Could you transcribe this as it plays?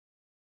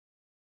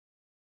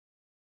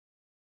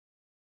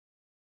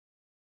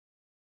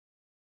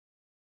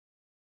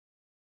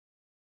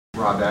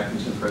Rob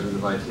Atkinson, president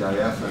of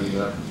ITIF,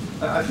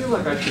 and I feel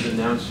like I should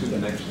announce who the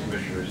next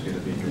commissioner is going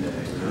to be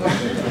today. You know?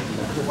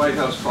 The White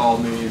House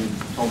called me and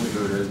told me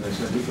who it is, and they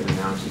said we can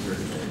announce it here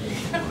today.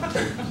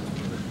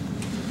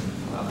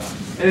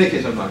 In any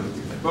case, I'm not going to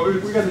do that. But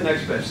we got the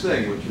next best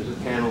thing, which is a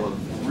panel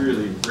of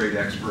really great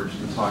experts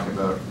to talk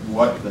about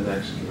what the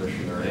next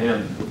commissioner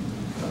and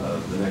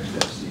the next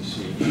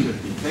FCC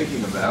should be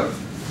thinking about.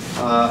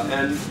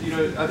 And you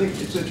know, I think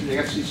it's interesting.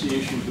 FCC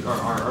issues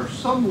are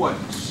somewhat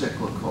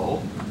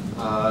cyclical.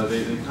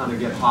 They kind of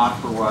get hot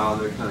for a while,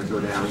 and they kind of go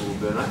down a little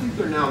bit. And I think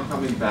they're now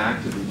coming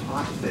back to the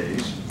hot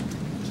phase,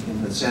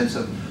 in the sense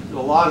of there's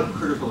a lot of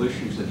critical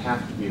issues that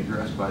have to be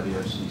addressed by the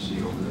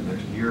FCC over the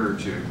next year or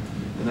two.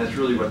 And that's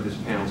really what this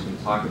panel is going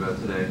to talk about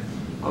today.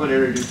 I'm going to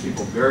introduce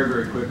people very,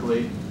 very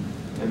quickly.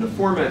 And the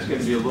format's going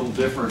to be a little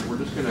different. We're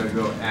just going to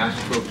go ask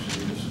folks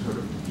to just sort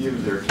of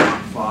give their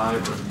top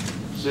 5 or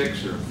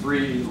 6 or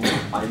 3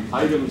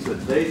 items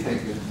that they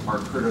think are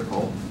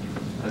critical.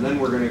 And then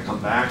we're going to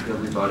come back to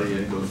everybody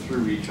and go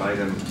through each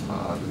item,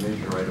 the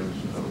major items,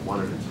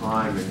 one at a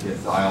time, and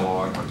get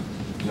dialogue on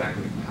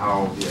exactly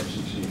how the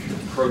FCC should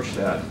approach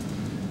that.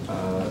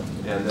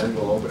 And then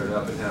we'll open it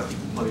up and have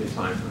plenty of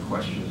time for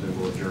questions, and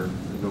we'll adjourn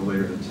no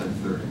later than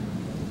 10:30.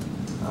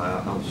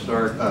 I'll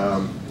start.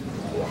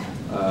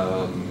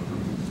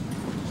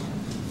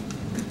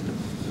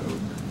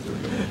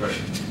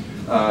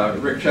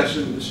 Rick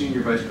Chesson,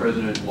 Senior Vice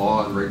President,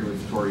 Law and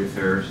Regulatory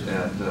Affairs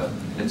at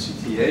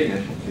NCTA,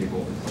 National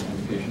Cable and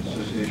Communications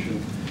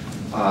Association.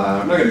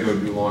 I'm not going to go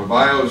do long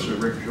bios.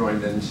 Rick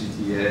joined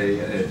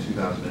NCTA in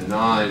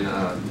 2009.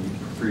 He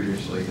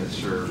previously had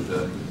served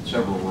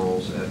several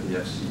roles at the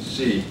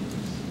FCC.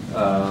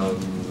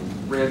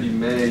 Randy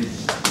May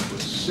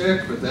was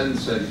sick, but then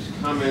said he's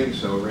coming,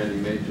 so Randy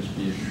may just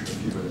be a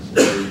few minutes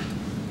late.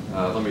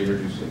 Let me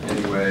introduce him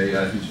anyway.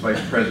 He's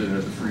Vice President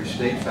of the Free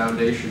State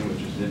Foundation,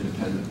 which is an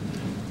independent,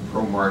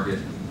 pro-market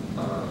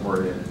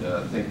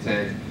oriented think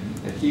tank.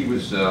 And he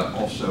was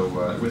also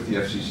with the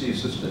FCC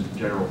Assistant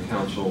General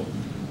Counsel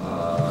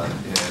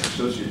and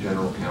Associate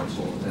General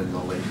Counsel in the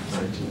late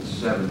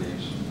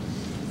 1970s.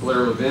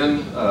 Blair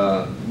Levin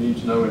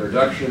needs no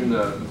introduction.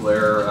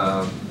 Blair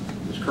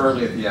is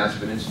currently at the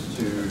Aspen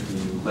Institute. He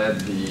led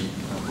the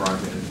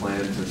broadband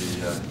plan to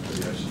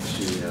the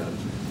FCC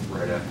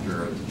right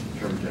after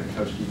Chairman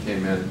Jankowski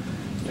came in,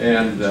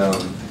 and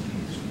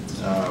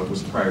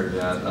was prior to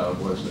that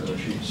was the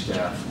chief of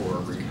staff for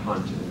Reed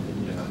Hunt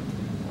in the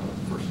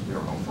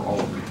for all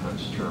of Reed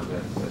Hunt's term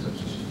as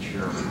FCC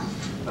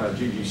Chairman.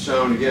 Gigi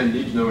Sohn, again,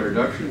 needs no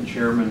introduction.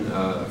 Chairman,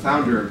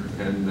 founder,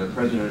 and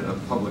president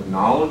of Public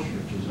Knowledge,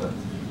 which is a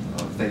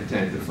think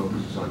tank that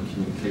focuses on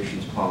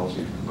communications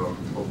policy to promote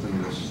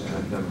openness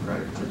and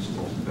democratic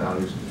principles and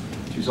values.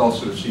 She's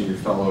also a senior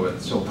fellow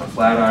at Silicon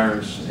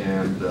Flatirons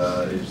and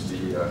is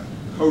the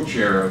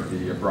co-chair of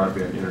the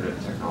Broadband Internet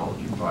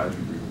Technology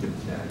Advisory Group,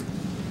 BitTag.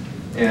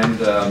 And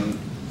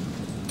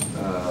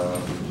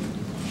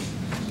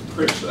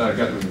Chris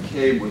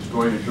Gutman-McCabe was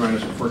going to join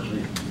us.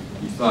 Unfortunately,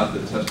 he thought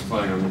that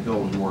testifying on the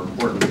Hill was more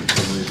important for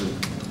some reason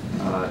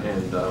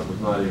and was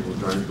not able to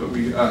join us. But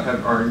we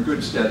are in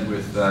good stead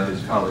with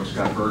his colleague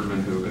Scott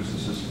Bergman, who is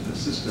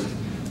assistant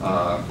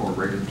for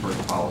regulatory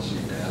policy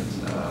at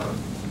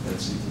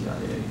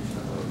CTIA.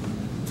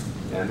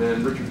 And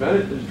then Richard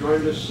Bennett has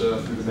joined us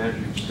through the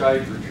magic of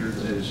Skype. Richard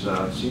is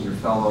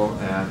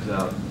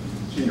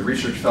senior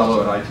research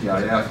fellow at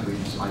ITIF,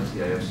 leads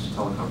ITIF's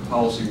telecom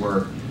policy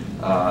work,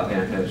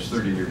 and has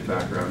 30 years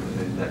background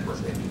in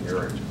network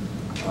engineering.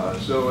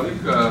 So I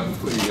think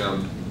hopefully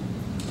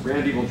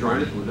Randy will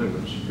join us. We'll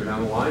just go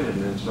down the line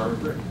and then start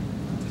with Rick.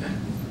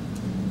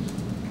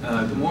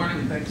 Okay. Good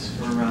morning. Thanks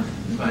for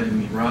inviting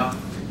me, Rob.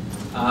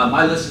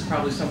 My list is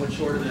probably somewhat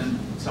shorter than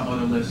some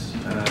other lists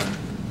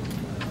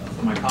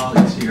for my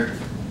colleagues here.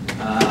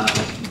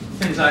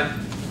 Things I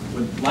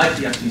would like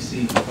the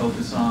FCC to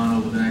focus on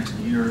over the next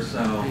year or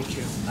so.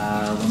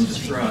 Let me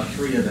just throw out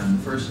 3 of them.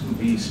 First would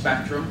be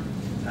spectrum,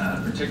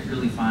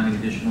 particularly finding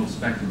additional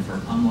spectrum for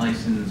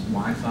unlicensed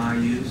Wi-Fi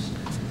use.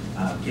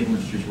 Cable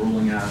industry is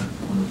rolling out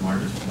one of the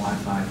largest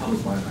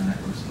public Wi-Fi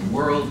networks in the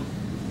world,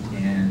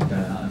 and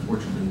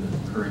unfortunately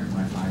the current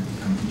Wi-Fi is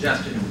becoming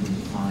congested, and we need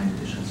to find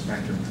additional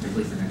spectrum,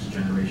 particularly for next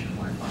generation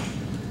Wi-Fi.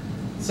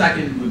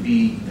 Second would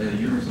be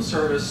universal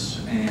service,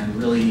 and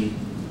really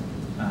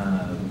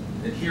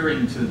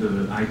adhering to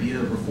the idea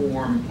of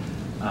reform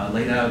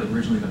laid out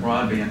originally in the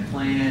broadband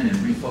plan, and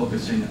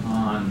refocusing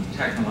on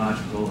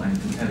technological and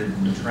competitive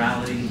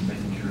neutrality,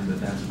 making sure that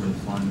that's where the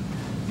fund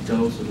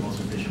goes so the most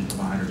efficient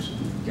providers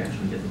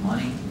actually get the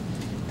money.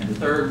 And the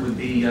third would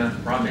be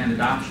broadband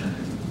adoption,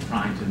 and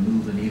trying to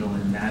move the needle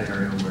in that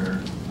area where,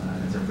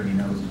 as everybody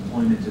knows,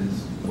 deployment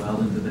is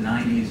well into the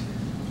 90s,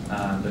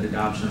 but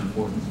adoption,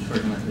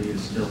 unfortunately,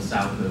 is still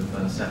south of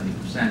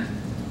 70%,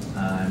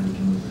 and we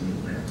can move the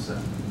needle there. So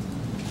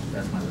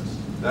that's my list.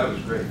 That was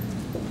great.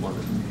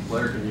 Wonderful.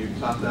 Blair, can you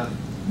top that?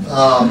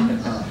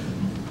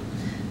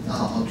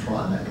 I'll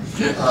try that,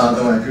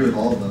 though I agree with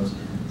all of those.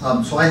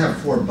 So I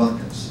have 4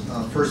 buckets.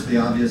 First, the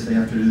obvious, they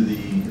have to do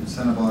the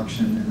incentive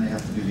auction and they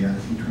have to do the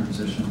IP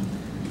transition.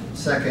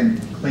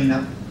 Second,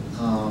 cleanup.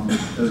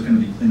 There's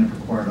going to be cleanup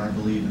required, I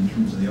believe, in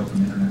terms of the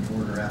open internet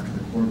order after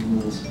the court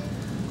rules.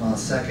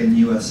 Second,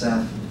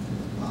 USF.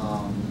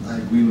 I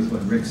agree with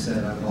what Rick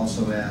said. I would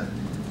also add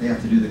they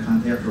have to do they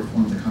have to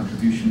reform the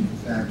contribution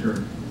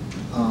factor.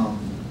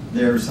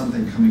 There's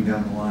something coming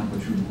down the line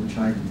which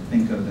I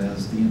think of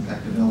as the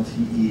impact of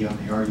LTE on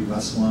the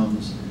RUS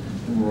loans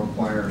that will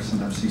require some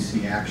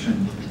FCC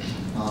action.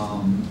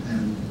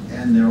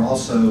 And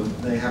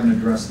they haven't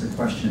addressed the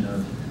question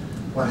of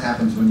what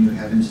happens when you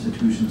have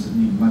institutions that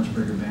need much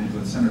bigger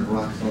bandwidth. Senator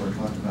Rockefeller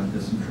talked about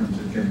this in terms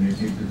of getting it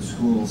to the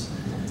schools.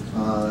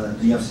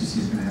 The FCC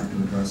is going to have to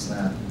address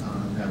that.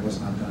 That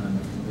was not done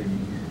in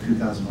the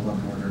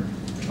 2011 order.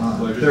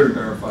 Well, just to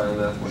clarify on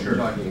that, when Sure.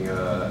 you're talking in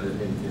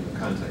the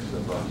context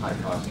of high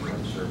cost in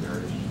unserved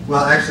areas.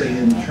 Well, actually,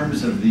 in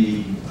terms of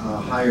the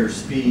higher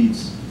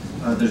speeds,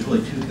 there's really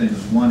 2 things.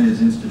 One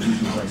is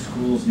institutions like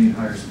schools need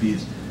higher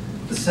speeds.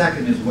 The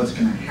second is what's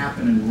going to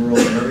happen in rural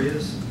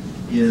areas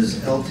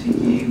is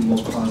LTE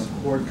will cause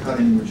cord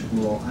cutting, which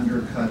will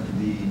undercut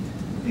the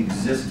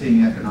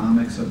existing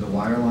economics of the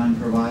wireline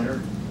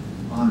provider.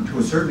 To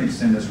a certain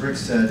extent, as Rick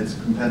said, it's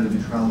competitive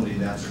neutrality,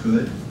 that's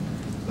good.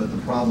 But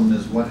the problem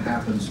is what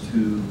happens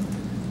to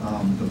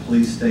the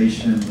police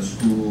station, the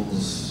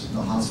schools,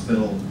 the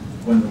hospital,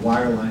 when the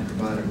wireline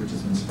provider, which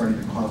has been spreading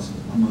the cost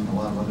among a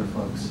lot of other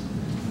folks,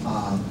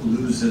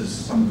 loses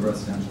some of the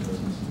residential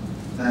business.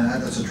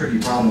 And that's a tricky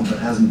problem that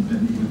hasn't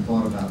been even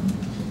thought about.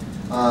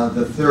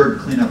 The third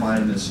cleanup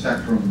item is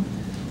spectrum.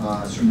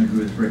 I certainly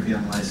agree with Rick, the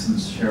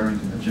unlicensed sharing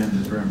agenda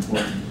is very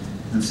important.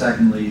 And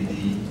secondly,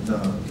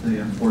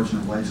 the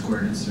unfortunate light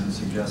squared incident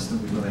suggests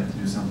that we really have to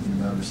do something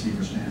about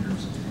receiver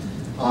standards.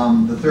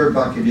 The third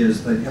bucket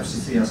is the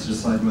FCC has to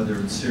decide whether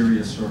it's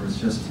serious or it's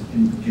just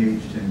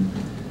engaged in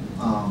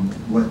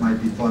what might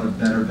be thought of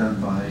better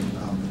done by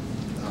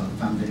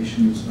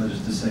foundations, that is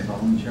to say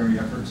voluntary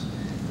efforts.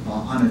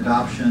 On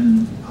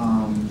adoption,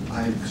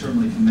 I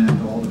certainly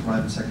commend all the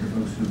private sector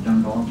folks who have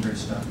done voluntary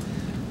stuff.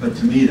 But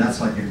to me, that's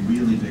like a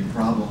really big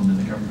problem, and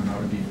the government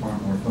ought to be far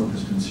more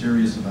focused and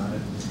serious about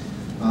it.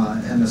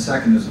 And the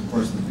second is, of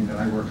course, the thing that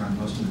I work on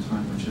most of the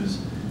time, which is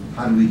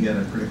how do we get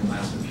a critical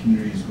mass of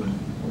communities with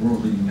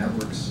world-leading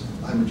networks.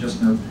 I would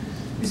just note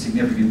a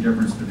significant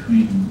difference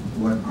between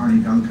what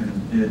Arnie Duncan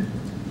did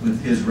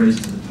with his race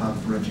to the top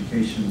for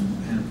education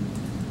and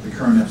the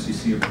current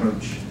FCC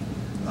approach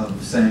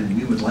of saying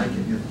we would like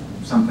it if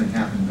something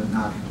happened, but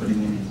not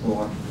putting any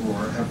thought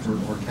or effort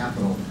or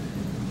capital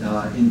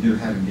into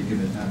having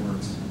gigabit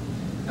networks.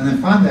 And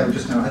then finally, I would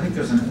just note, I think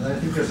there's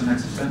an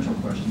existential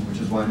question, which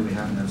is why do we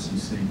have an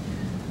FCC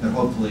that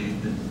hopefully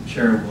the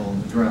chair will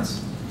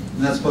address.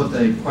 And that's both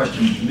a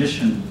question of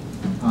mission,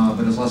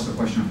 but it's also a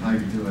question of how you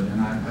do it.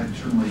 And I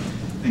certainly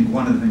think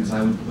one of the things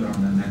I would put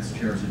on the next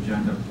chair's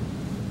agenda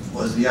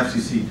was the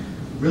FCC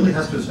really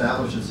has to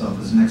establish itself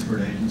as an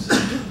expert agency.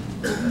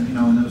 And, you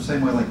know, in the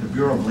same way like the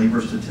Bureau of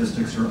Labor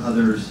Statistics or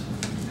others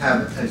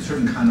have a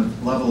certain kind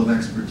of level of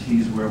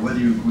expertise where whether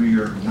you agree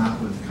or not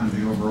with kind of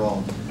the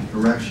overall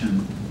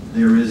direction,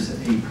 there is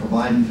a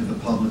providing to the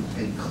public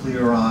a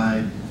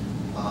clear-eyed,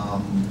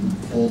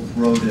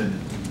 full-throated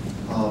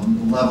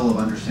level of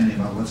understanding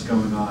about what's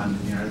going on in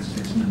the United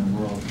States and in the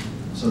world,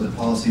 so that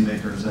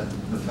policymakers at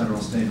the federal,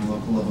 state, and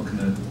local level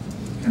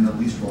can at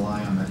least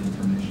rely on that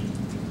information.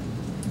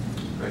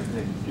 Great,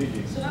 thank you.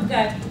 Gigi. So I've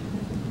got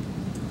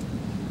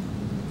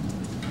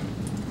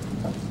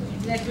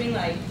that green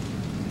light.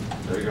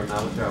 There you go,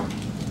 now let's go.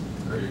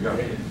 There you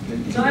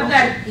go. So I've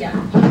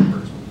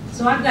got,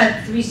 So I've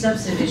got 3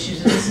 substantive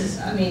issues, and this is,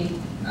 I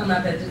mean, I'm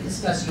not going to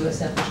discuss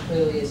USF, which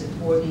clearly is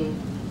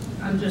important.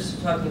 I'm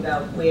just talking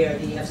about where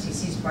the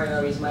FCC's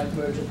priorities might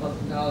merge with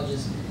public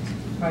knowledge's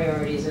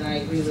priorities, and I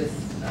agree with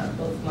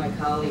both my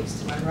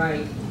colleagues to my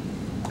right.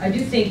 I do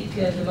think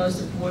the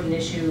most important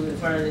issue in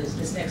front of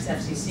this next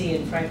FCC,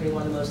 and frankly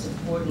one of the most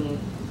important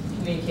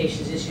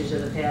communications issues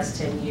of the past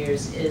 10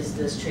 years, is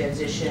this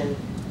transition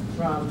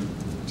from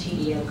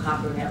TDM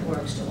copper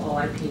networks to all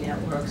IP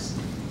networks,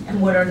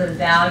 and what are the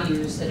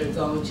values that are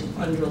going to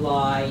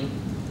underlie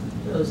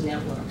those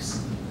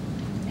networks.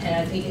 And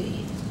I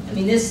think, I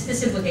mean,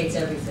 this implicates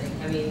everything.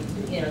 I mean,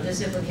 you know,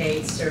 this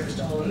implicates service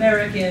to all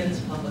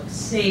Americans, public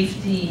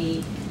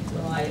safety,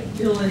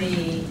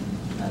 reliability.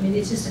 I mean,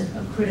 it's just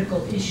a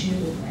critical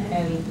issue,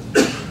 and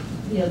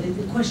you know,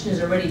 the question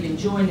has already been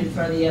joined in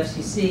front of the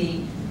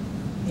FCC.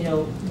 You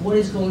know, what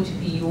is going to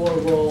be your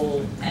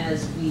role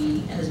as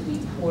we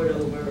port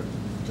over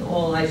to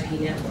all IP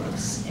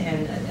networks?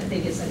 And I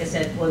think it's, like I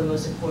said, one of the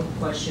most important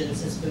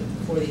questions that's been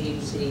before the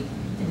agency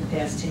in the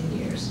past 10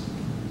 years.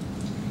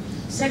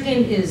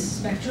 Second is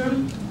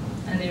spectrum,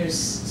 and there's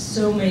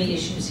so many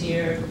issues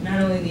here,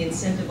 not only the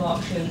incentive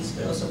auctions,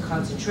 but also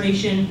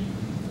concentration.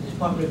 The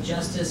Department of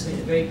Justice made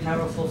a very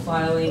powerful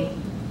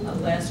filing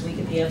last week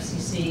at the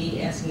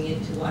FCC, asking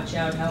it to watch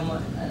out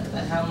about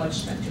how much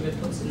spectrum it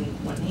puts in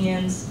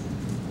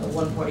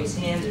one party's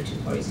hands or two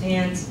parties'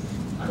 hands.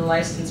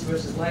 unlicensed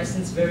versus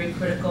licensed, very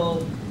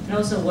critical, and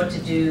also what to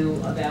do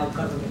about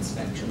government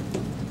spectrum.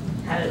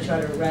 How to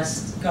try to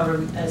wrest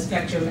government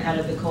spectrum out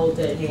of the cold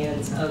dead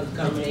hands of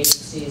government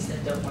agencies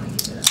that don't want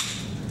to give it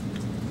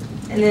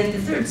up. And then the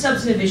third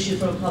substantive issue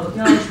from a public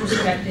knowledge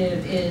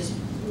perspective is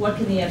what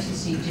can the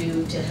FCC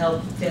do to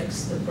help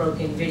fix the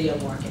broken video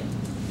market?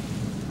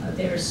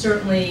 There are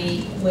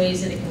certainly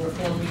ways that it can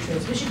reform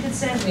retransmission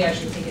consent. We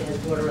actually think it has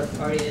broader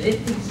authority that it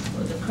thinks,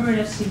 or the current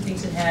FCC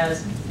thinks it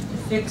has, to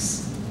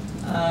fix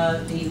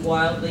the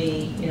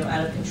wildly,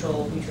 out of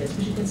control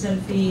retransmission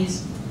consent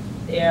fees.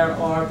 There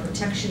are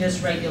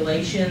protectionist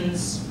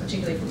regulations,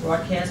 particularly for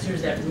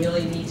broadcasters, that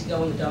really need to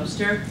go in the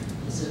dumpster.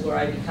 This is where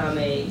I become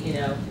a,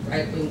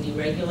 right-wing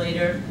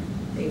deregulator.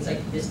 Things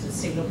like distance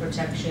signal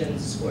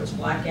protections, sports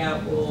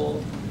blackout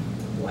rule.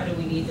 Why do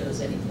we need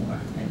those anymore?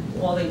 And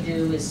all they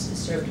do is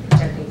serve to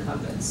protect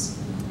incumbents.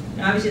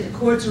 Now, obviously, the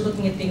courts are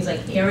looking at things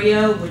like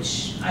Aereo,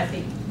 which I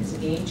think is a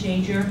game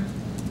changer,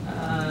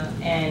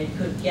 and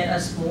could get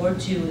us more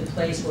to the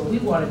place where we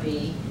want to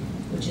be,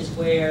 which is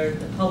where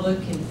the public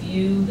can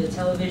view the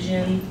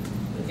television,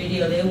 the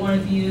video they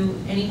want to view,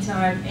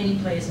 anytime, any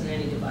place, on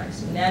any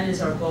device. And that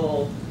is our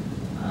goal.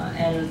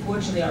 And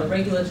unfortunately, our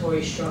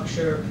regulatory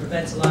structure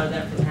prevents a lot of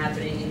that from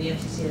happening, and the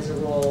FCC has a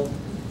role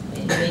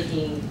in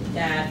making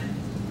that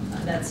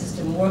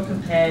system more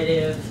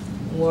competitive,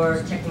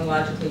 more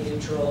technologically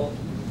neutral.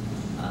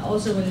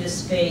 Also in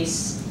this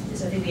space,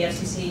 I think the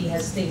FCC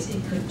has things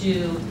it could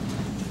do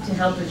to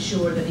help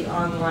ensure that the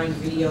online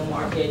video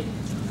market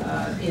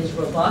is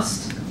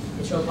robust.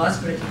 It's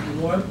robust, but it can be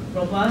more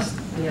robust.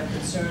 We have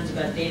concerns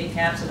about data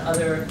caps and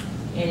other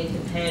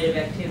anti-competitive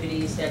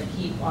activities that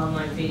keep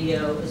online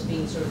video as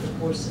being sort of the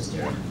poor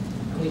sister,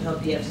 and we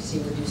hope the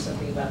FCC will do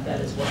something about that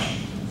as well.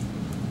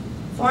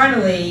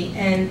 Finally,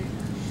 and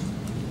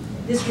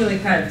this really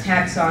kind of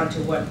tacks on to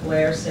what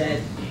Blair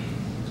said,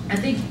 I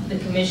think the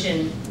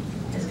Commission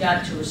has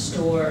got to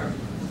restore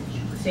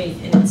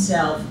faith in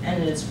itself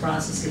and in its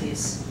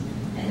processes.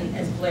 And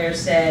as Blair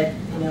said,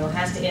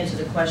 has to answer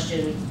the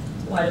question,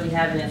 why do we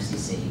have an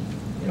FCC?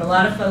 There are a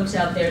lot of folks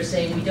out there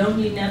saying we don't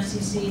need an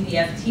FCC, the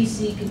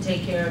FTC can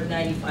take care of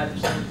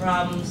 95% of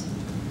problems.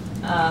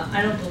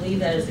 I don't believe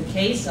that is the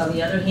case. On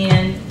the other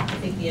hand, I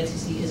think the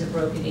FCC is a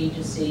broken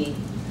agency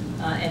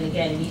and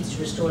again needs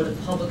to restore the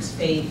public's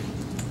faith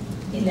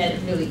in that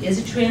it really is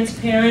a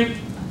transparent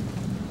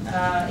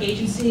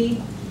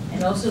agency,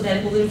 and also that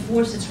it will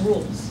enforce its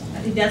rules. I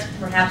think that's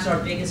perhaps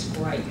our biggest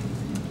gripe.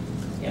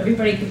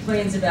 Everybody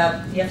complains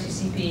about the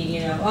FCC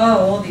being,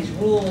 all these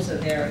rules and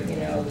they're,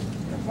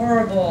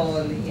 horrible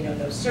and,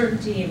 no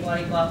certainty and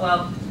blah, blah,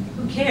 blah.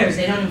 Who cares?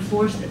 They don't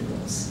enforce the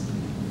rules.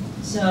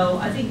 So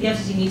I think the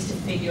FCC needs to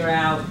figure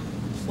out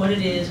what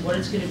it is, what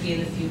it's going to be in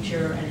the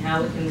future, and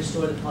how it can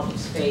restore the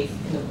public's faith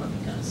in the work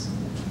it does.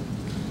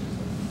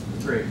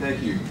 Great,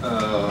 thank you.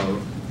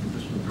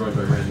 Just been joined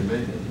by Randy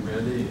May. Thank you,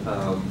 Randy.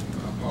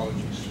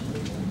 Apologies.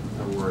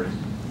 No worries.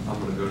 I'm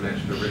going to go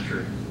next to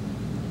Richard.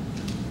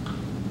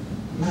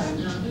 Yeah, I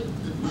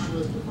think my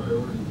list of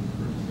priorities is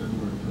pretty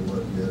similar to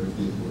what the other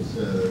people have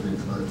said. I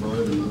think by far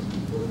the most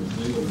important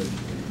single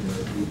issue is the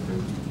IP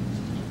transition.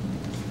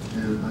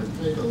 And I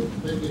take a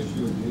big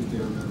issue with Nikki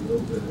on that a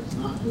little bit. It's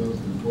not the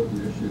most important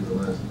issue of the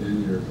last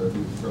 10 years. I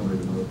think it's probably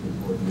the most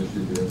important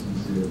issue the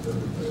FCC has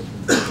ever faced.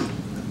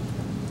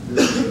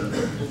 This is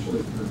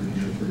essentially kind of a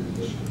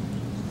transition.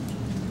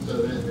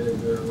 So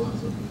there are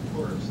lots of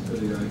parts to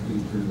the IP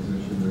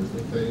transition. There's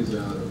the phase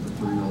out of the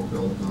final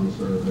telephone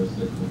service,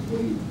 the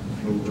complete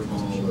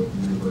overhaul of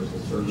the Universal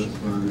Service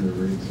Fund, and a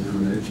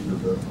re-examination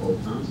of the whole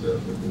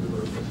concept of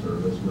universal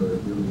service, whether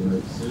it really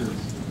makes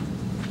sense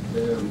to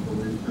have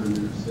low-income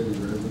inner city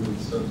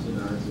residents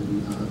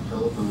subsidizing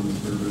telephone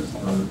service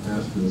on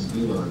Aspen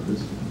ski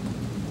lodges.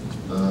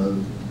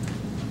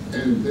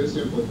 And this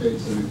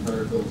implicates an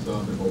entire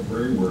philosophical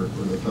framework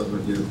for the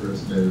public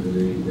interest and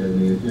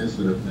the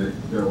enhancement of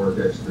network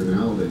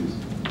externalities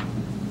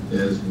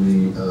as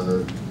we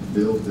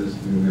build this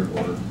new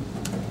network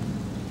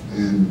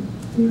and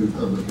new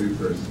public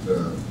interest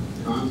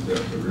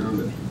concept around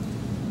it.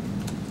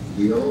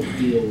 The old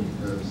deal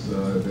is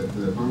that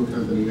the phone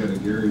company had a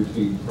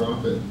guaranteed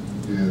profit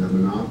and a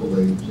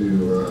monopoly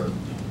to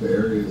the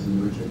areas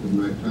in which it could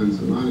make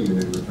tons of money, and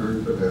in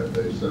return for that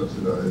they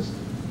subsidized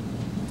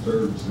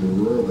service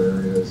in rural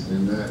areas,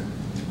 and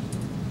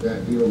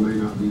that deal may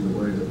not be the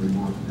way that we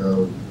want to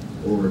go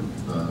forward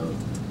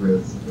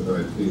with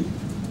IP.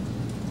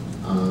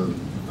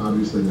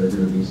 Obviously, there are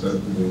going to be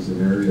subsidies in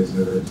areas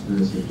that are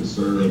expensive to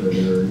serve,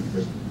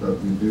 but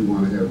we do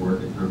want to have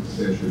market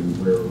competition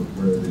where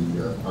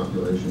the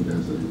population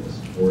density will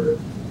support it.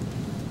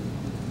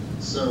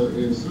 So,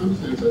 in some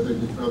sense, I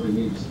think we probably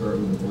need to start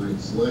with a blank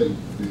slate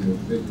and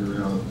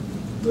figure out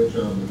which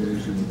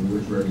obligations and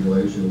which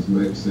regulations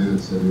make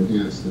sense and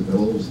enhance the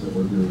goals that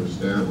we're going to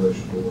establish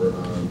for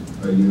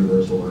a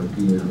universal IP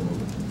network.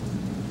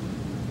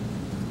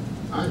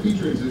 IP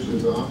transition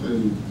is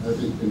often, I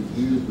think,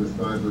 confused with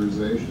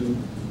fiberization.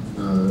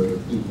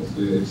 People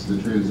say it's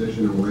the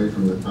transition away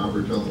from the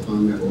copper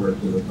telephone network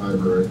to the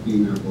fiber IP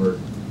network.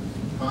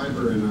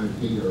 fiber and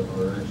IP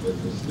are actually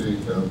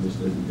distinct,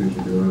 obviously, because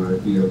you're doing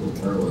IP over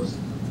wireless.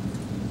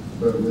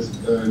 But with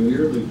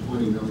nearly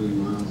 20 million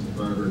miles of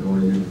fiber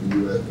going into the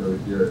U.S. every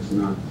year, it's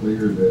not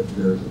clear that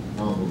there's a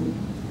problem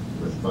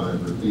with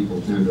fiber. People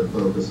tend to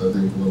focus, I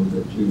think, a little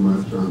bit too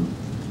much on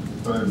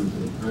fiber to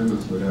the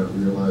premise without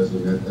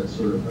realizing that that's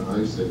sort of the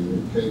icing.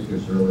 The cake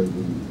is really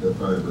the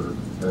fiber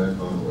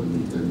backhaul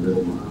and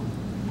middle mile.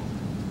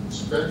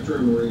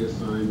 Spectrum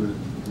reassignment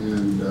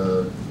and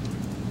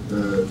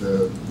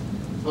the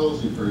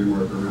policy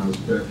framework around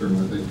spectrum,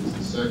 I think, is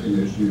the second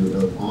issue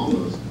of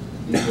almost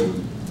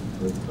equally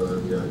with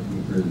the IP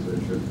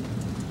transition.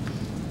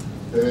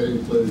 That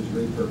includes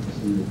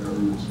repurposing the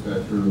government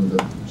spectrum, the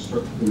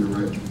structuring the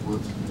right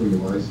balance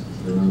between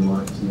licensed and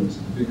unlicensed,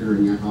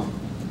 figuring out,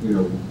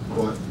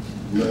 what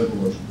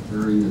level of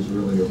sharing is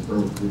really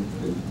appropriate.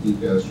 The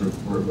ECAS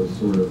report was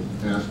sort of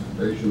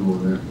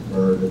aspirational in that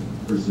regard. It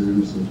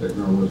presumes some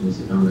technologies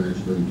that don't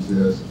actually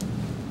exist.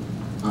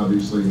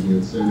 Obviously, the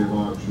incentive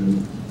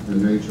auction, the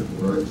nature of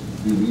the rights to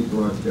TV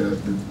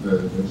broadcasters,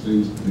 there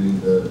seems to be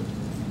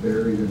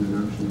buried in the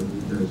notion of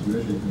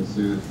retransmission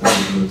consent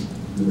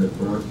that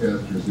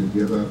broadcasters who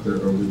give up their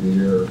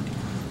over-the-air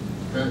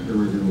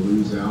spectrum are going to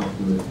lose out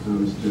when it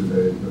comes to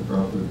the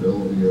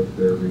profitability of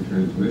their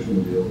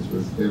retransmission deals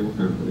with cable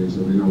companies,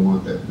 and we don't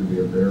want that to be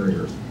a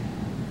barrier.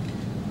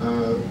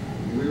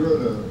 We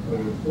wrote a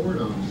report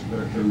on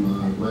spectrum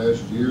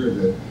last year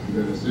that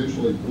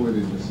essentially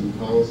pointed to some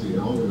policy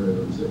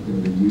algorithms that can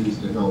be used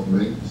to help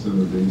make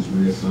some of these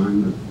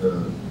reassignment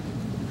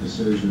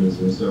decisions,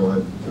 and so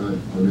I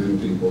commend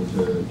people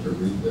to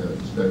read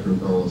that Spectrum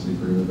Policy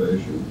for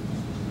Innovation.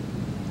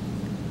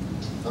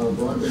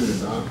 Broadband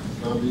adoption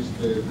is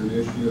obviously an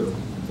issue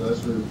of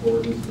lesser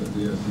importance, but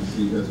the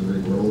FCC has a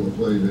big role to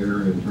play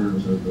there in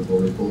terms of the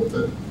bully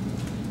pulpit.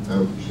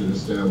 We should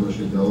establish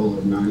a goal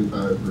of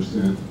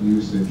 95%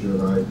 usage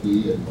of IP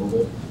and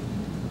mobile.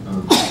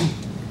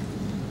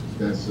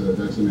 That's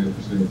an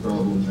interesting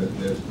problem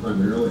that's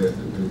primarily, I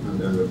think, going to come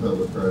down to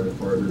public-private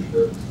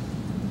partnerships.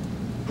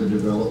 The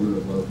development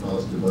of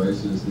low-cost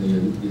devices, the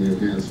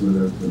enhancement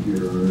of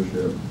computer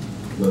ownership,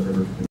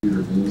 whatever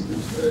computer means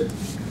these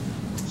days.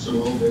 Some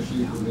old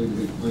issues that need to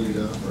be cleaned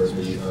up are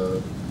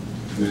the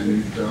net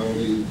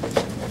neutrality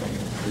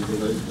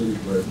regulations,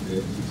 where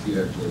the FCC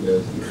actually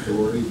has the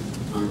authority.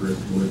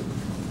 Congress would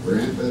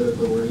grant that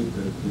authority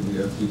to the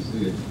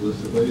FCC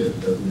explicitly. It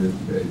doesn't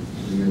indicate,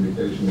 the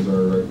indications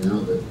are right now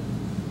that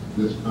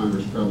this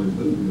Congress probably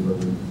wouldn't be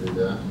willing to do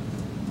that.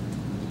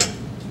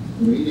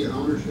 Media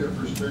ownership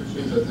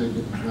restrictions, I think,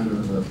 it's kind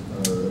of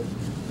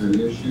an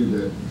issue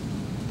that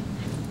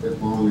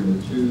get long in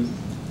the tooth.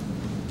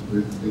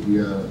 With the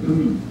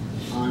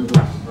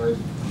ongoing price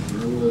of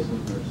journalism,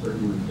 there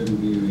certainly shouldn't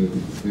be any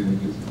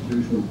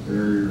institutional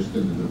barriers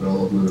to the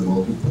development of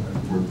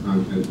multi-platform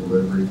content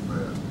delivery by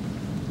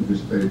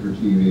newspaper,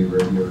 TV,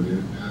 radio, and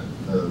internet,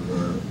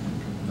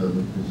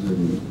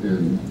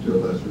 and to a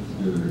lesser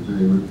extent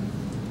entertainment.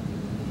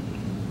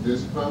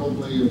 This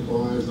probably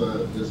implies,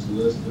 this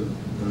list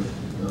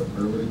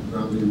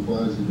probably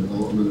implies the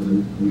development of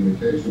the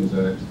Communications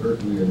Act,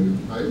 certainly a new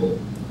title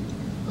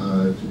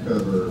to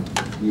cover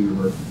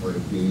universal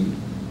IP.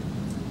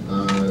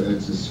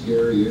 It's a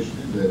scary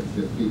issue that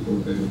people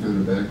have been kind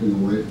of backing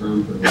away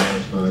from for the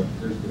last 5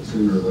 years, but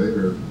sooner or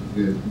later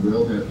it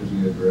will have to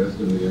be addressed,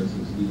 and the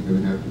FCC is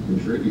going to have to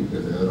contribute to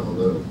that,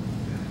 although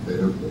they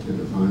don't get to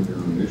define their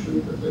own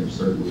mission, but they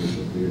certainly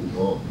should be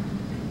involved.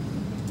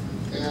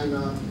 And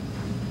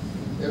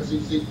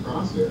FCC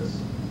process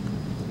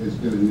is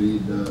going to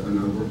need an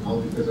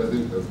overhaul, because I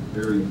think the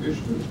very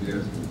mission of the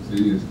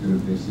FCC is going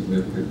to be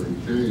significantly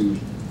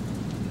changed,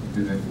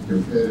 and that the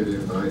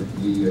competitive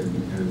IP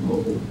and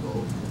mobile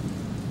role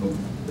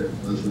that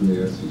was when the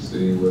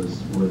FCC was,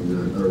 when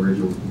the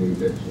original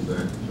Communications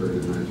Act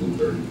started in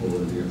 1934,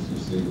 the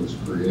FCC was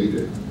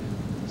created.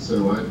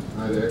 So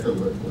I'd echo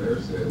what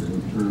Blair said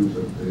in terms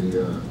of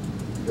the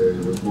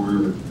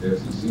requirement for the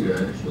FCC to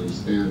actually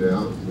stand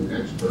out as an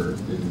expert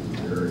in these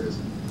areas.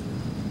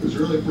 It was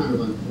really kind of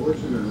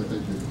unfortunate, I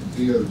think, that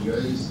the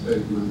DOJ's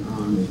statement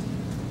on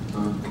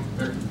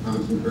spectrum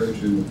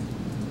concentration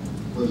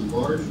was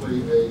largely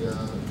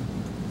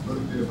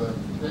motivated by a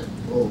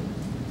technical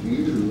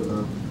view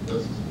of the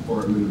Justice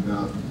Department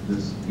about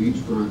this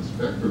beachfront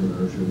spectrum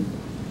notion.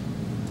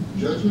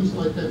 Judgments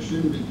like that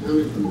shouldn't be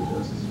coming from the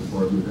Justice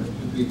Department. That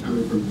should be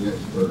coming from the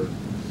expert,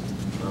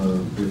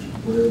 which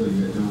clearly,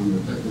 on the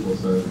technical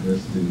side of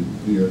this, the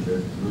DOJ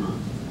is not.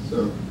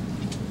 So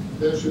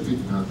that should be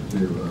enough to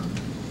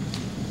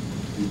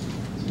keep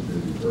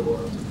busy for a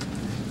while.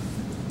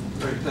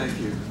 Great, thank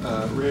you.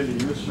 Randy,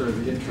 you missed sort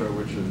of the intro,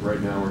 which is right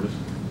now we're just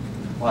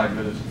 5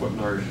 minutes putting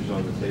our issues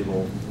on the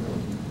table,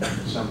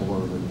 assemble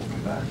them, and we'll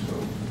come back. So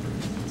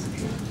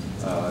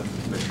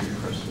make sure you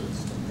press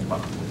the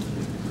button when you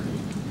get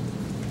green.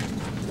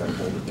 You got to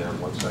hold it down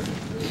 1 second.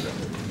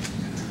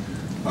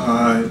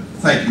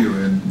 Thank you,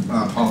 and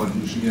my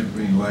apologies again for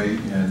being late,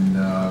 and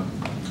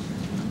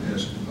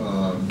as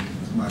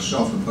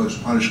myself impose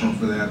punishment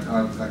for that.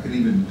 I could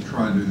even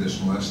try and do this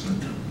in less than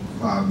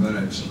 5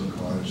 minutes,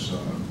 because because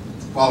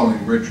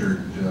following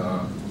Richard,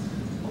 a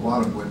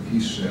lot of what he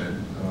said,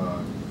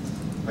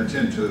 I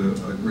tend to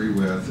agree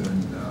with,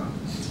 and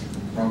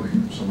probably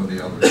some of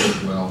the others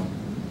as well.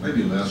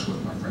 Maybe less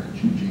with my friend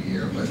Gigi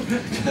here, but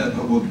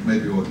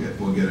maybe we'll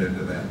get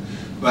into that.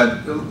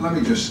 But let me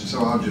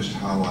I'll just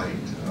highlight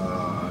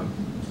a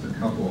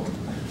couple of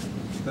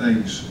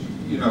things.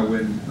 You know,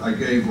 when I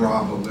gave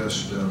Rob a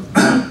list of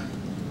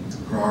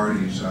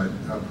priorities, I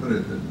put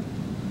it that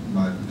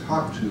my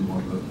top two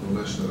on the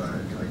list that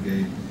I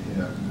gave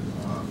him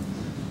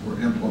were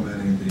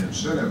implementing the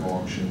incentive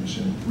auctions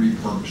and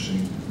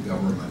repurposing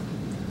government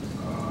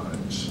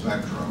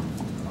spectrum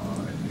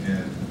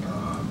and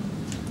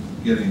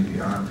getting the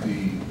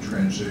IP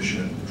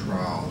transition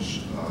trials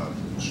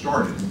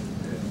started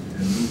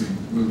and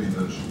moving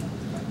those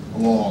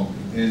along.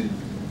 And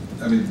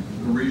I mean,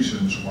 the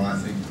reasons why I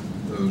think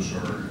those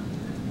are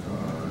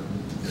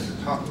at the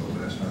top of the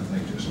list, I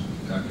think, just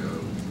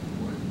echo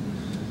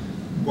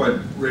what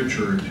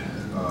Richard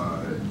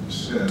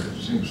said.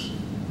 It seems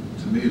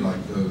to me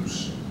like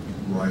those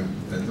right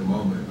at the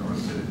moment are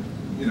the,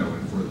 you know,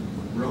 and for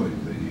really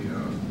the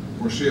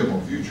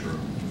foreseeable future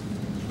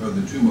are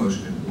the two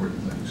most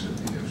important things that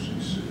the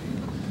FCC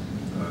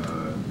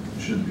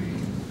should be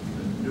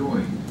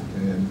doing.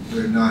 And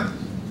they're not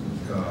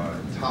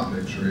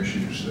topics or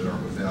issues that are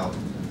without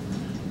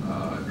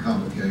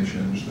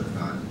complications. They're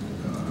not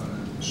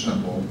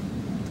simple.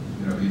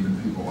 You know, even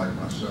people like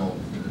myself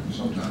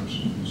sometimes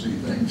see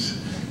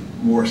things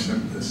more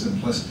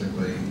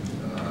simplistically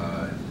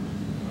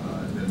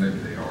than maybe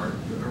they are.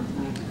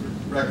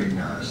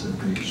 Recognize that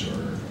these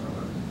are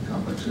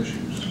complex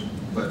issues,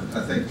 but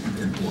I think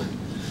important.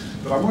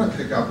 But I want to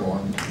pick up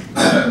on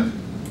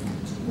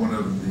one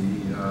of the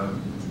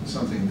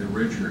something that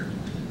Richard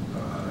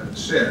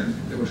said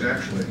that was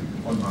actually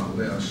on my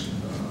list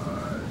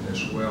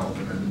as well,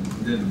 that I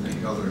didn't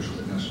think others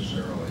would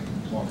necessarily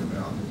talk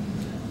about.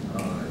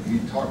 He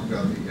talked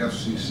about the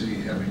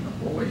FCC having a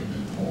bully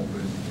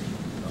pulpit,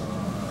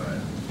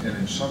 and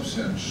in some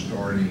sense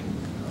starting,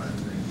 I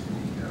think,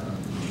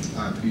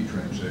 the IP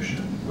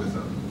transition with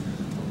a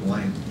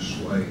blank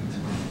slate.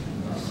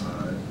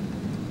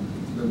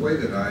 The way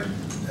that I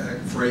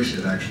phrased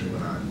it actually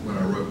when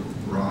I wrote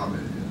Rob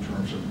in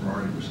terms of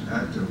priority was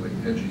actively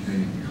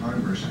educating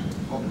Congress and the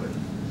public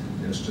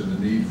as to the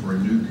need for a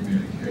new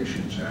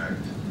Communications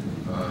Act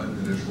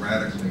that is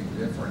radically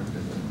different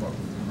than the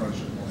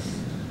present one.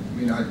 I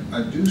mean,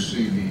 I do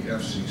see the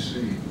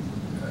FCC,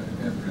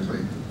 and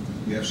particularly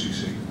the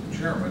FCC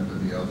Chairman, but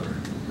the other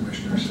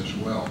commissioners as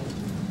well,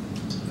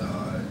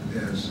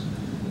 as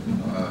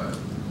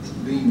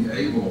being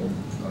able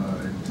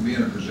to be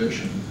in a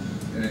position,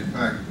 and in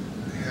fact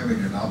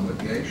having an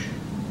obligation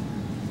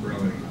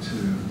really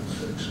to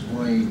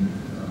explain to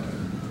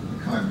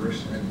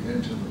Congress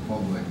and to the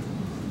public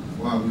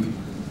why we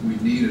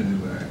need a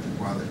new act,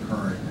 why the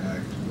current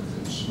act with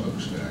its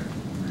smokestack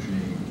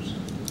regimes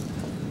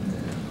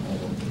and all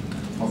of the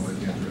public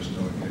interest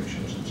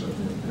delegations and so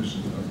forth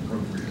isn't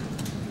appropriate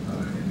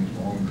any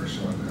longer.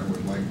 So I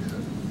would like to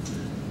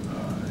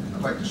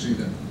I'd like to see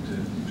them to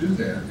do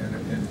that.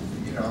 And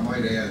you know, I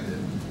might add that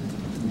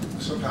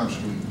sometimes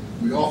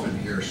we often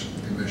hear some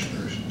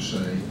commissioners say,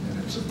 and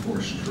it's of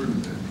course true,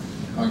 that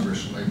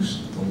Congress makes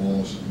the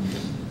laws and we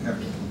have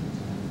to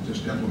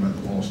just implement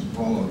the laws and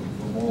follow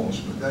the laws,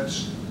 but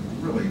that's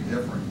really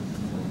different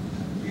from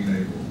being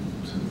able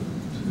to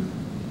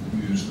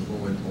use the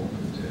bully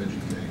pulpit to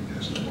educate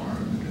as to why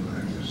the new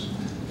act is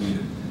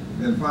needed.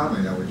 And then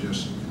finally, I would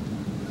just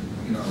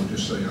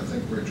say, I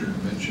think Richard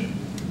mentioned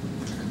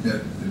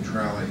net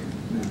neutrality.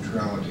 I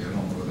don't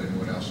know what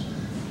anyone else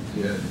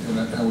did. And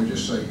I would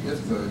just say, if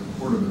the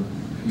Court of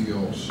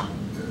Appeals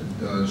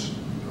does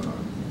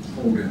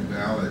hold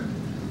invalid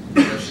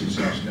the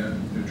FCC's net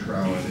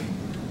neutrality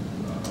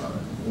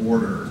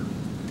order,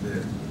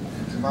 that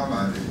to my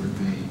mind it would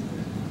be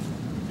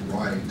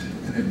right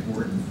and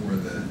important for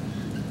the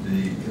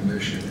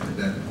Commission at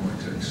that point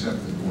to accept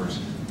the Court's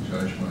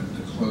judgment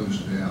to close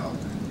down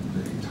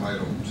the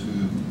Title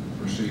II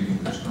proceeding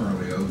that's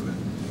currently open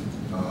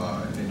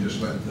and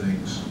just let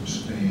things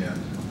stand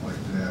like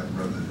that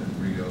rather than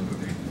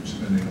reopening and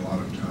spending a lot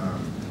of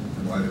time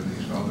in light of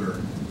these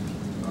other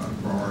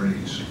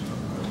priorities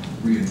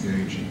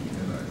re-engaging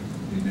in a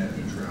net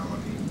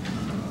neutrality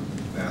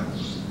battle.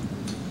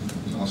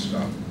 So I'll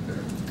stop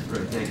there.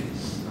 Great, thank you.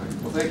 All right.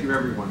 Well, thank you,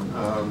 everyone.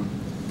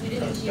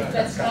 You've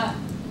got Scott.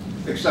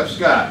 Except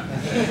Scott.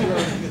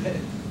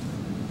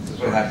 This is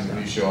what happens when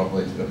you show up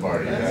late to the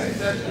party, right? I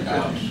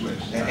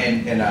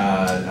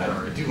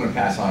do want to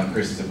pass on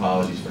Chris's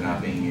apologies for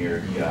not being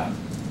here.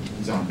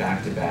 He's on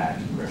back-to-back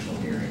congressional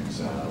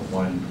hearings.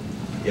 One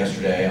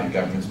yesterday on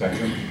government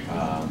spectrum,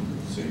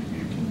 so you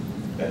can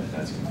bet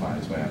that's going to find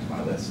its way onto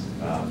my list.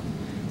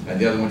 And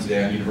the other one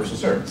today on universal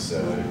service,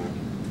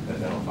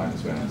 that'll find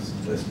its way on this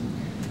list.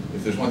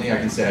 If there's one thing I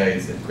can say,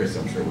 it's that Chris,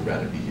 I'm sure, would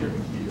rather be here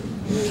with you.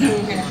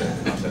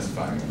 I'm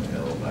testifying on the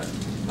Hill, but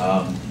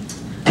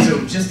so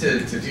just to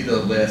do the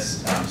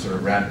list, sort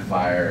of rapid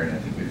fire, and I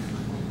think we've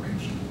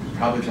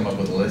probably come up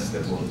with a list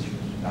that will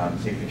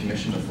take the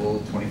commission the full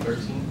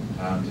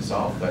 2013 to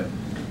solve. But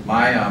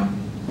my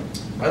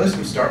list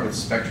would start with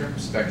spectrum,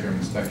 spectrum,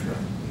 and spectrum.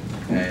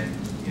 And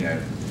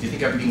if you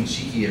think I'm being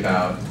cheeky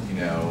about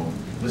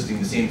listing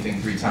the same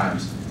thing 3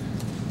 times,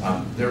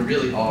 there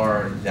really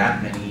are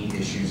that many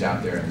issues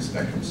out there in the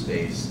spectrum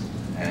space,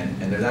 and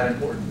they're that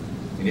important.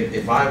 I mean,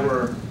 if I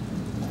were,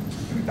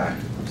 going back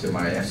to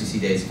my FCC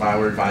days, if I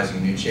were advising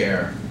a new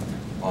chair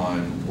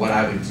on what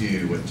I would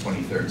do with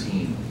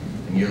 2013,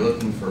 and you're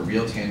looking for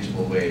real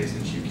tangible ways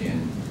that you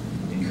can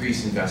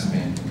increase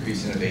investment,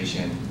 increase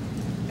innovation,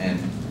 and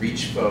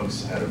reach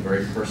folks at a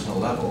very personal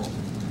level,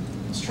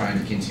 it's trying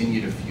to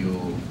continue to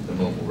fuel the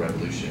mobile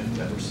revolution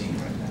that we're seeing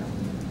right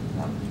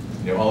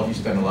now. All of you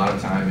spend a lot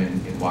of time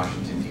in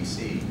Washington,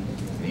 D.C.,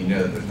 and you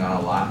know that there's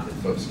not a lot that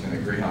folks can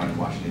agree on in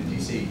Washington,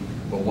 D.C.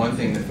 But one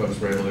thing that folks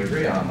were able to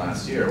agree on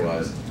last year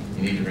was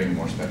you need to bring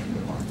more spectrum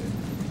to market.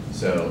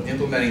 So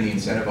implementing the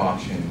incentive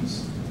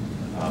auctions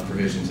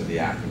provisions of the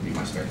Act would be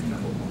my spectrum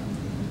number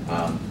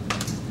 1.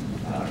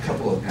 A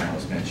couple of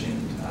panelists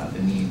mentioned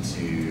the need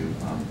to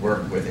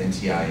work with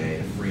NTIA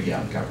to free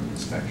up government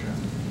spectrum.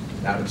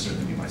 That would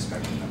certainly be my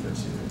spectrum number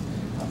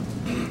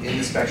 2. In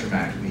the Spectrum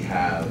Act, we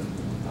have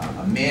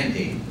a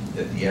mandate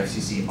that the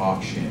FCC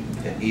auction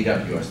the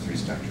AWS-3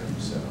 spectrum,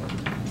 so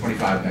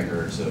 25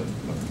 megahertz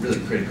of really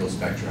critical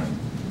spectrum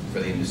for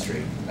the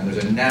industry. And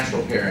there's a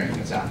natural pairing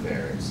that's out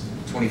there. It's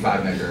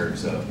 25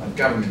 megahertz of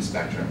government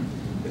spectrum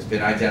that's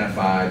been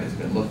identified, that's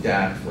been looked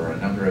at for a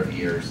number of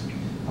years.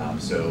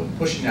 So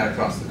pushing that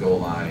across the goal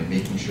line and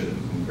making sure that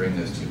we can bring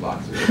those 2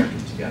 blocks of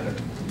spectrum together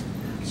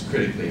is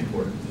critically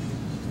important.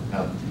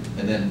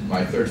 And then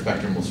my third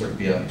spectrum will sort of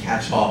be a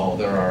catch-all.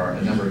 There are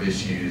a number of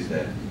issues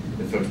that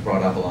folks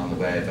brought up along the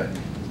way, but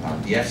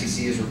the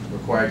FCC is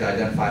required to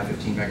identify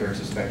 15 megahertz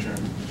of spectrum.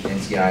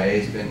 NTIA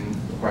has been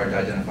required to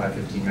identify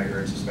 15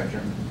 megahertz of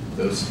spectrum.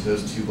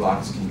 Those 2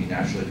 blocks can be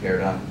naturally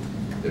paired up.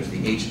 There's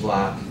the H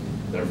block.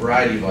 There are a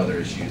variety of other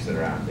issues that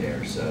are out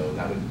there, so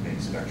that would make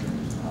spectrum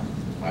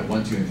my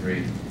 1, 2, and 3.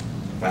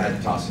 If I had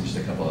to toss in just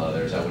a couple of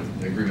others, I would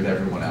agree with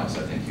everyone else.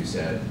 I think you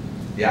said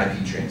the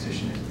IP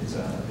transition is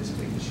a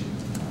big issue.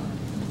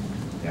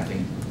 I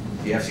think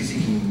the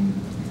FCC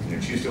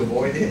can choose to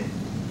avoid it,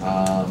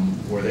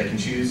 or they can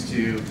choose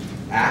to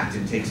act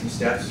and take some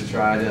steps to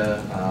try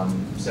to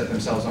set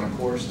themselves on a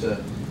course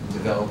to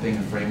developing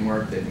a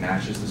framework that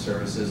matches the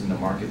services and the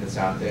market that's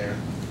out there.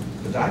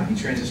 But the IP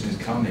transition is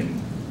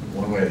coming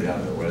one way or the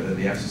other, whether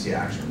the FCC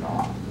acts or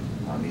not.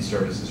 These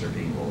services are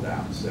being rolled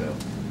out. So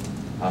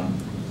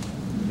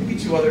maybe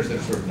 2 others that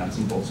are sort of nuts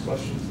and bolts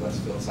questions, less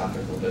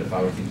philosophical, but if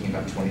I were thinking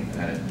about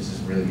this is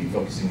really me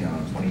focusing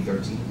on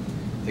 2013,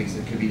 things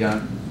that could be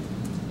done.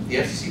 The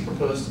FCC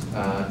proposed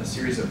a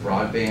series of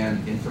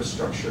broadband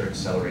infrastructure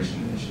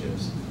acceleration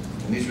initiatives.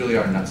 And these really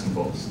are nuts and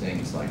bolts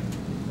things like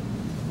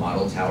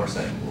model tower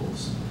siting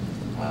rules.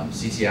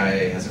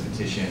 CTIA has a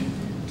petition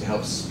to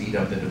help speed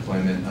up the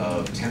deployment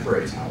of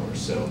temporary towers.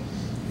 So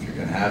if you're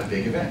going to have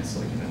big events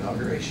like an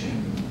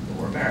inauguration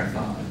or a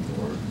marathon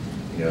or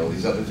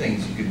these other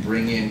things, you could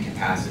bring in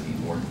capacity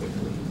more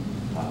quickly.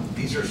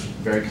 These are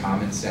very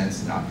common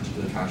sense, not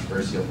particularly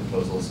controversial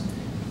proposals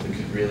that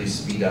could really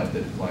speed up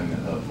the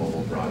deployment of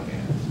mobile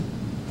broadband.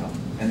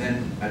 And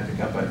then I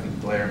pick up, I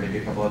think Blair, maybe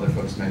a couple other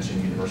folks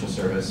mentioned universal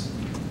service,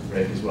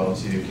 right, as well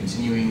too,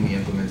 continuing the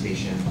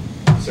implementation.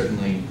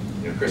 Certainly,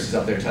 Chris is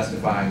up there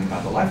testifying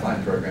about the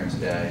Lifeline program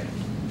today.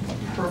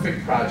 A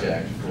perfect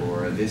project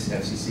for this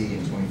FCC in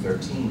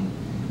 2013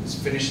 is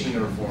finishing the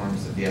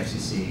reforms that the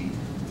FCC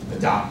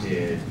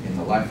adopted in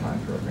the Lifeline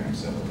program.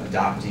 So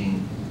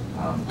adopting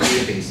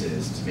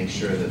databases to make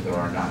sure that there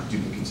are not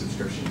duplicate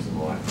subscriptions in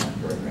the Lifeline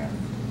program.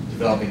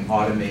 Developing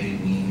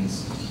automated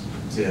means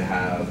to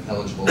have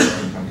eligible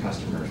low-income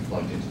customers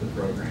plugged into the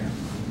program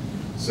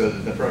so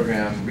that the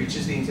program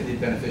reaches the intended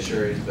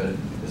beneficiaries but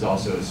is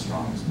also as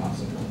strong as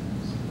possible.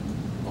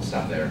 I'll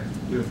stop there.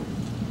 Beautiful.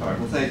 All right,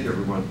 well, thank you,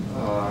 everyone.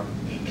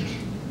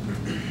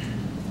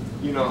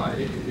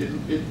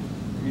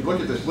 You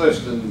look at this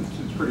list, and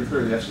it's pretty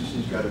clear the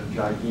FCC's got a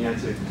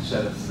gigantic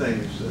set of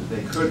things that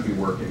they could be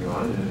working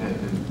on,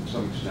 and to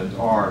some extent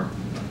are.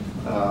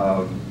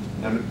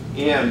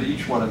 And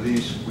each one of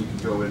these, we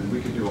could go in,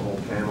 we could do a whole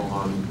panel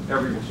on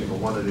every single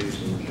one of these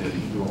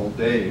and do a whole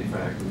day, in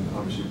fact, and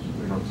obviously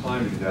we don't have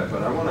time to do that.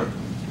 But I want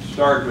to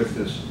start with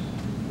this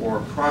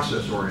more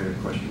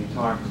process-oriented question.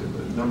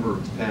 A number of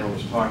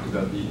panelists talked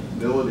about the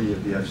ability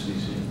of the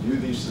FCC to do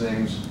these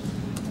things,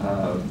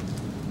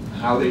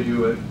 how they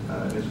do it,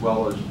 as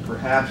well as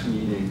perhaps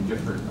needing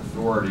different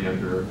authority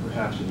under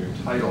perhaps a new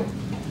title.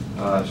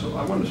 So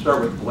I want to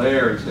start with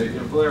Blair and say,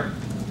 Blair,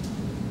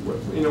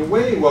 in a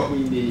way what we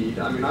need,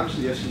 I mean,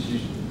 obviously the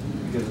FCC,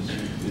 because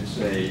it's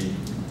a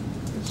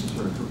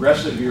sort of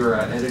progressive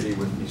era entity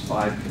with these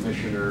 5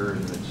 commissioners,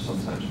 and it's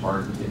sometimes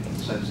hard to get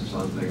consensus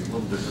on things, a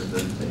little different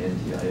than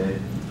the NTIA.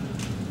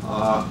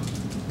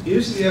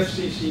 Is the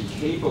FCC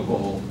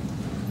capable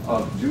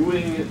of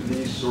doing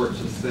these sorts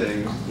of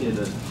things in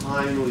a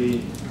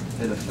timely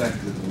and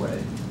effective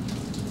way?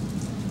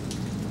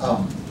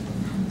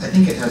 I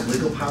think it has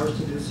legal powers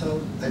to do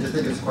so. I just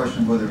think it's a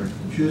question of whether it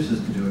chooses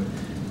to do it.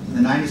 In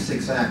the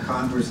 96 Act,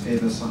 Congress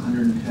gave us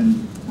 110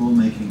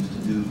 rulemakings to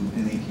do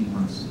in 18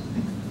 months.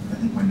 I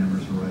think my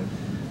numbers are right.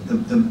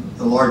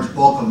 The large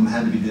bulk of them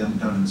had to be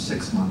done in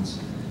 6 months.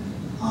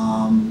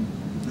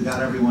 We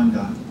got everyone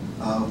done.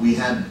 We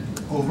had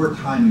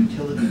overtime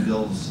utility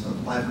bills of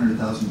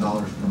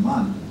 $500,000 per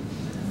month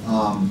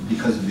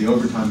because of the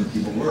overtime that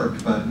people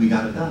worked, but we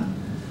got it done.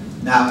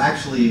 Now,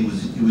 actually, it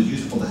was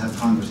useful to have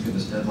Congress give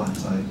us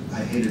deadlines.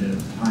 I hated it at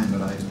the time,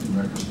 but in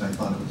retrospect,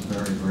 thought it was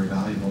very, very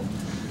valuable.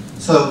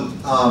 So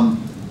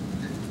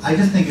I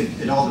just think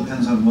it all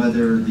depends on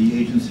whether the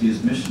agency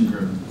is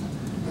mission-driven.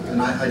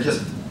 And I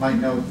just might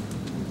note,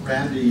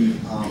 Randy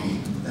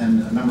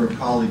and a number of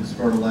colleagues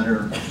wrote a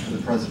letter to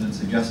the president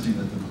suggesting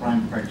that the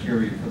prime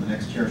criteria for the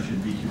next chair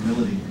should be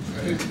humility.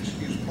 I didn't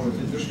excuse me,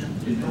 just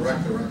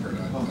correct the record.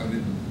 I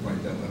didn't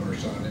write that letter or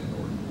sign it.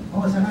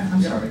 Oh, is that right? I'm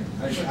Yeah. sorry.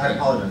 I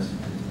apologize.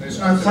 It's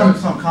not that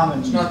Some common.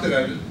 It's not that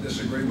I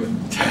disagree with.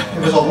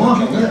 It was a long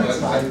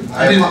list. I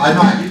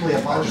deeply I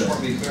apologize. just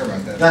want to be clear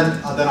about that.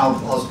 Then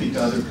I'll speak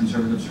to other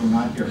conservatives who are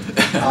not here.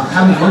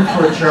 Having worked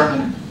for a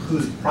chairman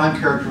whose prime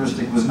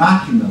characteristic was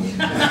not humility,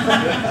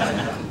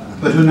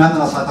 but who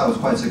nonetheless I thought was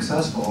quite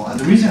successful.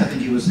 The reason I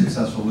think he was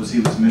successful was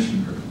he was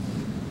mission-driven.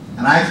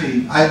 And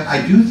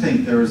I do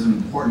think there is an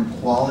important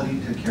quality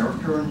to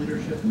character in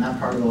leadership, and that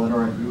part of the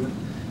letter I agree with.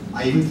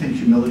 I even think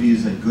humility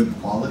is a good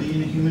quality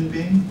in a human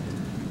being.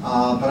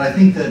 But I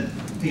think that,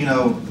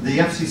 the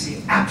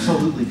FCC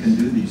absolutely can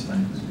do these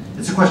things.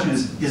 It's a question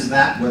is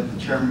that what the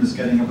chairman is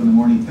getting up in the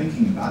morning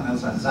thinking about? Now,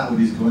 is that what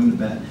he's going to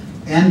bed?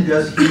 And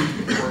does he,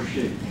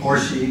 or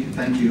she,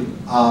 thank you,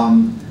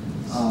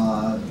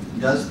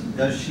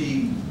 does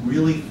she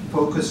really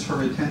focus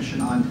her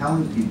attention on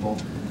telling people?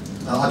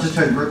 I'll just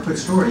tell you a very quick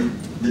story.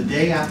 The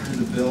day after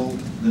the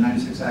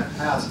 96 Act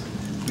passed,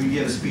 we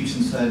gave a speech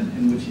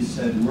in which he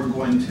said, we're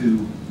going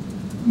to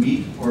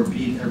meet or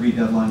beat every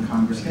deadline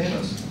Congress gave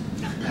us.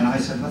 And I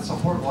said, that's a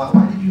horrible,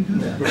 why did you do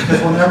that?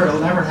 Because it'll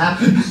never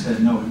happen. He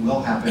said, no, it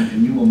will happen,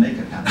 and you will make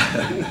it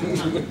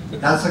happen.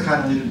 That's the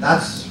kind of leader,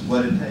 that's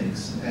what it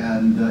takes.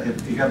 And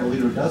if you have a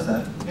leader who does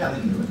that, yeah, they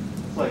can do it.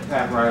 It's like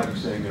Pat Riley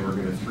saying they were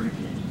going to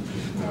three-peat.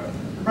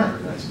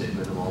 Right. That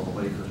statement of all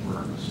the Lakers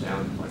were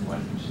astounded,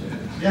 like you said.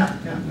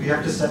 Yeah, we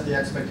have to set the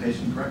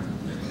expectation correctly.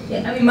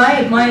 Yeah, I mean,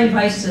 my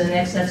advice to the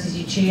next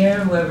FCC chair,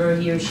 whoever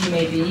he or she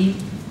may be,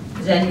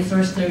 is that in your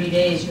first 30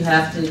 days you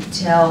have to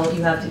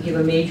give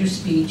a major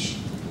speech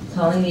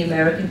telling the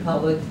American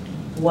public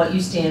what you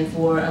stand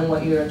for and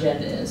what your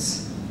agenda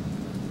is.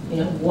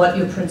 What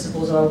your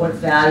principles are, what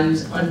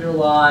values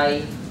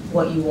underlie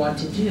what you want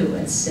to do,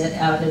 and set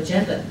out an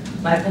agenda.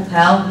 Michael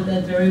Powell did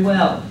that very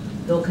well.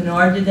 Bill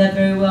Kennard did that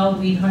very well.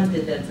 Reed Hunt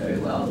did that very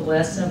well. The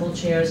last several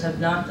chairs have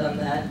not done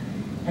that.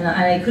 And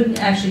I couldn't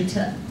actually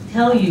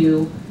tell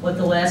you what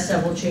the last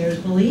several chairs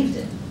believed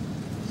in.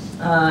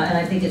 And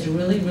I think it's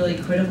really, really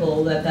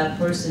critical that that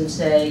person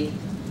say,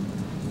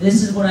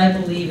 this is what I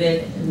believe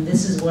in, and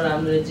this is what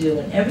I'm going to do.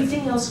 And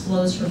everything else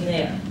flows from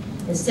there.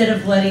 Instead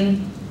of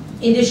letting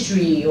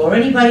industry or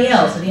anybody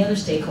else, any other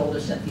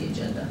stakeholders set the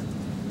agenda.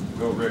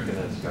 Will, Rick, and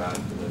then Scott.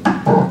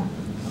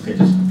 Okay,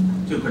 just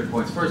 2 quick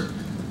points. First,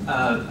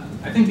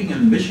 I think being a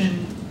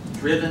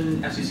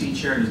mission-driven FCC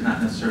chair does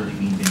not necessarily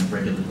mean being a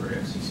regulatory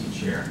FCC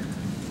chair.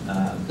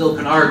 Bill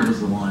Kennard was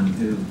the one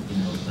who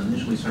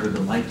initially started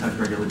the light touch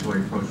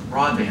regulatory approach to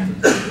broadband,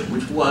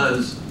 which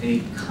was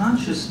a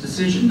conscious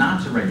decision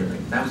not to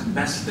regulate. That was the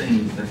best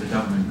thing that the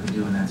government could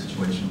do in that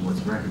situation,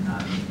 was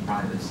recognize the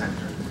private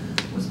sector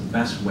was the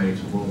best way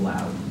to roll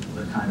out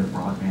the kind of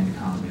broadband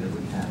economy that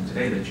we have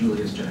today, that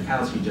Julius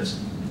Genachowski just,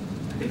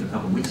 I think a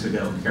couple of weeks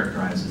ago,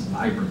 characterized as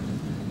vibrant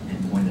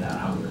and pointed out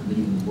how we're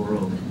leading the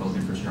world in both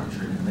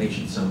infrastructure and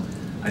innovation. So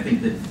I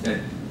think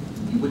that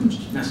you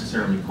wouldn't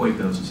necessarily equate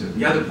those two.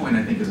 The other point,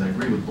 I think, is I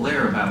agree with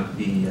Blair about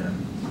the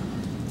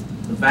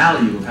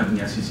value of having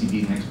the FCC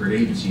be an expert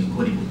agency and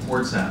putting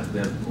reports out.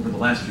 That over the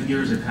last few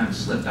years, they've kind of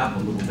slipped up a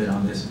little bit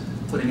on this,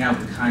 putting out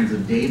the kinds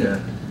of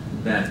data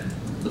that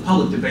the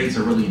public debates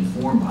are really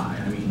informed by.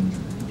 I mean,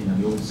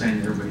 the old saying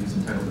that everybody's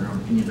entitled to their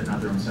own opinion, but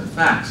not their own set of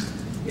facts.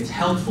 It's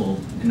helpful,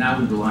 and now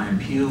we rely on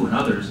Pew and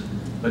others,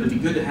 but it'd be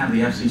good to have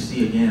the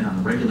FCC, again, on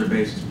a regular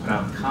basis, put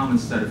out a common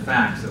set of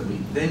facts that we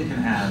then can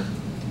have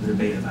the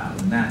debate about,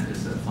 and that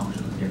is the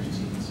function of the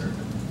FCC can serve.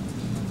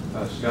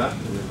 Scott,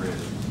 and then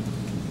Brandon.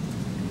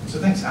 So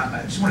thanks.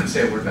 I just wanted to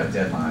say a word about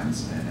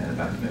deadlines and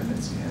about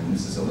commitments. And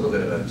this is a little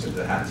bit of a tip of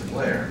the hat to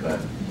Blair, but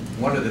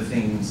one of the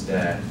things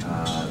that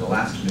the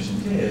last commission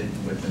did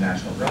with the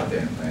National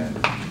Broadband Plan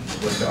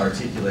was to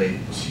articulate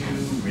 2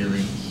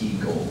 really key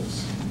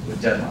goals with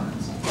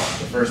deadlines.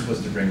 The first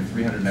was to bring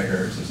 300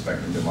 megahertz of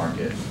spectrum to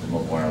market for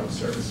mobile wireless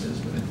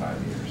services within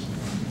 5 years.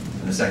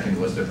 And the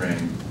second was to bring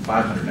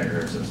 500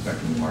 megahertz of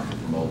spectrum to market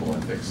for mobile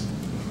and fixed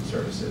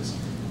services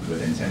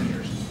within 10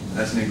 years. And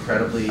that's an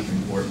incredibly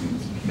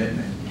important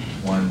commitment,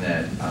 one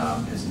that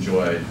has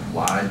enjoyed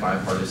wide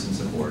bipartisan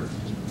support,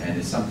 and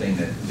is something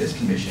that this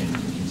commission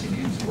can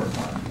continue to work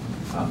on.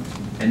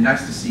 And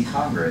nice to see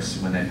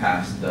Congress, when they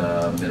passed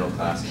the Middle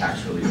Class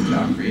Tax Relief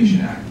Job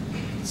Creation Act,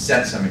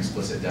 set some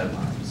explicit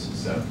deadlines.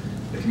 So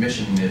the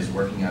Commission is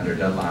working under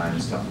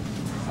deadlines to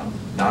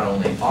not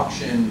only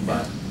auction,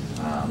 but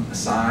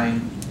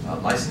assign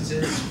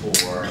licenses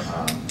for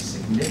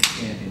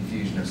significant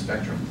infusion of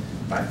spectrum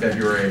by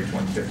February of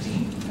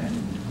 2015.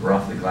 And we're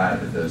awfully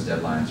glad that those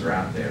deadlines are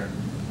out there.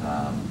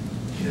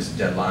 Some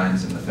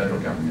deadlines in the federal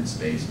government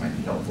space might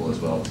be helpful as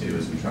well too,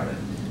 as we try to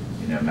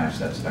match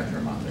that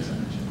spectrum up, as I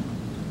mentioned.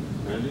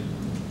 Randy?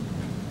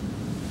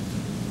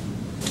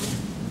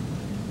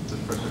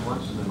 Just press it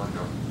once and then let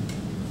go.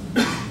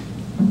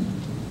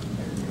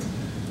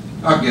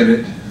 I'll get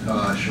it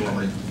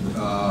shortly.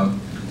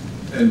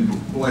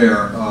 And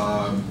Blair,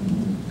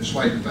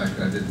 despite the fact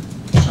that I didn't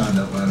sign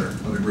that letter,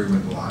 but agree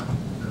with a lot.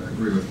 I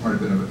agree with quite a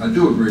bit of it. I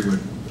do agree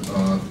with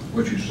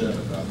what you said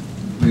about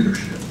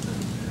leadership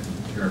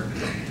and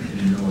character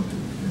and humility.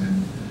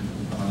 And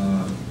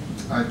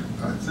I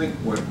think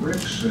what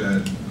Rick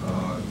said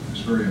is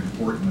very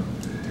important.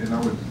 And I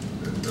would,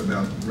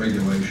 about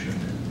regulation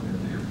and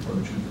the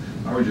approach.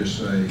 I would just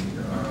say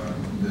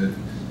that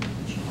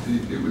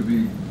it would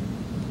be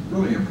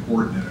really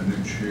important in a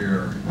new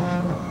chair,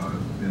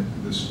 and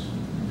this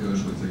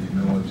goes with the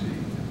humility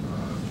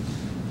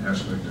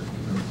aspect of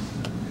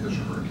his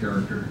or her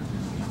character,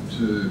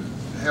 to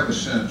have a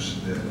sense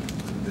that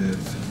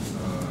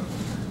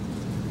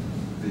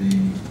the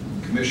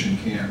Commission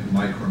can't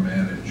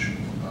micromanage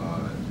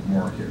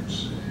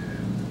markets,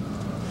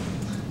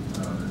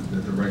 and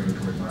that the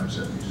regulatory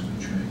mindset needs to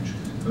be changed.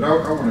 But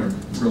I want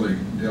to really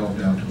delve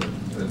down to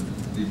a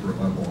deeper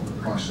level of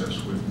the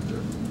process with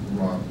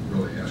Rob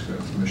really asked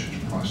about the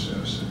Commission's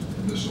process,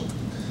 and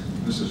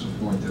this is a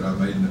point that I've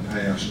made in the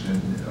past,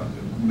 and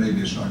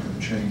maybe it's not going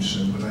to change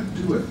soon, but I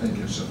think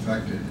it's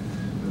affected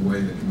the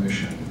way the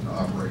Commission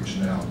operates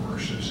now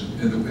versus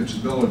its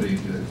ability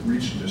to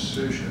reach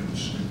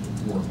decisions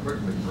more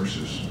quickly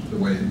versus the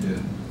way it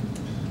did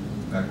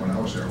back when I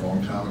was there a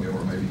long time ago,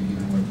 or maybe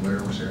even when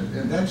Blair was there.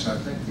 And that's, I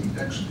think,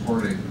 the ex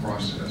parte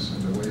process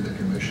and the way the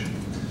Commission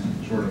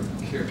sort of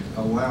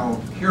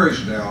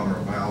carries it out or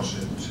allows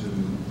it to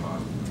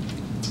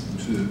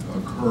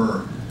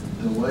occur,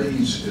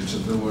 delays its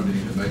ability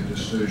to make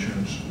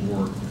decisions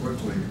more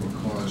quickly,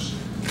 because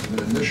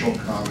the initial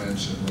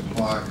comments and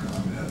reply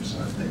comments,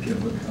 I think,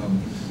 have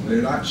become,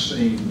 they're not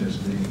seen as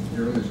being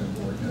nearly as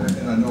important.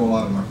 And I know a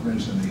lot of my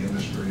friends in the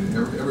industry,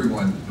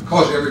 everyone,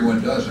 because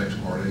everyone does ex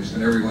partes,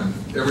 and everyone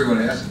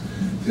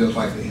feels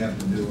like they have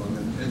to do them.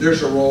 And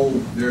there's a role,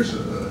 there's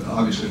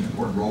obviously an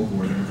important role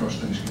for it, and of course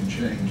things can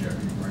change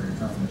after you write your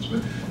comments.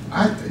 But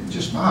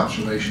just my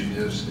observation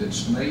is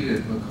it's made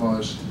it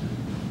because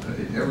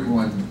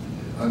everyone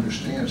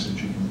understands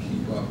that you can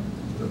keep up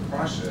the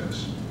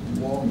process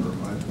longer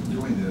by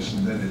doing this,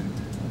 and then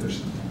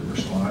there's the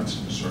response.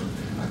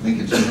 I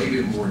think it's made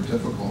it more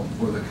difficult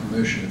for the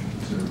Commission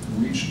to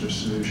reach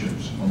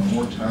decisions on a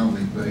more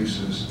timely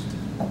basis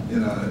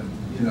in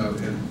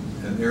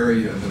an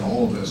area that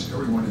all of us,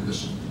 everyone in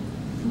this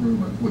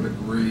room would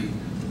agree,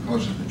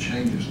 because of the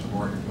changes in the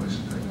marketplace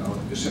and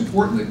technology. It's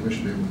important that we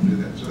should be able to do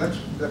that. So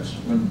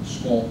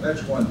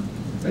that's one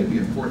maybe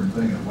important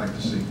thing I'd like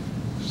to see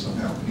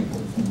somehow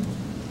people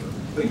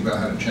think about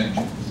how to change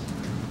it.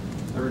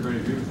 Everybody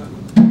agree with that?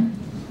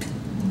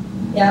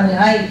 Yeah, I mean,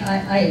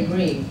 I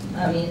agree.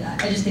 I mean,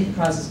 I just think the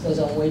process goes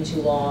on way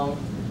too long.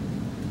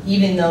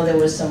 Even though there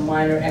was some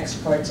minor ex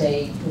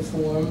parte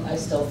reform, I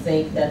still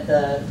think that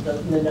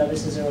the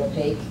notices are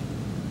opaque.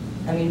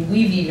 I mean,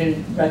 we've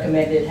even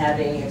recommended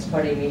having ex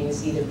parte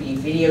meetings either be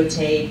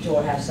videotaped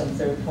or have some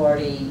third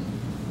party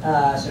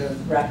sort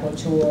of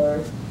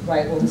raconteur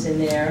write what was in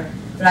there.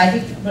 But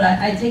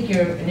I take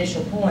your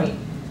initial point.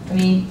 I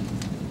mean,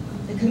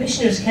 the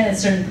commissioners can at a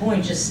certain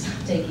point just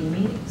stop taking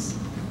meetings.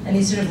 And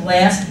these sort of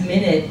last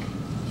minute,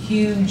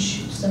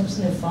 huge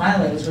substantive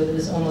filings where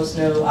there's almost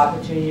no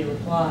opportunity to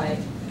reply,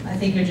 I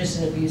think are just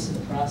an abuse of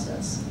the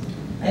process.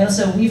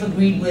 We've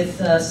agreed with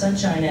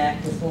Sunshine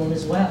Act reform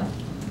as well.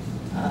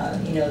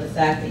 The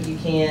fact that you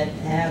can't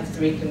have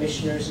 3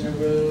 commissioners in a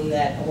room,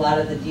 that a lot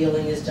of the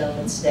dealing is done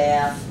with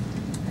staff,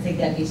 I think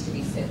that needs to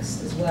be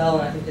fixed as well,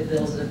 and I think the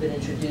bills that have been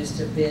introduced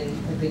have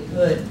been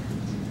good.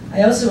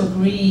 I also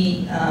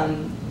agree,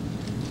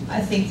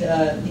 I think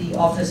the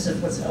Office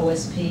of, what's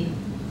OSP?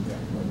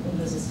 What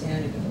does it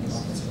stand for?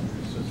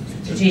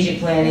 Strategic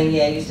Planning,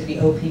 yeah, it used to be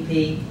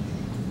OPP,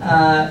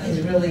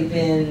 has really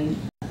been,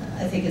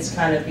 I think it's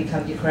kind of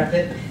become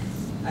decrepit.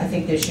 I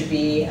think there should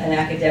be an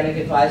academic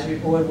advisory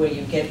board where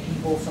you get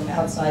people from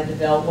outside the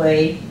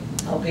Beltway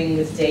helping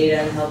with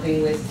data and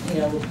helping with,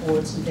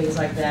 reports and things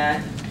like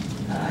that.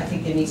 I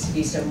think there needs to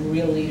be some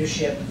real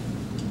leadership.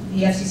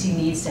 The FCC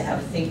needs to have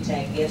a think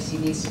tank. The FCC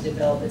needs to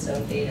develop its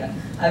own data.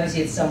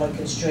 Obviously, it's somewhat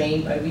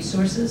constrained by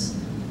resources,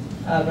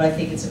 but I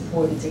think it's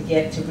important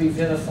to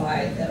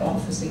revivify that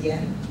office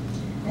again.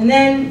 And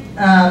then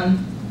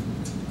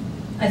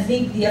I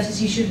think the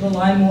FCC should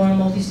rely more on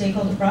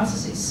multi-stakeholder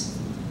processes.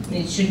 I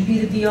mean, it shouldn't be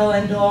the be-all,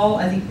 end-all.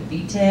 I think the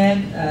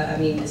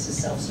BTAG, this is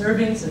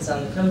self-serving since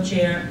I'm the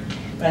co-chair,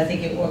 but I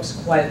think it works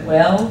quite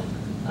well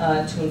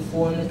to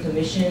inform the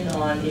commission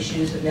on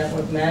issues of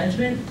network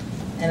management,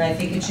 and I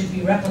think it should be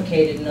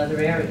replicated in other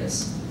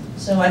areas.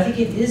 So I think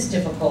it is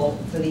difficult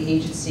for the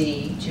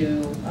agency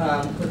to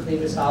quickly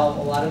resolve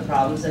a lot of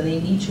problems, and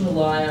they need to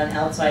rely on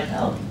outside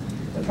help.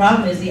 The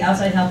problem is the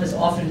outside help has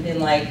often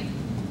been like,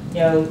 you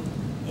know,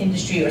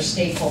 industry or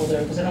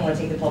stakeholder, because I don't want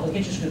to take the public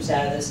interest groups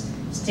out of this,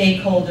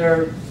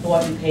 stakeholder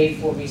bought and paid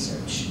for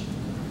research.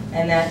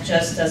 And that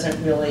just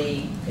doesn't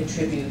really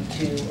contribute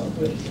to a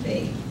good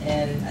debate.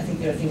 And I think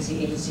there are things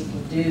the agency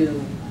can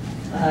do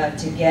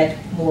to get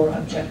more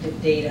objective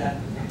data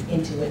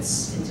into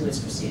its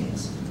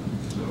proceedings.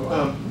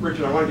 So,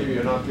 Richard, I want to give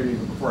you an opportunity,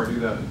 but before I do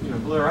that, you know,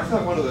 Blair, I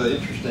thought one of the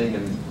interesting,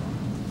 and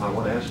I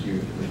want to ask you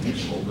if it was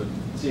useful, but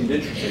it seemed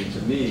interesting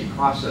to me,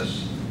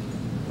 process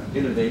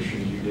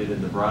innovations you did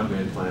in the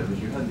broadband plan was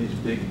you had these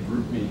big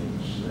group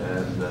meetings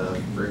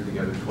and bring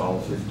together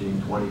 12,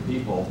 15, 20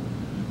 people,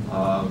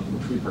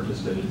 which we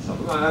participated in some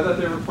of them. I thought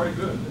they were quite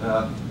good.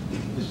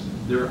 Is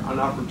there an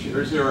opportunity,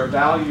 or is there a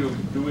value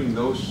of doing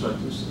those,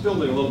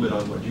 building a little bit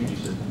on what Gigi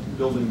said,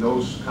 building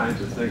those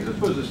kinds of things? I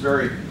suppose this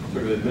very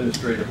sort of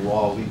administrative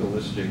law,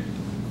 legalistic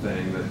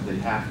thing that they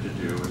have to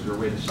do. Is there a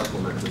way to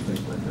supplement with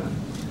things like that?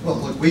 Well,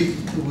 look, we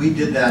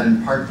did that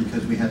in part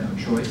because we had no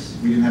choice.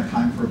 We didn't have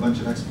time for a bunch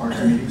of ex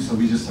parte meetings, so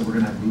we just said we're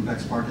going to have group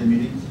ex parte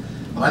meetings.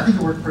 But I think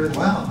it worked pretty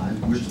well. I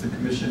wish the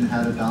commission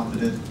had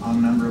adopted it on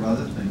a number of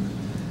other things.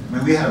 I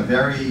mean, we had a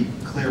very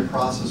clear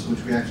process,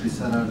 which we actually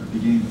set out at the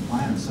beginning of the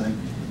plan, saying,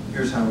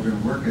 here's how we're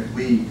going to work it.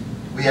 We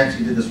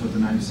actually did this with the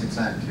 96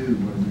 Act too,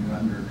 where we were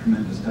under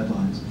tremendous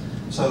deadlines.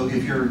 So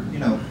if you're, you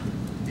know,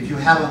 if you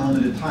have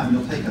unlimited time,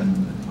 you'll take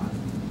unlimited time.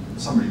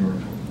 Somebody or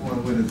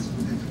when it's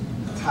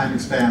time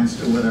expands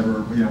to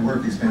whatever, you know,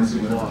 work expands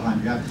to whatever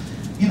time you have.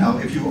 You know,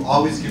 if you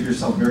always give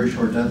yourself very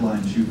short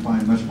deadlines, you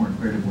find much more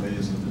creative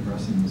ways of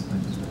addressing these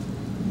things.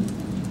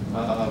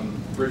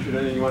 Richard,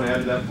 anything you want to add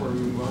to that before we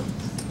move on?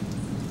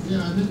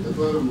 Yeah, I think the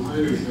bottom line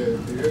is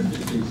that the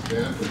FCC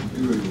staff is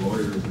fewer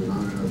lawyers and not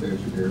enough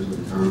engineers and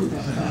accountants.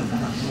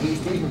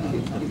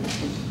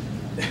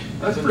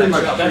 That's pretty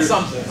much true. That's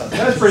something.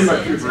 That's pretty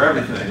much true for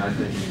everything, I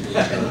think.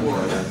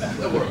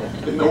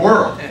 In the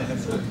world.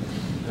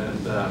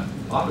 And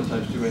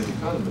oftentimes too many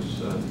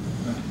economists.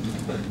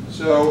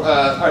 So,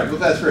 all right, well,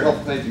 that's very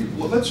helpful. Thank you.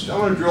 Well, I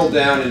want to drill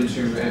down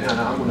into, and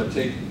I'm going to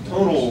take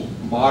total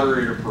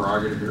moderator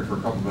prerogative here for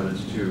a couple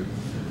minutes to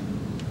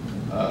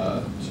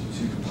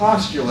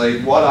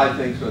postulate what I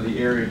think are the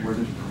areas where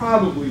there's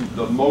probably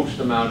the most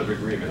amount of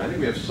agreement. I think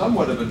we have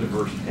somewhat of a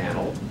diverse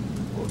panel,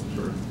 both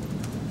sort of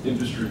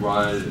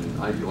industry-wide and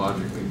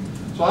ideologically.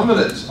 So I'm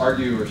going to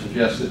argue or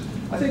suggest that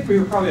I think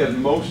we probably have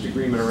most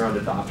agreement around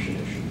adoption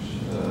issues.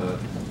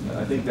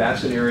 I think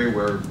that's an area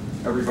where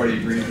everybody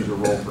agrees there's a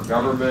role for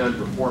government,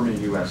 reforming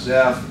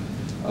USF.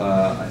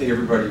 I think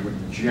everybody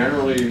would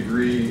generally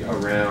agree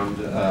around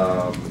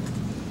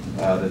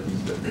that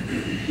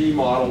the P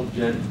model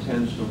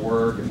tends to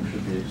work and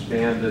should be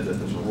expanded, that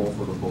there's a role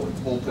for the bully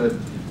pulpit,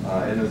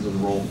 and there's a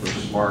role for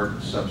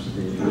smart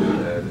subsidies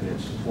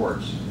and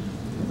supports.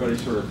 Everybody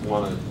sort of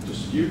want to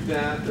dispute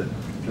that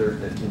there,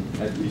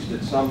 at least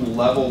at some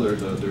level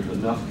there's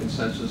enough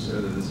consensus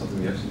there that it's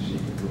something the FCC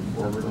can move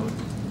forward on.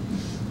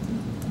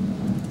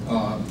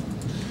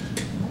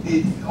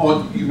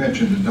 You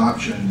mentioned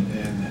adoption,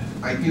 and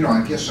I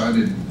guess I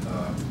didn't.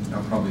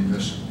 I probably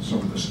missed some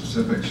of the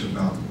specifics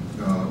about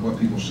what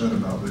people said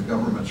about the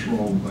government's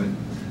role, but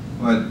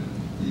I'm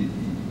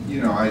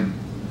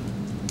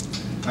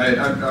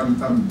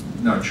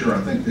not sure.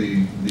 I think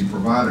the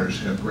providers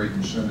have great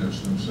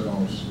incentives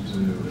themselves to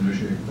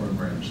initiate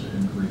programs to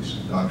increase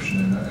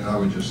adoption, and I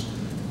would just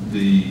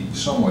be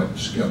somewhat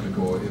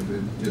skeptical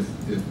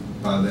if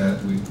by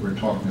that we're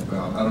talking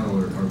about, I don't know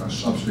whether we're talking about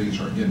subsidies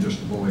or again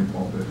just the bully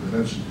pulpit, but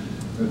that's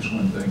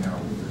one thing I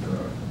would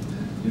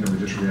we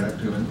just react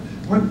to. And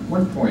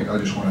one point I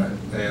just want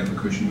to add,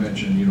 because you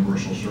mentioned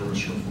universal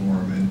service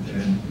reform,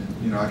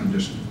 and I can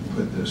just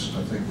put this,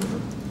 I think, with a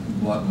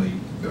bluntly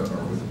or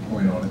with a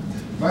point on it.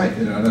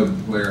 And I know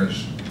Blair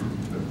has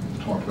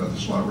talked about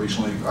this a lot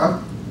recently.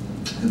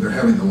 And they're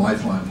having the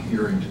Lifeline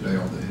hearing today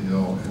on the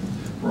Hill, and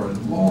for a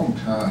long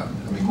time,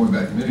 I mean, going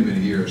back many,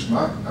 many years,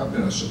 I've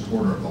been a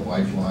supporter of the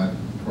Lifeline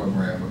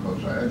program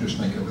because I just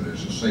think of it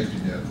as a safety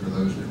net for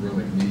those that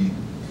really need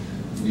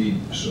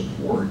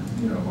support,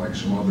 like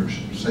some other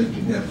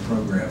safety net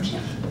programs.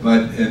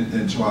 But,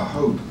 and so I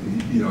hope,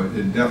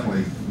 it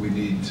definitely, we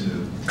need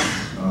to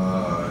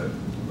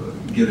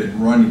get it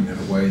running in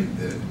a way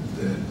that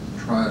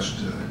tries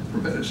to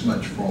prevent as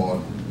much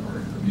fraud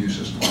or abuse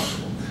as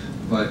possible.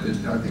 But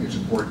I think it's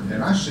important,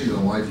 and I see the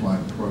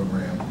Lifeline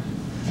program,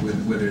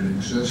 when it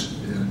exists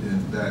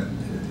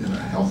in a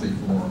healthy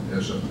form,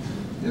 as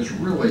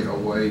really a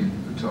way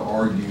to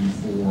argue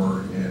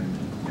for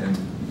and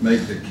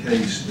make the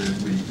case that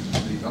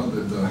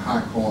the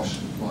high cost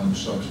fund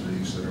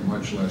subsidies that are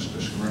much less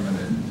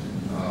discriminate,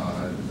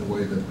 the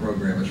way the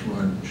program is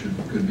run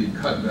could be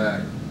cut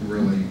back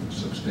really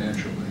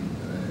substantially.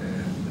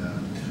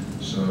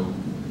 And so,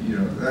 you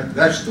know,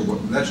 that's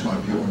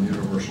my view on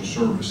universal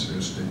service,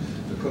 is to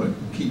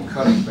keep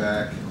cutting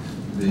back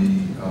the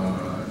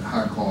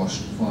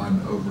high-cost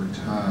fund over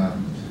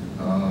time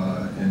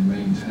and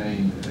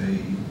maintain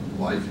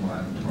a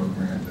lifeline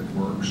program that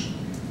works.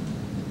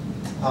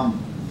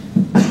 On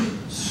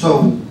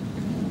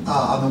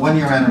the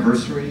one-year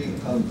anniversary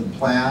of the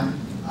plan,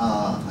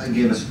 I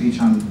gave a speech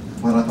on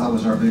what I thought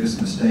was our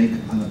biggest mistake,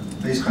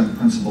 basically on the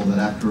principle that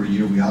after a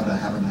year we ought to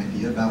have an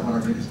idea about what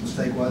our biggest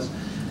mistake was.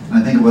 And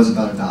I think it was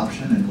about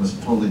adoption, and it was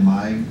totally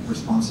my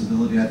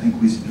responsibility. I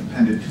think we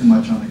depended too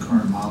much on the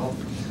current model.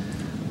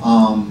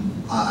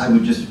 I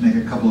would just make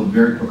a couple of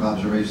very quick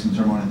observations.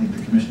 Number one, I think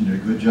the Commission did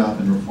a good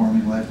job in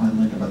reforming Lifeline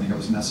Link-Up. I think it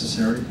was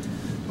necessary.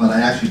 But I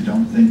actually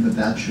don't think that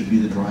that should be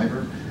the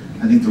driver.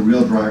 I think the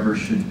real driver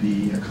should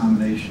be a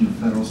combination of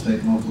federal, state,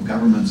 and local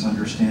governments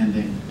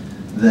understanding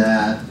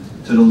that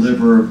to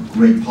deliver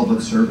great public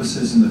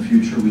services in the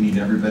future, we need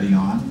everybody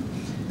on.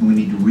 And we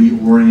need to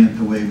reorient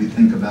the way we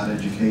think about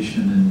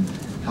education and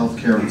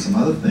healthcare and some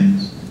other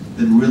things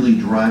that really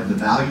drive the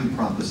value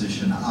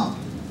proposition up.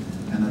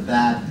 And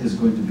that is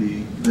going to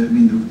be, I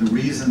mean, the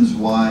reasons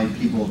why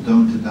people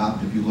don't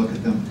adopt, if you look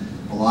at them,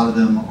 a lot of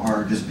them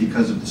are just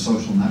because of the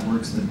social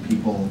networks that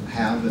people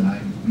have, and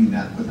I mean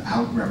that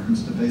without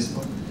reference to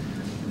Facebook.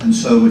 And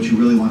so what you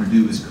really want to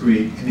do is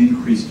create an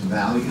increased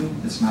value.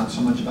 It's not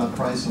so much about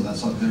price, so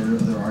that's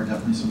there are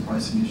definitely some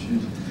pricing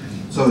issues.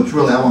 So it's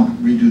really, I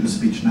won't redo the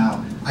speech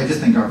now. I just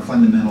think our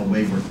fundamental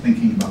way we're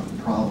thinking about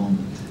the problem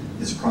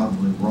is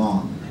probably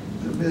wrong.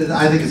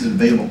 I think it's a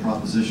debatable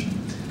proposition,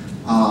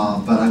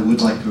 but I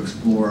would like to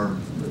explore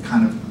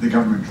kind of the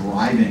government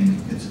driving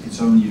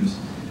its own use.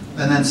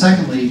 And then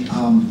secondly,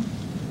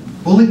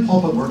 bully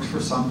pulpit works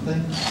for some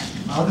things,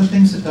 other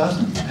things it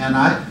doesn't. And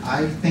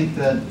I think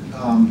that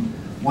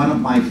one of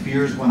my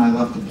fears when I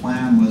left the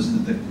plan was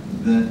that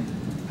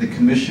the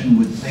Commission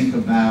would think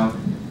about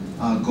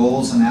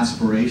goals and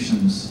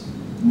aspirations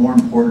more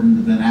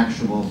important than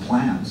actual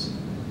plans.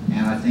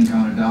 And I think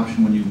on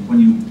adoption, when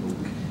you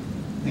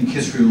think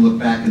history will look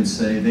back and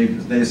say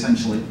they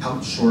essentially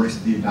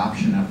outsourced the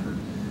adoption effort.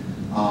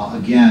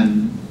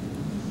 Again,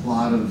 a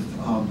lot of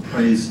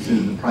praise to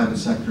the private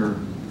sector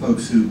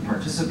folks who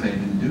participate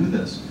and do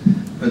this.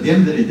 But at the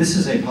end of the day, this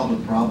is a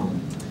public problem,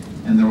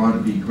 and there ought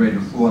to be greater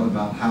thought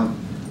about how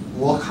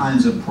all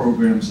kinds of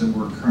programs that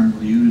we're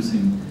currently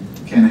using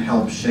can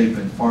help shape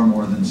it far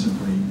more than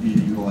simply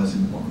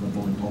utilizing the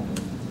bully pulpit.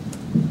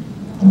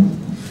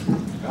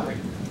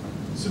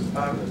 So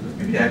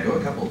maybe to echo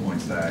a couple of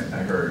points that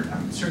I heard,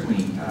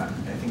 certainly I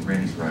think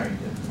Randy's right,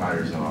 that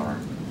providers are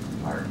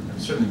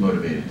certainly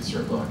motivated to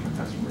serve low-income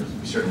customers.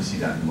 We certainly see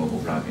that in the mobile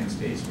broadband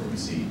space, where we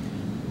see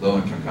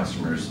low-income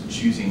customers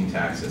choosing to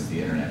access the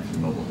internet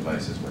through mobile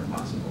devices where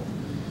possible.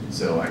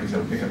 So I guess I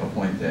would pick up a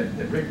point that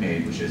Rick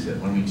made, which is that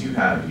when we do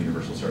have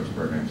universal service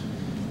programs,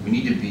 we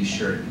need to be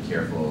sure to be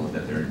careful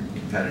that they're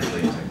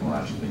competitively and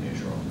technologically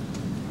neutral,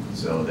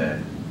 so that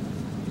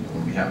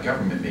when we have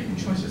government making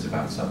choices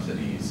about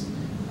subsidies,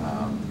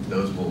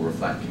 those will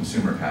reflect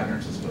consumer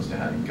patterns as opposed to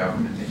having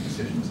government make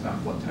decisions about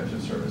what types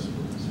of services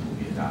will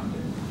be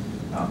adopted.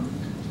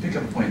 To pick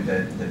up a point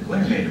that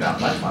Blair made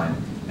about Lifeline,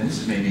 and this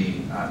is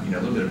maybe a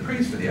little bit of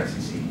praise for the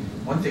FCC.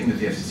 One thing that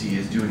the FCC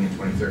is doing in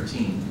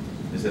 2013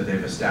 is that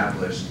they've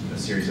established a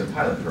series of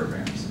pilot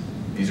programs.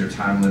 These are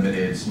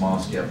time-limited,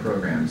 small-scale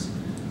programs,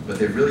 but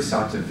they've really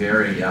sought to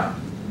vary up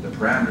the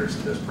parameters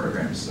of those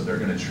programs. So they're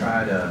going to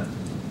try to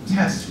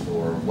test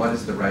for what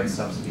is the right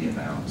subsidy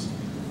amount,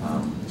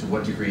 to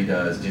what degree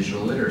does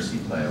digital literacy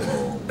play a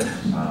role,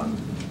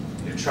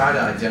 try to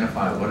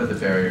identify what are the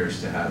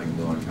barriers to having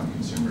low-income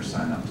consumers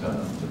sign up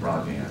to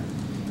broadband,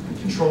 and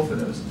control for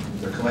those.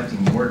 They're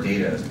collecting more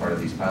data as part of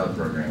these pilot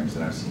programs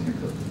than I've seen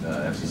the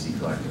FCC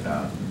collect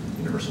about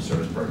universal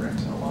service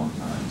programs in a long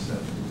time. So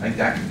I think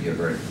that could be a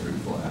very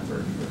fruitful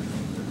effort for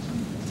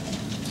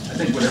 2013. I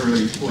think what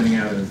everybody's pointing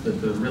out is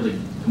that the really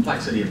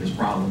complexity of this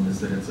problem is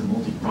that it's a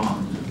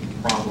multi-pronged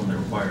problem that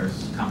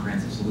requires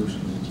comprehensive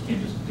solutions. You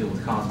can't just deal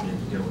with cost, you have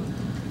to deal with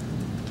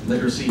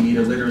literacy,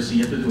 media literacy,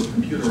 you have to do with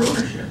computer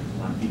ownership.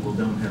 A lot of people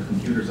don't have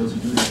computers. Those who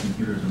do have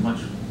computers are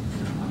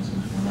obviously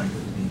much more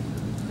likely to be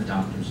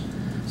adopters.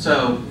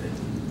 So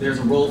there's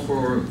a role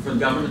for the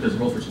government, there's a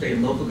role for state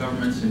and local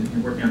governments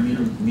in working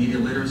on media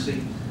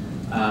literacy.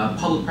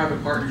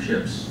 Public-private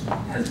partnerships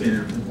has been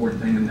an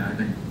important thing, and I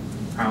think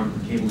proud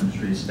of the cable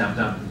industry has stepped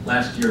up.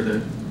 Last year,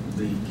 the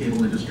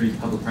cable industry's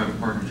public-private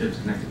partnerships,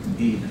 Connect to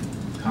Compete, and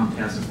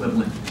Comcast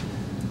equivalent,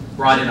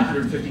 brought in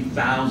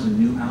 150,000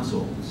 new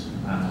households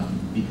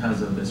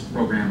because of this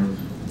program of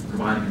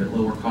providing it at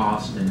lower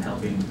cost and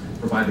helping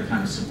provide the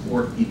kind of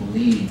support people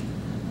need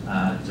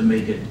to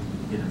make it,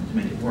 to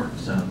make it work.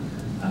 So,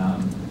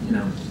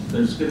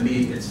 there's going to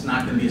be, it's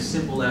not going to be a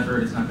simple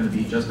effort. It's not going to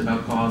be just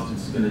about cost.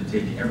 It's going to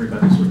take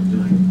everybody sort of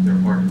doing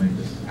their part to make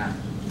this happen.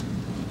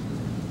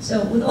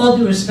 So with all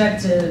due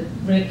respect to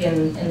Rick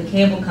and the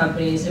cable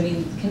companies, I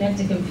mean, Connect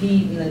to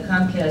Compete and the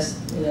Comcast,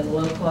 the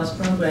low-cost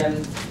program,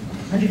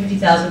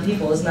 150,000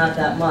 people is not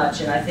that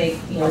much, and I think,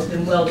 it's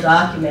been well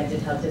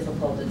documented how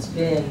difficult it's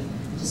been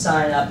to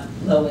sign up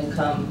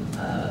low-income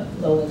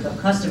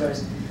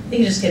customers. I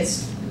think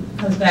it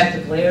comes back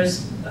to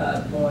Blair's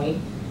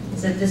point,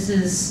 is that this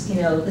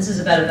is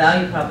about a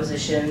value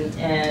proposition,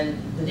 and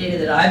the data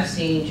that I've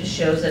seen just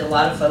shows that a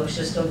lot of folks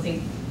just don't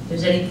think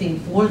there's anything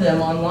for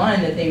them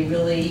online that they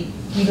really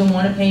even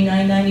want to pay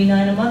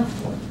 $9.99 a month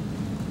for.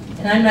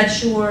 And I'm not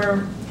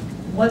sure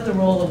what the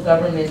role of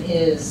government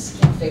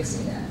is in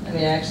fixing that. I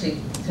mean, actually,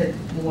 to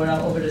more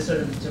over to sort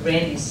of to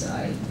Randy's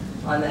side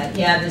on that.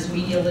 Yeah, there's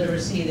media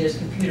literacy, there's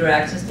computer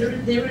access.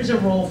 There is a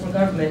role for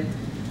government,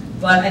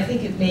 but I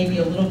think it may be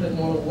a little bit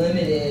more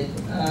limited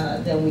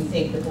than we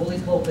think. The bully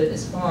pulpit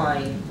is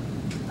fine.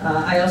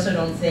 I also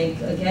don't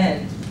think,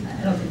 again,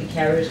 I don't think the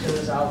carriers can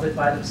resolve it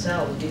by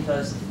themselves,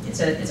 because it's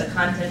a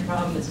content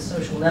problem, it's a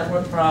social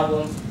network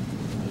problem.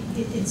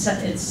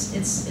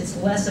 It's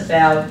less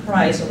about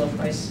price, although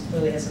price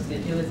really has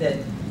something to do with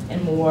it,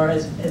 and more,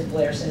 as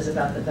Blair says,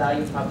 about the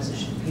value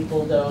proposition.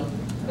 People don't,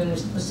 I mean,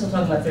 we're still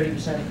talking about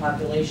 30% of the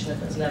population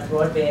that doesn't have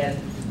broadband.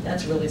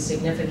 That's really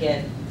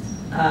significant,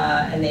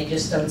 and they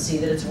just don't see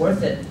that it's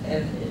worth it.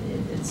 And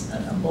it's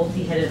a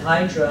multi-headed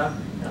hydra,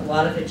 and a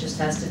lot of it just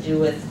has to do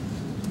with,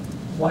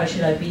 why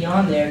should I be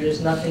on there?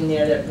 There's nothing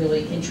there that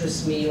really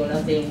interests me, or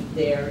nothing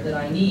there that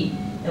I need.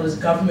 It was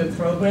government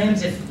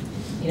programs, if,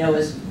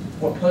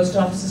 or post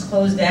offices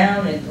closed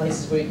down, and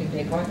places where you can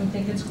pay parking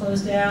tickets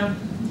closed down,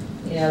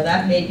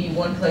 that may be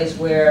one place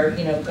where,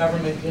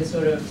 government can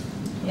sort of,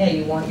 yeah,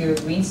 you want your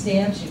green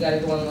stamps, you gotta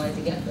go online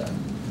to get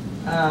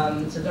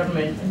them. So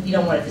government, you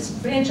don't want to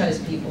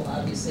disenfranchise people,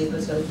 obviously,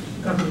 but so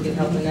government can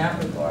help in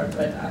that regard.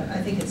 But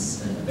I think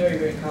it's a very,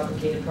 very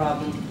complicated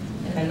problem,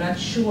 and I'm not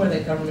sure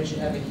that government should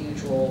have a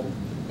huge role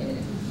in it.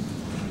 I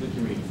think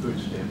you mean food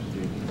stamps, do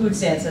you? Food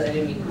stamps, I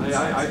didn't mean food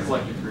stamps. I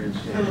collected green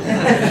stamps.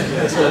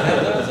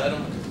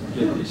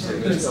 Get these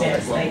things. Food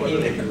stamps, thank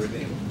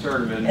you.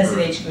 Tournament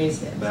S&H green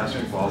stamps.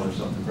 Basketball or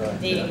something.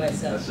 Right. Dating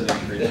myself.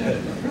 S&H green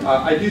stamps.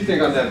 I do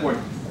think on that point,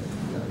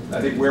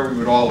 I think where we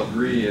would all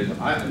agree is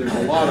there's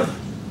a lot of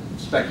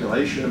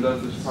speculation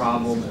about this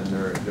problem, and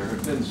there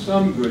have been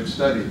some good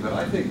studies, but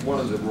I think one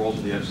of the roles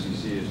of the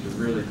FCC is to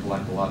really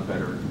collect a lot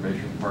better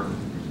information, partner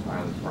with the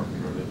pilot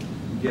department,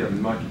 get a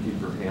much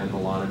deeper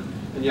handle on it.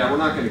 And yeah, we're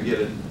not going to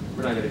get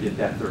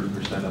that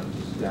 30% up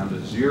down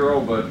to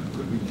zero, but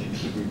could we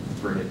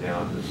bring it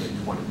down to say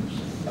 20%?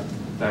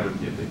 That would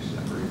be a big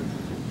step, or even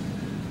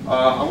 50%.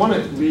 I want to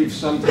leave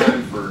some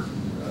time for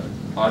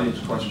audience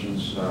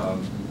questions.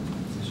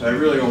 So I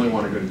really only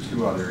want to go to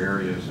two other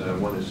areas.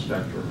 One is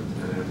spectrum,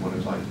 and one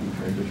is IP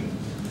transition.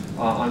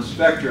 On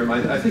spectrum,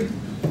 I think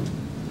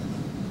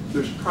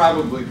there's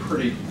probably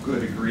pretty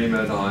good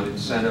agreement on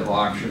incentive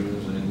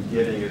auctions and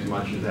getting as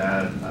much of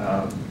that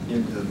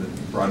into the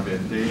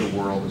broadband data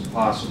world as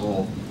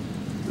possible.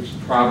 There's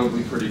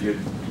probably pretty good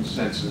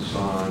consensus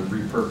on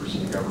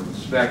repurposing government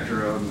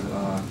spectrum.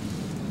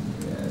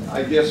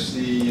 I guess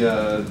the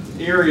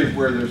areas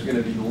where there's going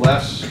to be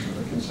less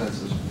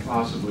consensus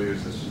possibly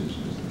is the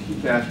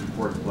PCAST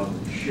report, the level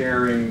of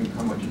sharing,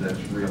 how much of that's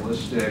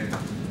realistic,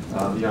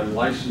 the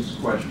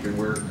unlicensed question,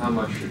 how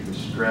much should we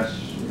stress?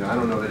 I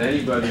don't know that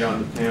anybody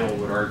on the panel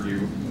would argue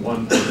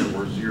 1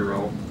 or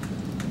 0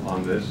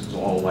 on this. It's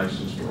all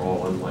licensed or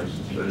all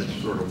unlicensed, but it's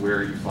sort of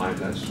where you find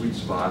that sweet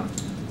spot.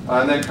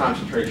 And then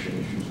concentration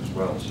issues as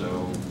well.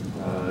 So,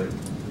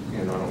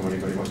 I don't know if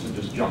anybody wants to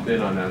just jump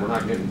in on that. We're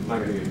not going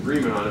to get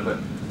agreement on it, but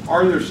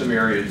are there some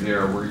areas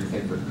there where you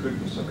think there could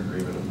be some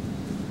agreement on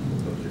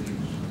those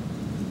issues?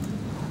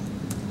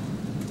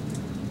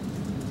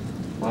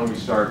 Why don't we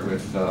start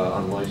with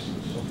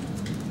unlicensed?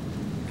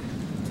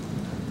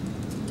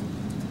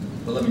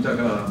 Well, let me talk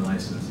about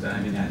unlicensed. I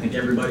mean, I think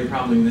everybody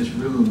probably in this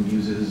room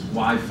uses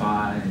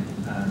Wi-Fi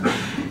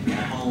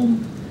at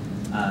home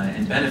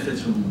and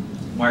benefits from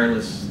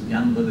wireless.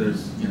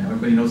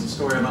 Everybody knows the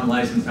story of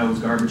unlicensed, how it was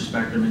garbage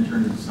spectrum and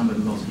turned into some of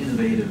the most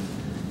innovative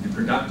and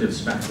productive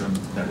spectrum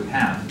that we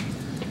have.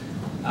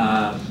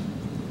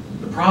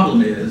 The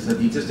problem is that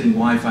the existing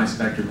Wi-Fi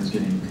spectrum is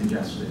getting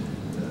congested.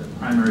 The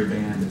primary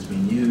band that's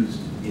being used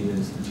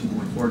is the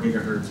 2.4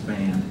 gigahertz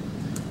band.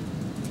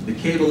 The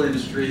cable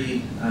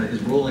industry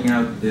is rolling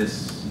out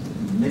this,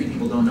 many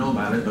people don't know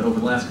about it, but over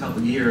the last couple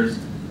of years,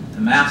 a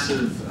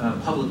massive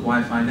public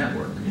Wi-Fi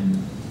network in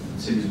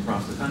cities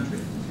across the country.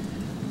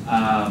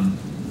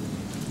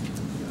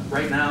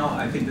 Right now,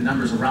 I think the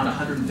number's around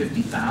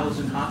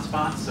 150,000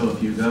 hotspots. So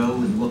if you go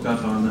and look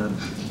up on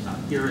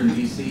here in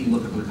DC,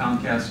 look up the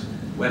Comcast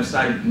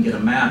website, you can get a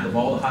map of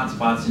all the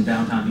hotspots in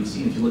downtown DC.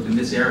 And if you looked in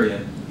this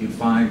area, you'd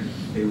find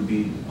they would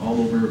be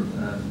all over,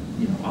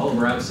 all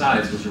over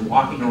outside. So as you're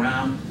walking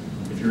around,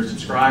 if you're a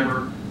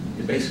subscriber,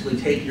 you basically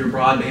take your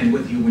broadband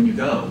with you when you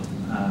go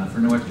for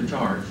no extra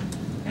charge.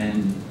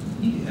 And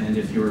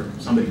if you're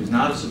somebody who's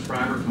not a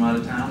subscriber from out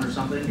of town or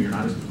something, you're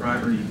not a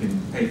subscriber, you can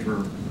pay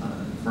for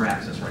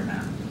access right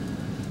now.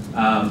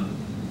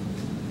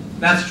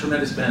 That's a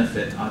tremendous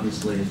benefit,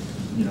 obviously,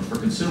 for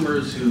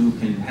consumers who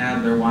can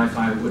have their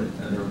Wi-Fi,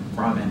 their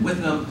broadband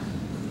with them.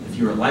 If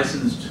you're a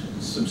licensed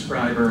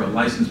subscriber, a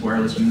licensed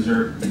wireless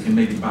user, you can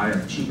maybe buy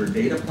a cheaper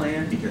data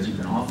plan because you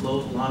can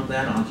offload a lot of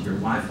that onto your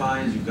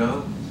Wi-Fi as you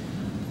go.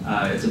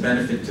 It's a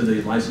benefit to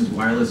the licensed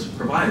wireless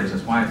providers.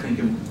 That's why I think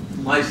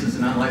of licensed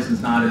and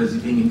unlicensed not as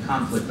being in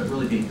conflict, but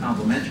really being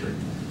complementary,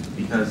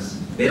 because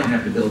they don't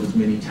have to build as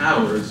many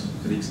towers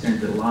to the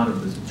extent that a lot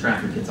of the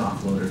traffic gets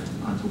offloaded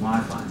onto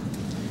Wi-Fi.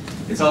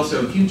 It's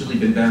also hugely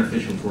been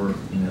beneficial for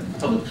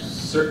public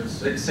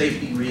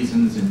safety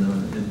reasons in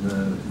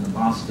the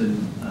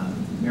Boston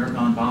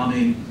Marathon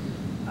bombing,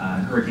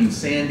 Hurricane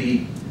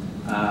Sandy.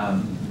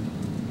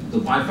 The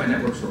Wi-Fi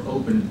networks were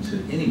open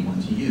to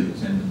anyone to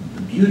use, and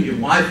the beauty of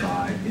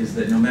Wi-Fi is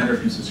that no matter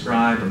if you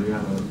subscribe or you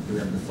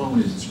have the phone,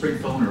 is a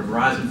Sprint phone or a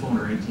Verizon phone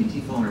or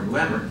AT&T phone or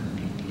whoever,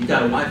 you've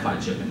got a Wi-Fi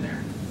chip in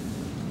there,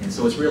 and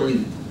so it's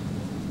really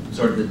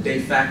sort of the de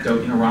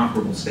facto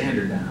interoperable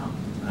standard now.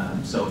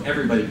 So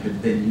everybody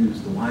could then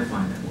use the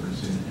Wi-Fi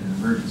networks in an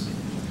emergency.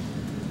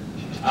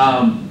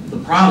 The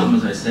problem,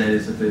 as I said,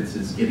 is that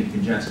it's getting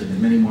congested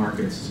in many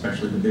markets,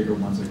 especially the bigger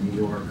ones like New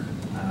York.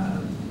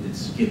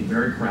 It's getting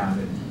very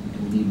crowded,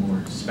 and we need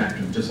more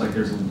spectrum. Just like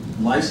there's a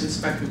licensed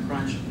spectrum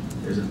crunch,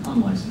 there's an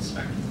unlicensed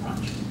spectrum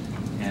crunch.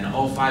 And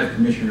all 5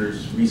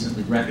 commissioners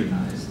recently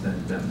recognized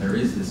that there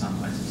is this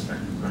unlicensed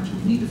spectrum crunch,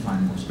 and we need to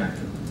find more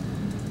spectrum.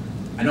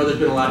 I know there's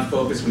been a lot of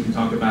focus. We can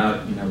talk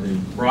about the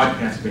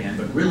broadcast band,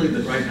 but really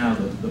right now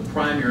the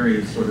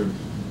primary sort of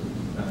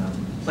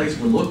place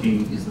we're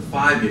looking is the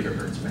 5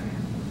 gigahertz band.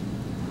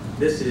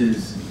 This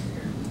is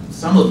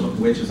some of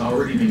which is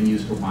already being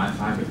used for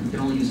Wi-Fi, but we can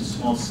only use a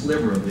small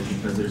sliver of it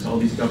because there's all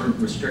these government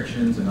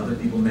restrictions, and other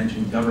people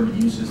mentioned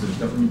government uses. There's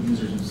government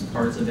users in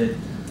parts of it,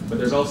 but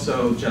there's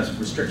also just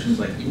restrictions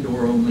like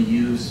indoor-only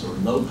use or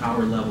low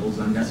power levels,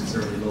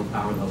 unnecessarily low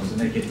power levels, that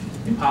make it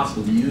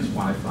impossible to use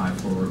Wi-Fi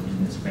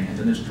in this band.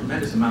 And there's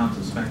tremendous amounts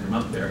of spectrum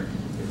up there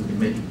if we can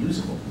make it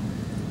usable.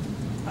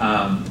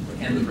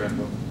 And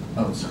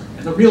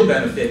the real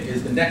benefit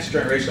is the next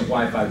generation of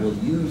Wi-Fi will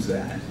use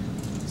that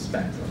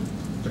spectrum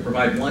to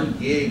provide 1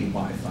 gig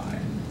Wi-Fi.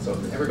 So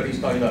if everybody's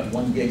talking about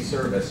 1 gig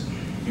service,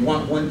 if you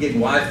want 1 gig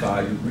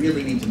Wi-Fi, you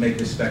really need to make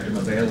this spectrum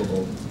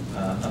available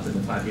up in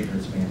the 5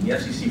 gigahertz band. The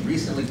FCC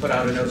recently put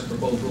out a notice of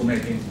proposed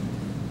rulemaking.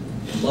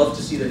 I'd love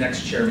to see the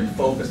next chairman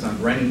focus on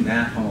bringing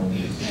that home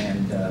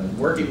and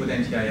working with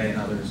NTIA and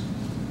others,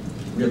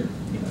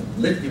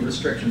 lift the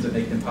restrictions that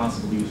make it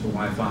impossible to use for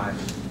Wi-Fi,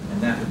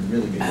 and that would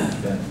really be a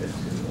benefit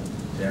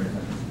to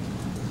everybody.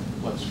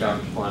 Let Scott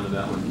respond to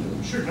that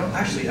one. Sure. No,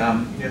 actually,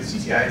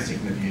 CTI has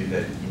taken the view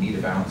that you need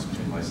a balance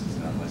between licensed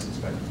and unlicensed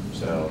spectrum.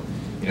 So,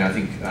 I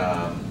think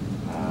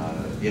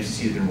the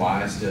FCC has been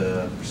wise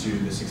to pursue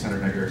the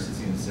 600 megahertz as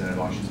the incentive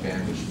auctions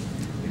band, which I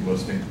think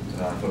most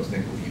folks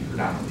think will be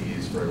predominantly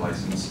used for a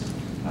license.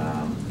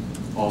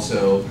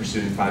 Also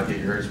pursuing 5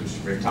 gigahertz, which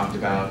Rick talked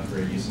about, for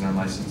use in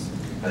unlicensed.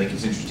 I think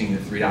it's interesting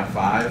that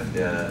 3.5,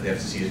 the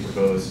FCC has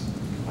proposed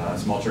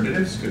some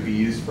alternatives. Could be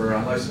used for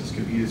unlicensed,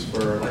 could be used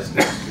for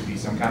licensed, could be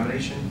some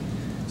combination.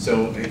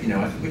 So, we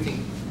think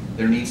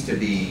there needs to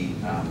be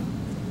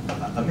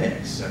a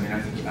mix. I mean,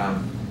 I think,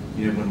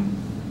 when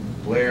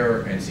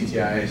Blair and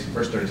CTI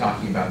first started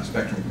talking about the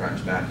spectrum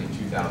crunch back in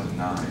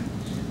 2009,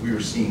 we were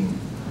seeing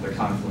the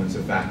confluence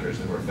of factors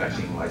that were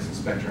affecting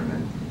licensed spectrum.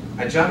 And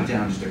I jotted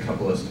down just a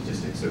couple of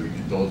statistics, so you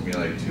could indulge me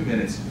like 2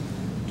 minutes.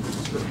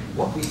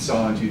 What we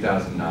saw in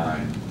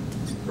 2009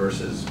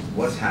 versus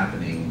what's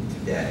happening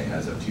today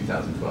as of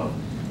 2012,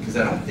 because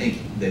I don't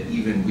think that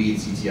even we at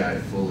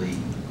CTI fully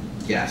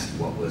guessed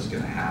what was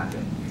going to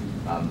happen.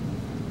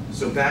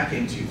 So back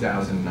in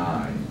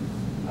 2009,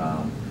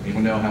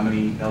 anyone know how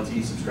many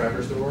LTE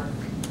subscribers there were?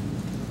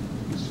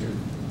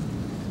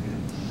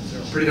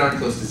 Pretty darn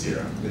close to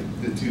 0.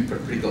 The two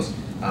pretty close.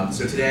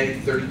 So today,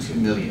 32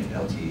 million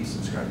LTE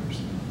subscribers.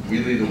 We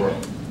lead the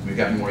world. We've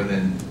got more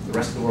than the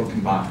rest of the world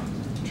combined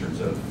in terms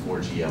of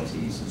 4G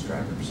LTE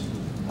subscribers.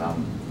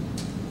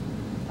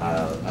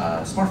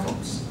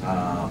 Smartphones.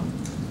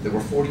 There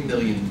were 40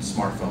 million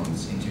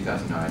smartphones in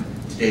 2009.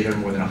 Today, there are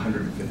more than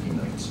 150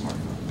 million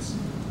smartphones.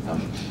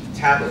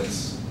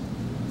 Tablets.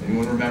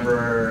 Anyone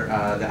remember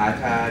the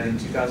iPad in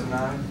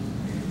 2009?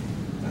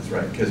 That's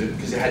right, because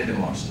it hadn't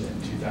been launched yet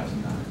in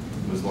 2009.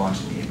 It was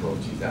launched in April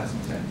of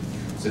 2010.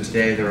 So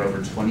today, there are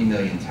over 20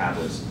 million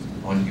tablets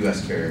on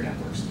US carrier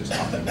networks, just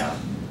talking about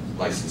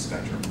licensed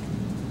spectrum.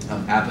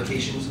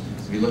 Applications,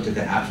 we looked at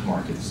the apps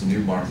market. It's a new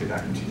market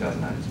back in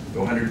 2009.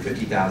 There were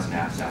 150,000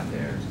 apps out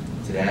there.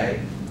 Today,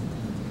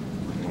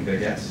 anyone got a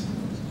guess?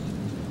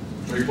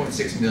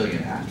 3.6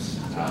 million apps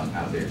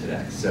out there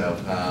today. So,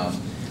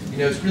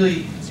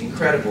 it's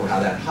incredible how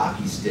that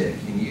hockey stick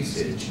in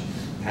usage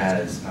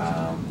has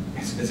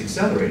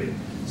accelerated.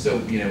 So,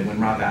 when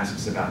Rob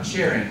asks about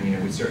sharing,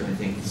 we certainly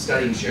think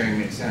studying sharing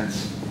makes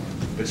sense,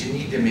 but you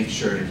need to make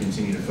sure to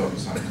continue to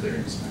focus on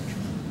clearing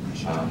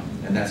spectrum.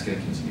 And that's going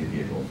to continue to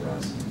be a goal for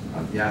us.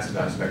 You asked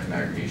about spectrum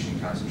aggregation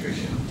and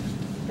concentration.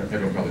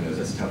 Everyone probably knows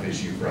that's a tough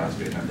issue for us.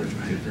 We have members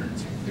with different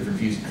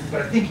views.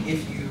 But I think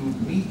if you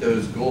meet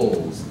those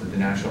goals that the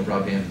National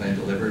Broadband Plan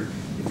delivered,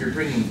 if you're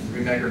bringing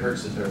 300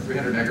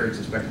 megahertz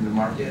of spectrum to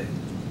market,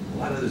 a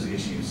lot of those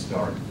issues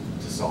start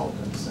to solve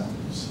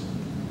themselves.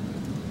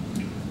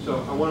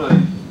 So I want to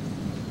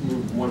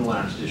move one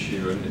last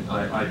issue, and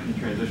IP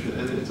transition,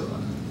 and it's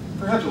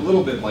perhaps a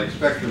little bit like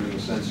Spectrum in the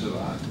sense of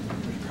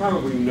there's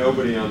probably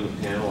nobody on the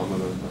panel, I'm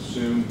going to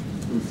assume,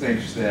 who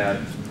thinks that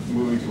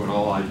moving to an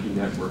all-IP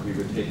network, we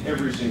would take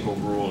every single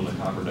rule in the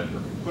copper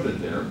network and put it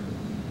there.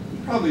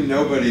 There's probably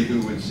nobody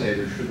who would say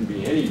there shouldn't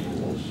be any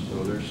rules.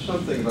 So there's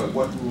something about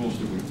what rules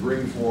do we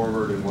bring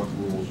forward and what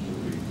rules do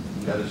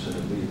we jettison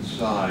and leave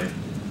aside.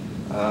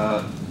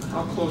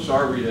 How close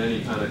are we to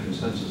any kind of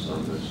consensus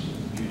on this?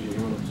 Gigi,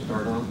 you want to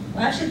start on?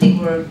 I actually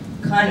think we're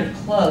kind of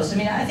close. I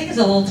mean, I think it's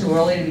a little too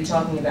early to be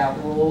talking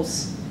about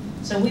rules.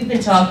 So we've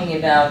been talking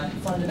about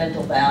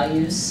fundamental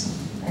values.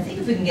 I think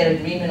if we can get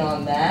agreement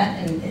on that,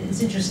 and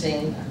it's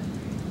interesting,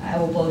 I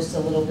will boast a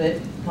little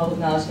bit. Public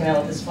Knowledge came out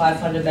with his 5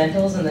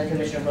 fundamentals, and then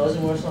Commissioner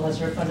Rosenworcel has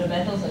her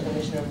fundamentals, and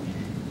Commissioner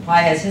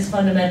Pai has his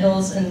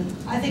fundamentals, and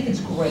I think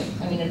it's great.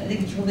 I mean, I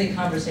think it's really a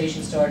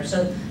conversation starter.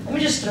 So let me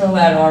just throw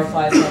out our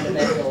 5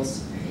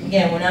 fundamentals.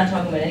 Again, we're not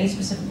talking about any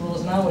specific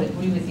rules, and I would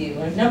agree with you.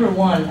 And number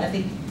 1, I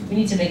think we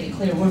need to make it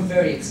clear we're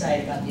very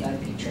excited about the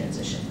IP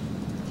transition.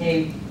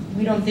 Okay,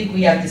 we don't think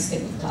we have to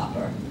stick with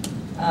copper,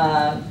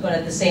 but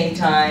at the same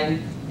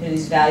time, there are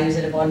these values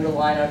that have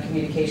underlined our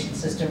communication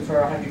system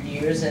for 100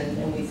 years,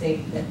 and we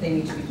think that they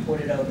need to be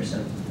ported over. So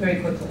very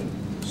quickly,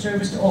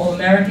 service to all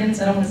Americans.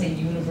 I don't want to say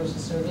universal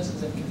service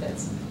because I think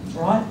that's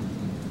broad.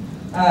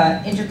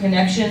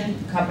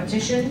 Interconnection,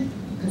 competition,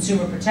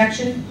 consumer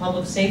protection,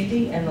 public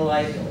safety, and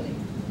reliability.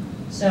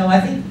 So I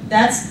think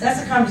that's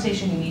a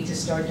conversation we need to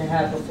start to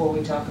have before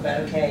we talk about,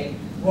 okay,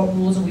 what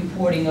rules are we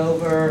porting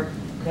over?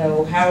 You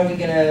know, how are we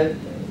going to,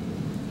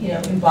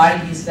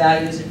 embody these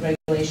values and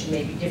regulation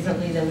maybe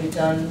differently than we've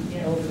done,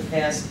 over the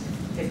past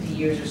 50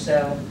 years or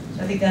so.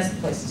 So I think that's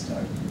the place to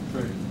start.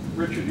 Great.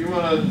 Richard, do you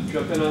want to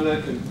jump in on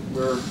that?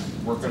 We're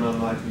working on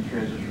an IP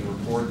transition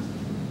report.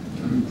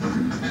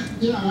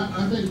 Yeah,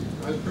 I think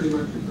I pretty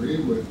much agree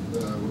with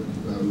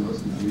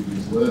most of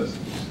Gigi's list.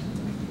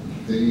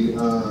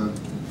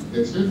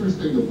 It's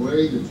interesting the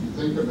way that you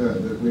think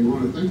about that. We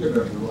want to think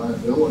about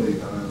reliability,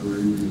 however,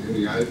 in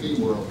the IP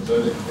world is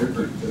I think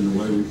different than the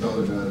way we thought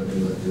about it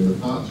in the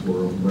POTS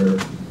world, where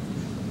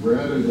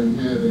rather than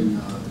having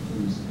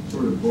these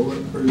sort of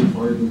bulletproof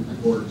hardened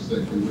networks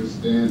that can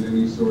withstand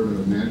any sort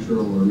of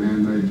natural or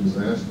man-made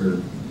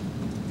disaster,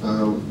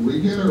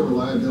 we get our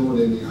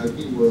reliability in the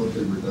IP world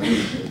through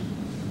redundancy.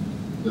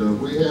 So if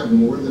we have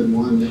more than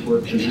one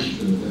network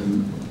connection,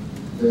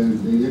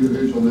 then the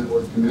individual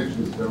network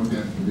connections don't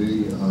have to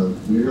be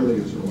nearly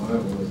as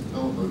reliable as the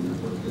telephone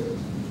network is.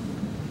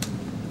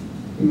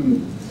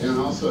 And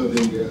also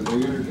the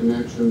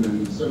interconnection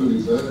and some of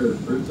these other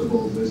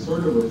principles, they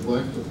sort of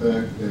reflect the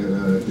fact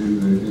that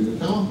in the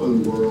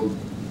telephone world,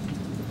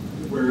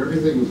 where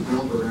everything was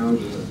built around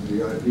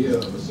the idea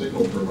of a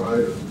single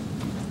provider,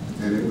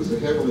 and it was a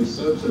heavily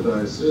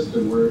subsidized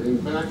system where, in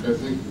fact, I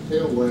think the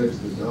tail wags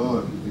the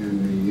dog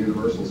in the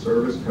universal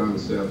service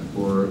concept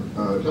for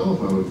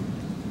telephone,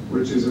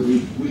 which is that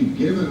we've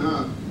given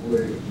up,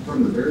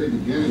 from the very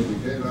beginning, we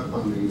gave up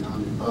on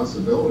the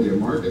possibility of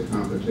market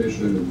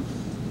competition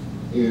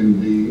in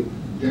the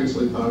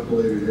densely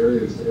populated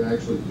areas that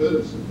actually could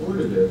have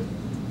supported it,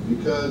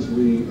 because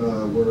we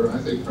were, I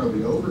think,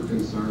 probably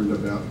over-concerned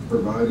about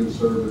providing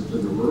service to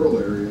the rural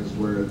areas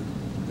where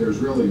there's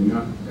really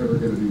not ever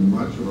going to be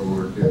much of a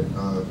market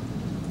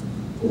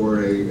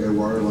for a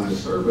wireline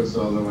service,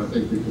 although I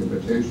think we can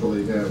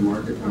potentially have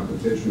market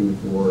competition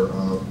for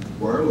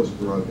wireless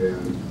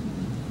broadband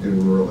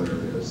in rural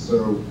areas.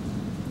 So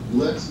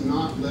let's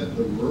not let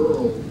the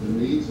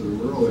needs of the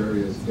rural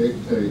areas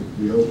dictate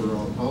the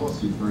overall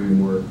policy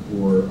framework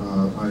for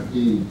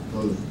IP,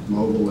 both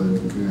mobile and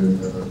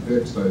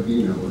fixed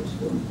IP networks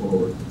going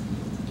forward.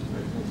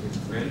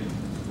 Randy,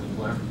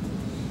 Blair?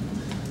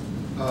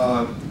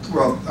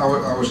 Well,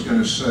 I was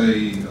going to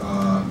say,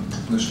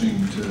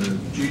 listening to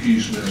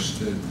Gigi's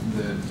list,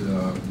 that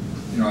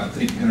I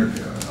think,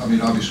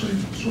 obviously,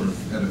 sort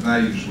of at a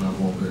values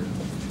level,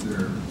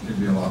 there can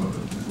be a lot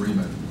of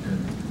agreement, and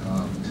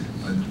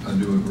I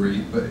do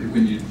agree. But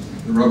the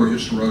rubber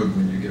hits the road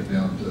when you get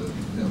down to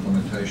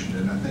implementation.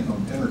 And I think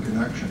on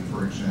interconnection,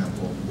 for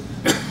example,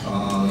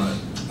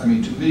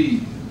 to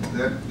me,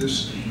 that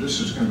this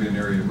is going to be an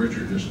area,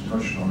 Richard just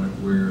touched on it,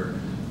 where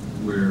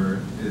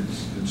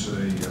it's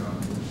a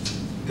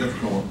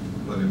difficult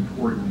but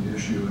important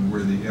issue, and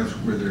where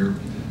there,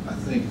 I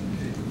think,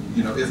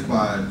 if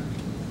by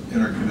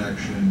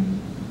interconnection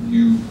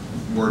you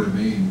were to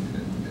mean,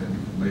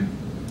 and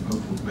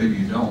maybe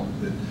you don't,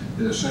 that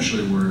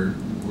essentially we're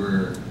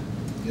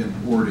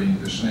importing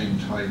the same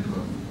type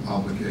of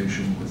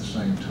obligation with the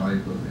same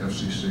type of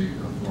FCC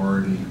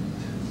authority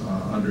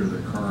under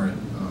the current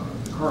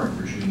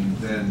regime,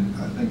 then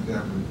I think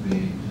that would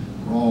be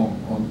wrong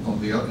on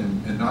the other,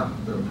 and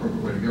not the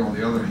appropriate way to go. On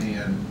the other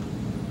hand,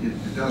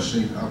 it does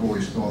seem, I've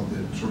always thought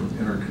that sort of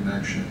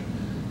interconnection,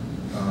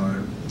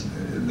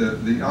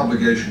 the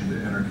obligation to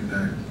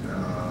interconnect,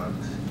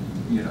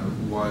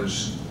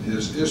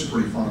 is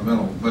pretty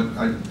fundamental. But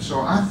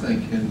so I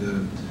think in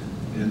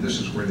and this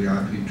is where the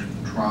IP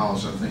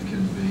trials, I think,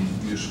 can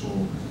be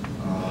useful.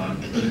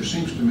 But it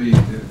seems to me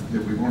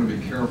that we want to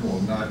be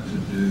careful not to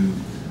do,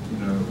 you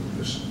know,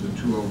 the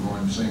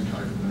 201, same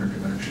type of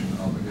interconnection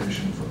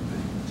obligation from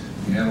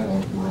the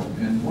analog world.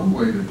 And one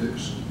way to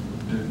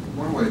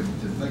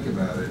think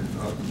about it,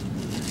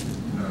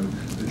 you know,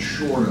 that's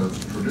short of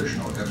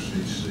traditional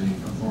FCC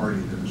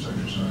authority that is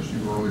exercised.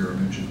 You earlier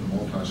mentioned the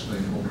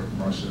multi-stakeholder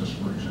process,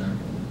 for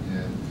example,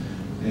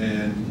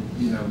 and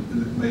you know,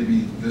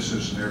 maybe this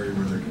is an area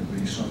where there can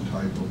be some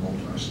type of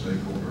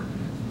multi-stakeholder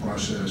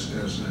process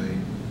as a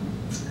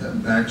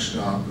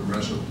backstop,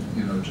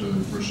 you know, to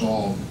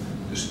resolve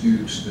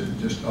disputes that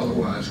just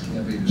otherwise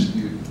can't be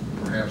disputed.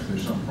 Perhaps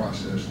there's some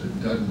process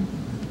that doesn't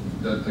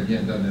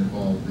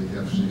involve the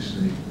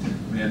FCC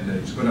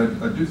mandates. But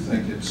I do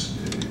think it's,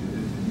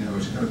 you know,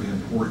 it's going to be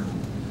important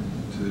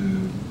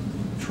to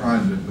try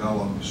and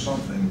develop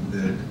something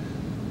that,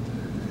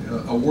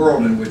 a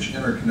world in which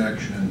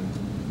interconnection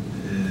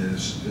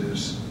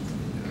is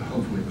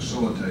hopefully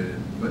facilitated,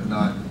 but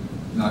not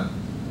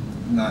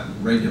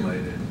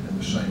regulated in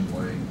the same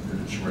way that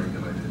it's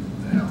regulated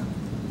now.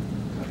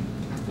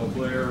 So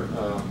Blair,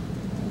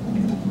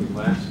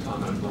 last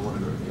comment, I want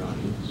to go to the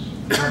audience.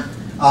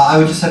 I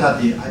would just say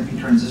about the IP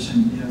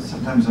transition, you know,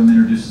 sometimes I'm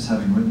introduced as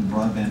having written the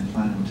broadband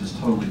plan, which is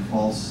totally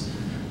false.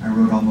 I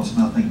wrote almost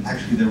nothing.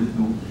 Actually,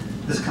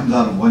 this comes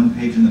out of one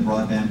page in the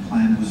broadband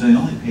plan. It was the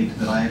only page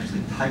that I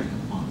actually typed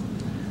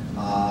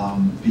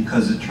on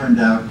because it turned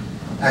out,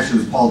 actually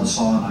it was Paul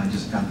DeSaw and I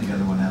just got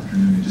together one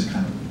afternoon and just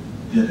kind of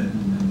did it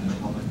and then did a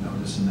public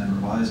notice and then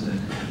revised it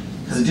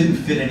because it didn't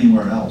fit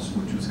anywhere else,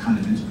 which was kind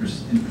of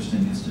interesting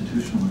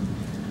institutionally.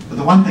 But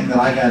the one thing that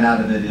I got out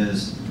of it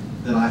is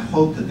that I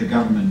hope that the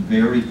government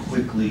very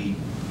quickly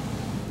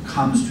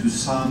comes to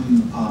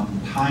some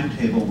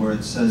timetable where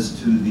it says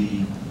to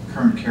the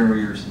current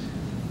carriers,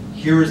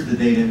 here is the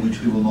date at which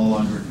we will no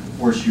longer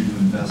force you to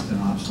invest in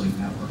an obsolete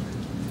network.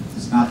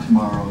 It's not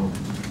tomorrow.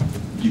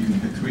 You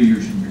can pick 3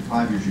 years, you can pick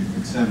 5 years, you can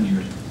pick 7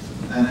 years.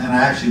 And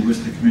I actually wish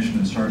the commission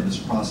had started this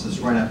process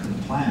right after the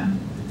plan,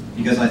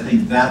 because I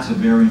think that's a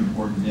very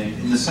important date.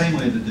 In the same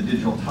way that the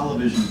digital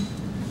television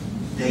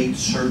date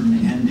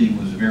certain ending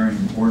was very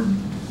important.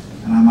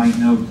 And I might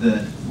note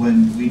that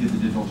when we did the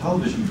digital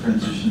television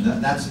transition,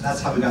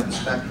 that's how we got the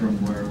spectrum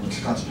where what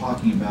Scott's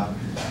talking about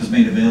was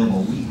made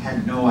available. We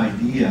had no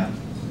idea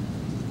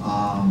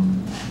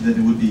that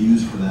it would be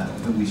used for that,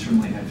 but we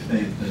certainly had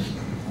faith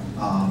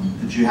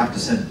that you have to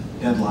set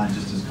deadlines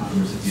just as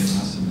Congress had given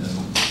us some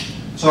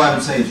deadlines. So I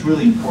would say it's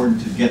really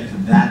important to get to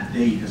that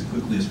date as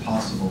quickly as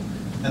possible.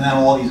 And then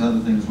all these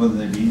other things, whether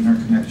they be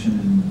interconnection,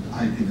 and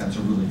I think that's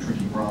a really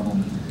tricky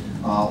problem,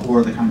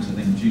 or the kinds of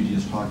things Gigi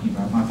is talking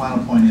about. My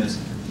final point is,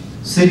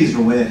 cities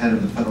are way ahead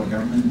of the federal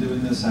government in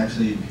doing this.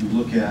 Actually, if you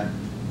look at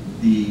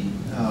the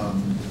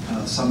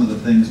some of the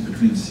things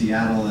between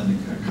Seattle and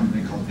a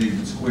company called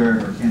Vision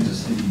Squared or Kansas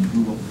City and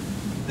Google,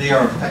 they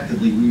are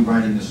effectively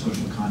rewriting the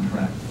social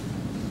contract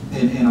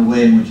in a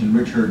way in which, and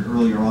Richard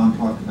earlier on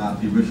talked about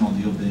the original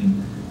deal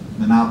being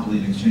monopoly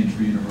in exchange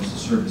for universal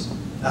service.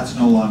 That's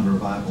no longer a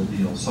viable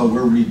deal. So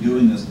we're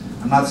redoing this.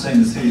 I'm not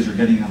saying the cities are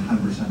getting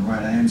 100%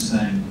 right. I am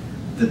saying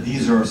that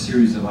these are a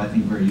series of, I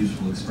think, very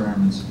useful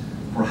experiments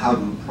for how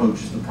to approach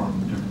the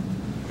problem differently.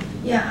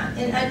 Yeah,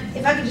 and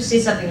if I could just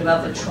say something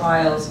about the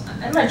trials,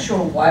 I'm not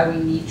sure why we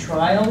need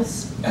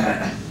trials,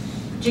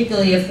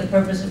 particularly if the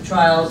purpose of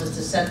trials is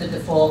to set the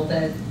default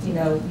that, you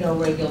know, no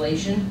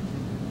regulation.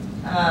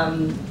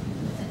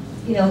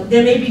 You know,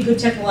 there may be good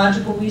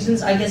technological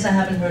reasons. I guess I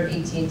haven't heard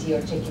AT&T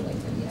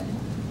articulate them yet.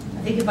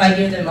 I think if I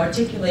hear them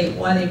articulate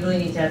why they really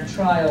need to have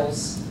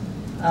trials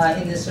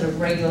in this sort of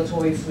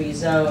regulatory-free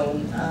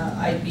zone,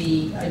 I'd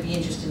be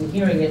interested in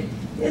hearing it.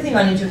 The other thing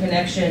on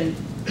interconnection,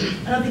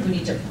 I don't think we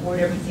need to port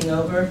everything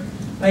over,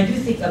 but I do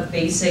think a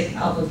basic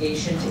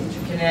obligation to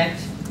interconnect,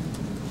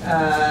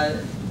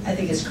 I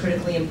think is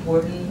critically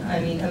important. I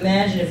mean,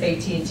 imagine if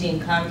AT&T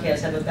and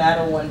Comcast have a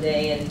battle one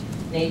day and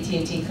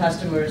AT&T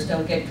customers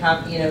don't get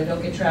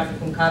traffic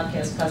from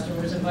Comcast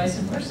customers and vice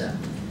versa.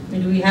 I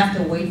mean, do we have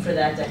to wait for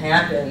that to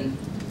happen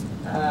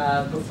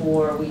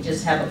before we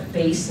just have a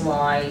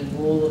baseline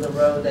rule of the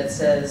road that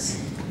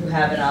says you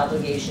have an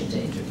obligation to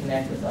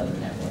interconnect with other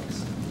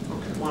networks?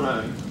 Okay, I want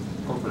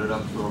to open it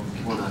up, so if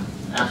you want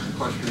to ask a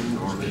question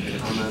or make a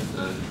comment,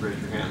 just raise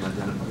your hand,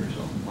 identify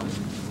yourself.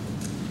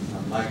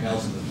 I'm Mike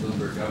Nelson of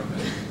Bloomberg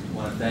Government. I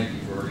want to thank you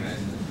for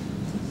organizing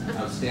this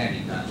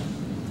outstanding panel,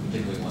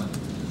 particularly one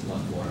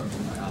floor up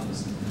from my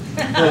office.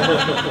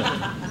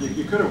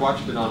 You could have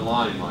watched it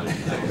online, Mike.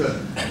 I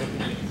could.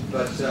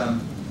 But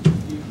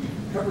you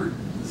covered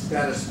the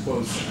status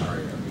quo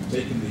scenario. You've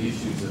taken the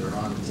issues that are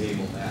on the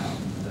table now.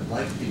 I'd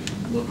like you to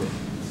look at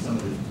some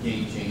of the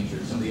game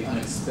changers, some of the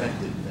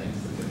unexpected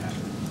things that could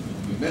happen.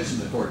 You mentioned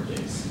the court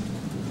case,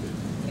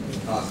 which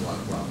could cause a lot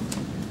of problems.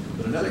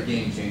 But another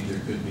game changer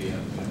could be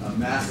a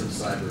massive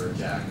cyber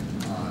attack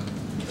on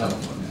the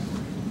telephone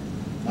network.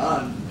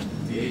 Not on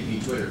the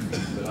AP Twitter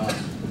feed, but on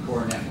the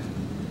core network.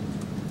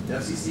 The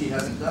FCC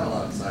hasn't done a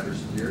lot of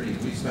cybersecurity,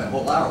 and we've spent a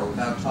whole hour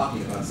without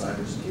talking about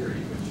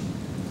cybersecurity,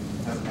 which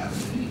Hasn't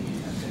happened in any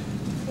meeting I've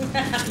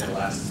been in the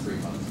last 3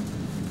 months.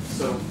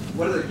 So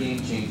what are the game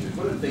changers?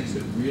 What are the things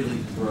that really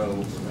throw a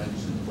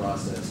wrench in the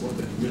process? What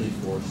could really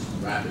force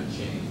rapid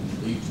change,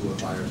 lead to a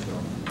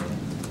firestorm?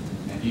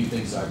 And do you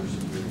think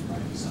cybersecurity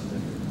might be something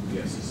that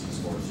the FCC is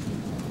forced to do?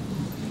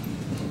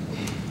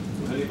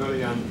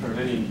 Anybody on for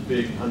any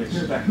big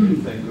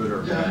unexpected thing, good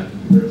or Yeah, bad?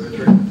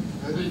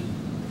 I think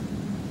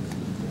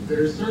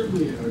there's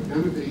certainly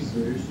going to be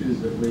some issues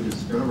that we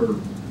discover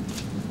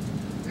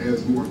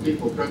as more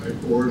people cut the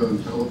cord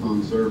on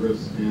telephone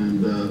service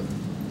and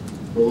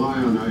rely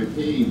on IP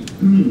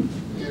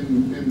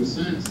in the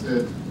sense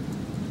that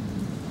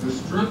the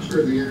structure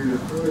of the internet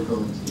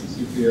protocols,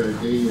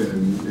 TCP/IP,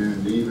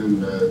 and even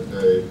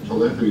the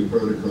telephony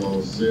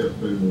protocols, SIP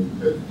and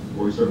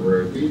voice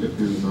over IP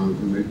depends on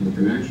for making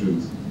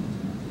connections.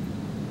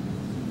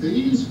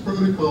 These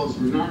protocols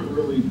were not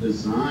really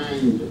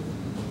designed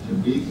to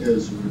be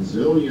as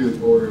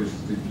resilient or as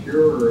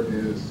secure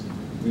as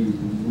we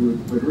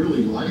would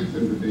really like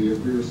them to be if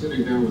we were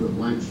sitting down with a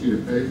blank sheet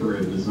of paper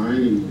and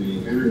designing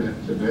the internet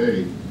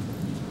today.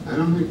 I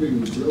don't think we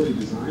would really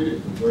design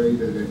it the way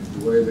that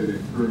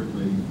it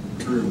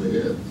currently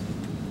is.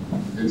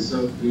 And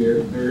so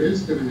there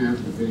is going to have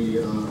to be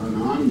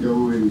an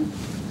ongoing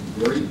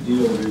great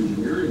deal of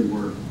engineering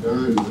work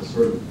done to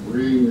sort of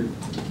bring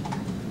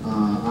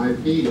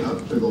IP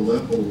up to the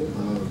level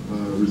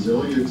of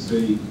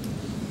resiliency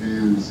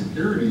and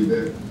security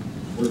that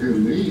we're going to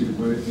need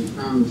when it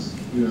becomes,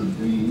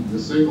 the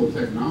single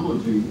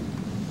technology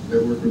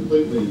that we're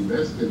completely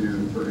invested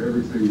in for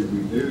everything that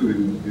we do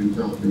in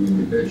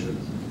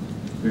telecommunications.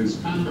 And it's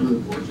kind of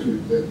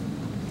unfortunate that,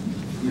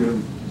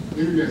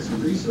 internet's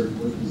research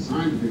was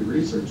designed to be a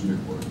research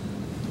network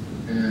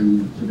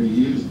and to be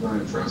used by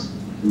a trust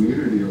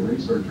community of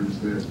researchers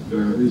that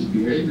whose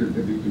behavior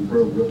could be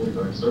controlled really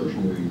by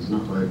social means,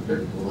 not by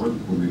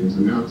technological means,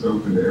 and now it's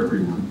open to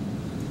everyone.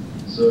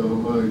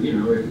 So, it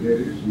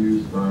is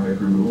used by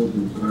criminals,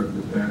 and cyber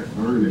attacks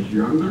are an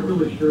issue. I'm not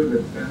really sure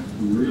that that's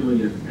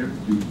really an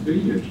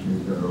FCC issue,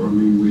 though. I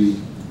mean, we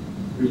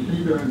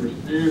seem to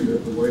understand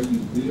that the way you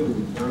deal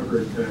with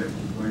cyber attacks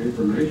is by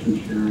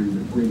information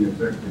sharing between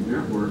affected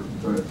networks,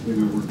 but,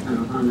 we're kind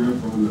of hung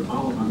up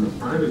on the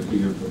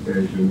privacy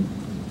implication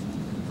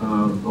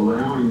of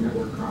allowing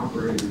network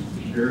operators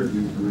to share the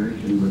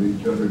information with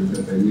each other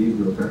that they need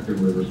to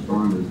effectively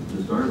respond to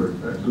cyber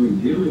attacks. I mean,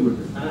 dealing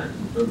with attacks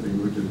is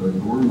something which is a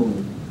normal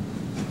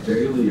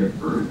daily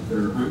occurrence.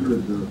 There are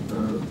hundreds of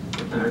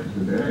attacks a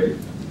day,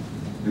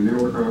 and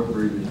network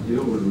operators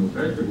deal with them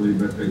effectively,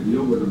 but they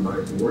deal with them by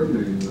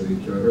coordinating with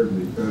each other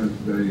because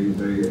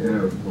they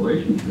have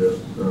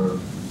relationships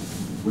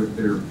with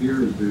their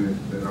peers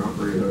that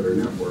operate other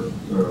networks.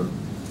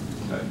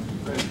 Okay,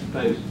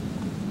 thanks.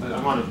 I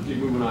want to keep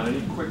moving on.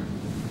 Any quick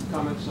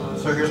comments on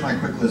So here's my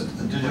quick list.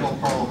 A digital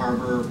Pearl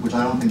Harbor, which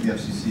I don't think the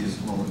FCC is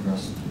well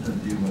addressed to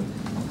deal with.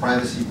 A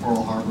privacy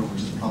Pearl Harbor,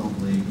 which is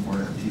probably more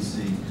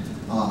FTC.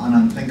 An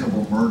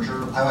unthinkable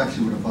merger. I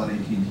actually would have thought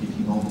AT&T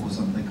T-Mobile was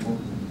unthinkable.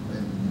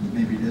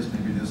 Maybe it is,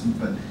 maybe it isn't.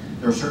 But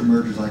there are certain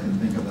mergers I can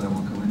think of that I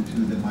won't go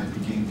into that might be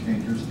game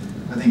changers.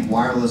 I think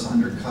wireless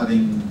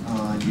undercutting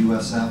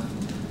USF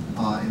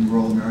in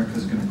rural America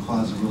is going to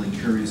cause a really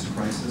curious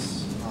crisis.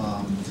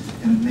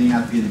 And it may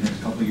not be in the next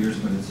couple of years,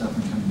 but it's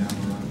definitely coming down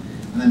the road.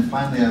 And then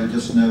finally, I would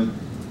just note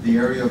the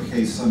Aereo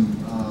case, as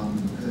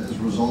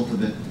a result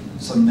of it,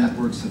 some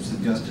networks have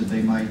suggested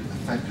they might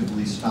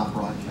effectively stop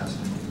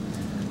broadcasting.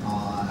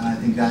 And I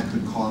think that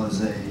could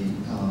cause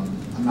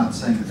I'm not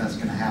saying that that's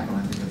going to happen,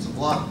 I think it's a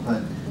bluff,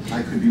 but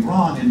I could be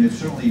wrong, and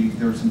certainly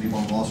there are some people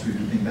on Wall Street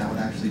who think that would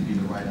actually be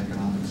the right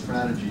economic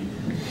strategy.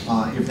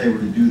 If they were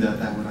to do that,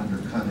 that would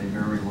undercut a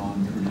very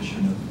long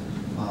tradition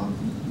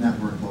of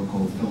network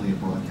local affiliate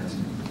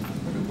broadcasting.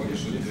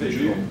 if they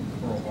do?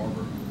 Pearl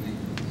Harbor.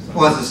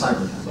 Well, as a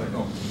cyber attack.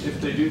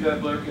 If they do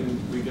that, Blair,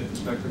 can we get the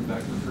spectrum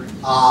back for free?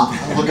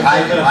 Look, if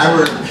I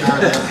were in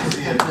charge of the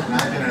FCC and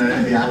I'd been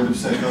at NV, I would have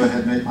said, go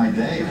ahead, make my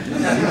day.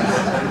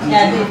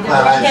 Yeah, the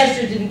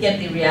broadcaster didn't get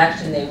the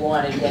reaction they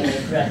wanted when they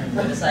threatened.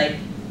 It was like,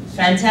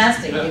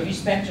 fantastic, give your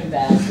spectrum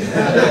back.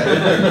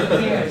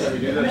 Can we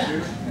do that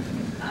soon?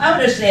 I would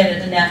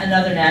understand that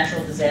another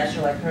natural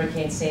disaster like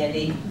Hurricane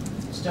Sandy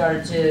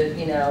started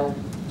to,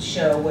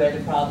 show where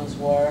the problems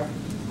were,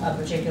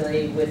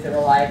 particularly with the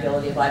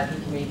reliability of IP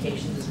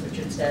communications, as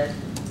Richard said.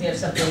 We have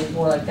something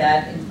more like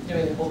that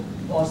during the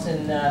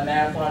Boston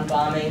Marathon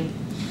bombing.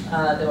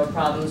 There were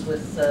problems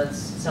with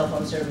cell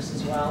phone service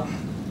as well.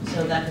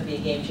 So that could be a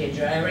game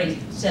changer. I already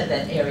said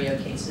that Aereo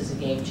case is a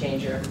game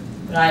changer.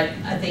 But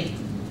I think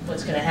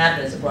what's going to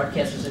happen is the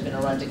broadcasters are going to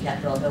run to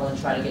Capitol Hill and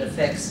try to get a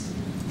fix.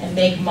 And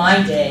make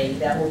my day,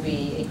 that will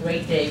be a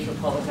great day for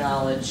public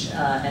knowledge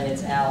and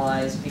its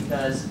allies,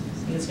 because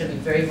I think it's going to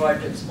be very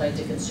hard to explain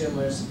to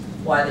consumers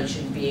why they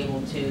shouldn't be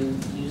able to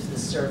use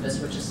this service,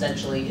 which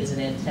essentially is an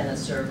antenna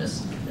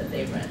service that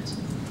they rent.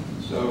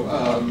 So,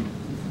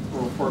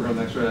 before we go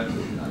next,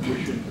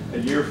 we should, a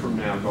year from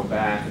now, go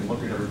back and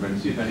look at everybody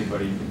and see if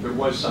anybody, if there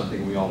was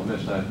something we all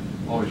missed. I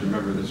always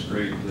remember this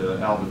great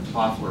Alvin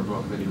Toffler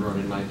book that he wrote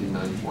in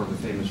 1994, The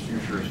Famous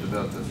Futurist,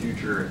 about the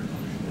future.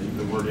 And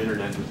the word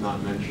internet was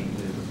not mentioned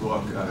in the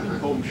book.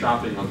 Home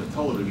shopping on the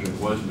television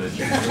was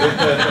mentioned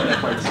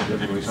quite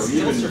significantly. So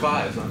Still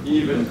survives, huh?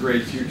 even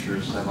great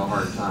futurists have a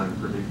hard time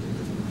predicting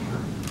the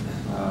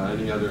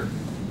future.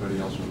 Anybody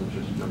else want to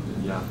just jump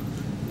in? Yeah.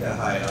 Yeah,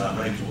 hi,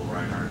 my name's Will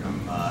Reinhardt.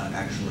 I'm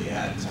actually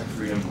at Tech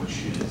Freedom,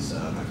 which is,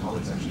 my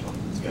colleagues actually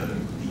helped put together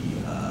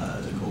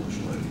the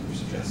coalition letter that you're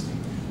suggesting.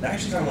 And I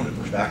actually kind of wanted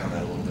to push back on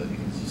that a little bit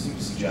because you seem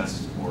to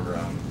suggest, or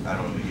I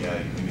don't know, maybe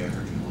I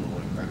heard you a little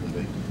incorrectly,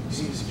 but you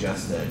seem to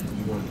suggest that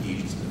you wanted the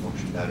agency to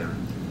function better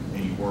and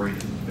you worried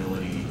that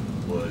humility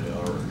would,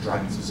 or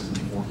driving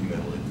specifically for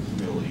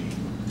humility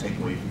take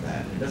away from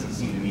that. And it doesn't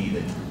seem to me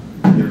that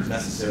there's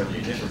necessarily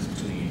a difference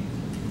between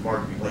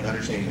like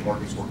understanding the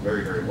markets work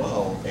very, very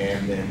well,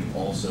 and then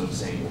also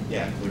saying, well,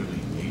 yeah, clearly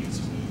the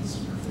agency needs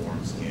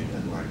reforms and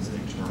deadlines and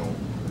internal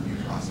review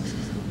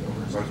processes to look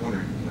over. So I was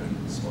wondering, can I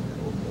explain that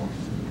a little more?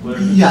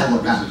 Yeah,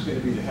 look, this is going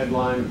to be the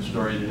headline of the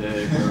story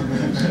today.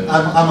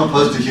 I'm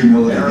opposed to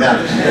humility, yeah.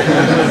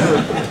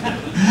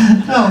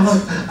 No,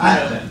 look,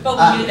 But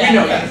we knew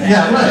that.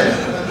 yeah, right.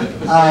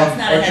 That's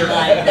not a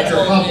headline, that's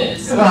old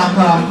news. But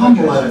I'm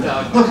humble at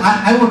it. Look,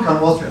 I work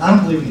on Wall Street. I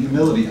don't believe in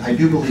humility. I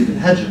do believe in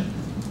hedging,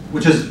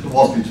 which is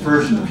Wall Street's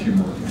version of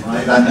humility,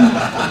 right? I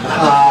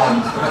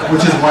mean,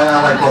 which is why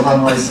I like both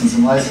unlicensed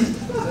and licensed.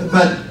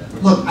 But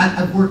look,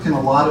 I've worked in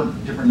a lot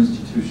of different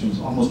institutions,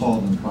 almost all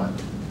of them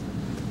private.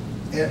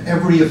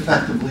 Every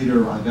effective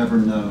leader I've ever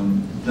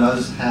known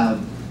does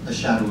have a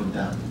shadow of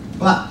doubt.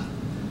 But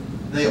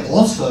they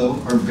also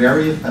are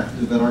very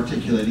effective at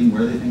articulating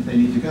where they think they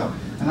need to go.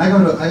 And I go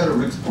to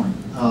Rick's point,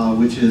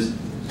 which is,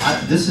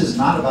 this is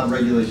not about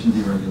regulation,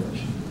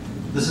 deregulation.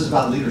 This is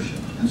about leadership.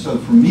 And so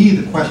for me,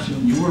 the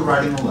question, you were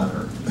writing a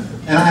letter,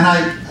 and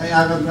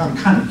I'm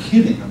kind of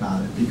kidding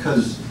about it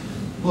because,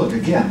 look,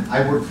 again,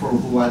 I worked for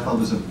who I thought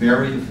was a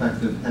very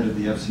effective head of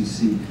the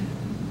FCC.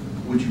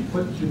 Would you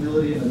put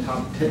humility in the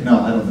top 10? No,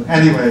 I don't know.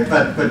 Anyway,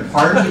 but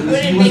part of it was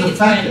he was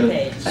effective.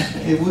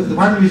 The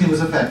part of the reason he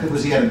was effective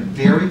was he had a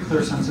very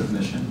clear sense of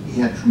mission. He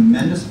had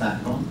tremendous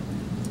backbone.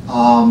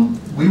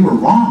 We were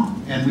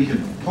wrong, and we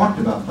had talked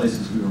about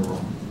places we were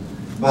wrong.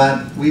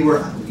 But we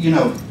were, you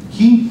know,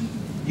 you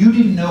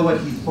didn't know what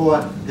he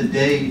thought the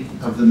day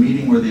of the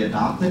meeting where they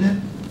adopted it.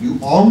 You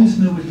always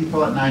knew what he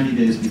thought 90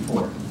 days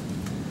before.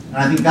 And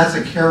I think that's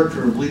a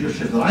character of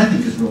leadership that I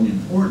think is really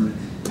important.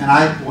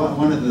 And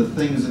one of the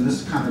things, and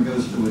this kind of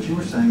goes to what you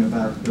were saying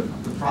about the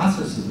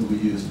processes that we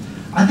use,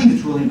 I think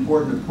it's really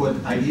important to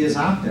put ideas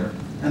out there.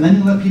 And then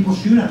you let people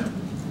shoot at them.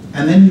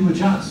 And then you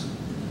adjust.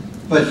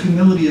 But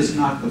humility is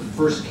not the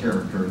first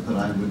character that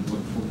I would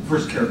look for.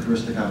 First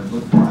characteristic I would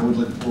look for. I would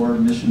look for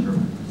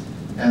mission-driven.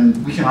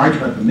 And we can argue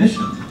about the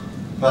mission,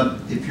 but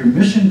if you're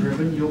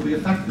mission-driven, you'll be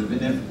effective.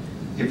 And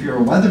if you're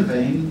a weather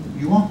vane,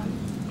 you won't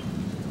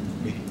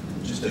be.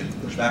 Just to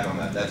push back on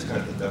that, that's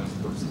kind of that was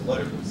the purpose of the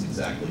letter. Was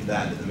exactly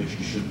that the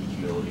mission should be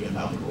humility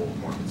about the role of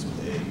markets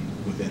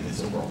within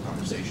this overall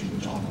conversation,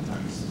 which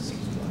oftentimes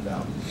seems to be left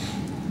out.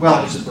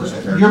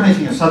 Well, you're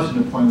making a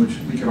substantive point which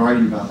we could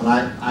argue about,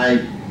 but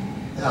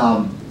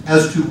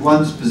as to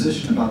one's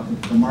position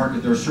about the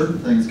market, there are certain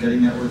things,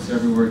 getting networks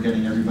everywhere,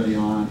 getting everybody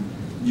on,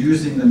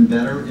 using them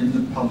better in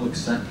the public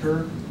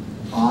sector,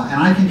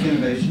 and I think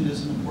innovation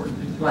is an important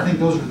thing too. I think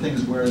those are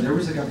things where there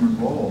was a government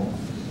role.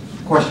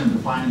 The question of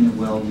defining it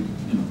well, you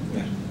know.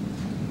 Yeah.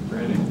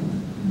 Randy?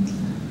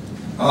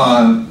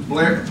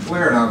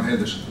 Blair and I have had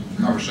this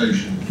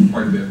conversation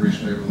quite a bit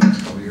recently over the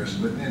last couple of years,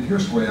 and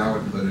here's the way I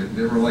would put it.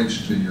 It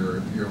relates to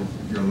your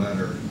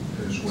letter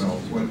as well.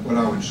 What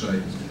I would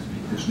say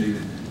is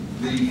needed.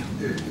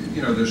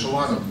 There's a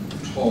lot of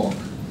talk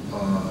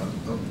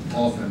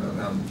often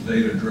about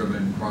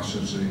data-driven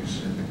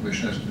processes, and the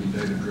commission has to be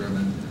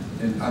data-driven.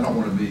 And I don't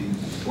want to be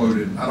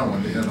quoted, I don't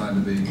want the headline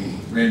to be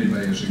Randy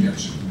May is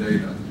against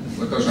data,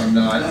 because I'm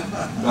not,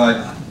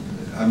 but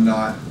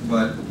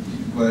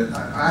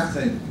I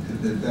think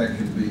that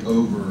can be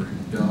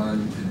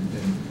overdone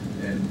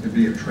and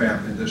be a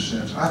trap in this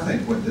sense. I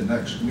think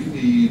we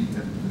need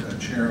a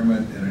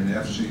chairman and an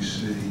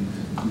FCC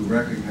who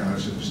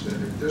recognizes that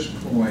at this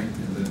point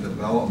in the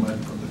development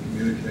of the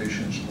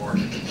communications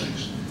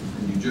marketplace,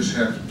 and you just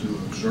have to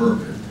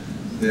observe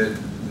it,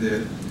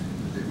 that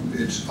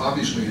it's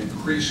obviously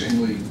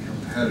increasingly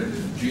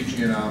competitive.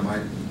 Gigi and I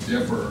might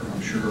differ,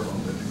 I'm sure,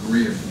 on the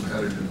degree of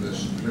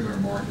competitiveness in particular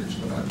markets,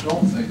 but I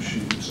don't think she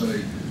would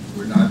say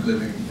we're not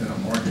living in a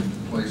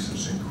marketplace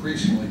that's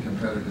increasingly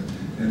competitive.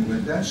 And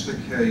when that's the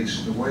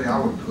case, the way I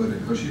would put it,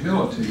 because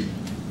humility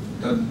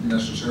doesn't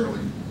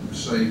necessarily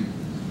say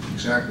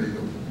exactly,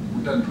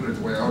 doesn't put it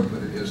the way I would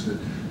put it, is that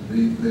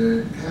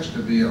there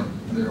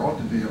ought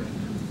to be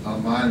a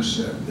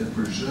mindset that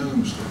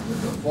presumes that the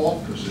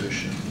default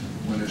position,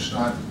 when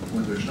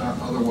there's not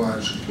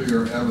otherwise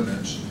clear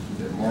evidence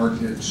that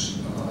markets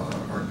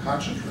are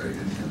concentrated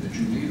and that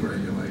you need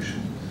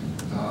regulation,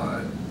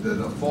 the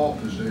default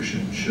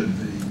position should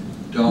be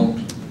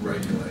don't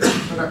regulate.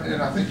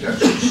 And I think that's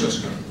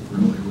consistent,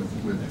 really,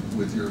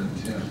 with your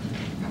intent.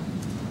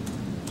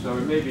 So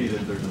it may be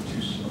that there's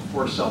a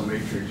four-cell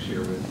matrix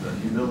here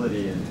with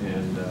humility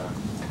and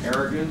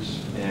arrogance,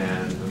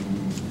 and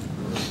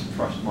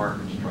trust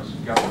markets,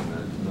 trust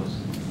government, and those,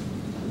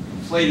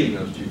 conflating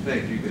those two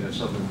things, you could have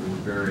someone who is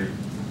very,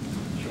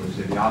 shall we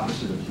say, the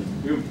opposite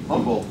of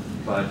humble,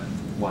 but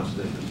wants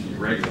to be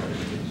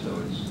regulated. So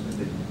it's, I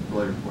think the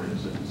later point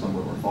is that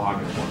somewhere we're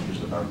fogging one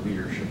just about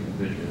leadership and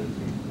vision, and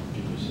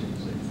you see the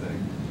same thing.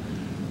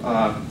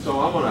 So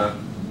I'm going to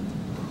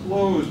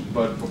close,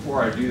 but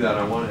before I do that,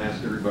 I want to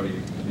ask everybody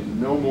in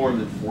no more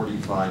than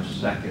 45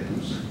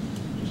 seconds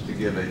just to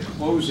give a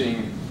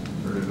closing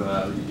sort of,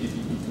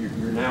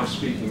 you're now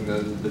speaking,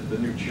 the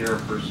new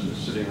chairperson is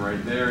sitting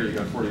right there. You've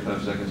got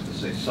 45 seconds to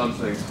say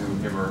something to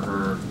him or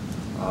her.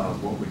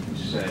 What would you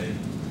say?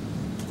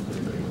 If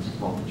anybody wants to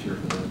volunteer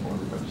for that, while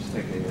everybody's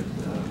thinking it.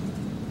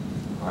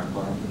 I'll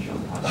put you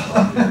on the hot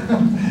spot.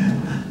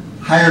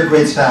 Hire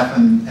great staff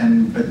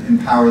but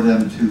empower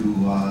them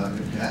to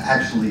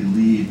actually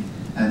lead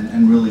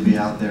and really be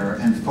out there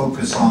and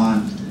focus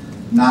on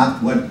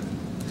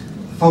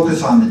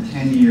focus on the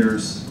 10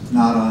 years,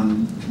 not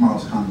on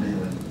tomorrow's com daily.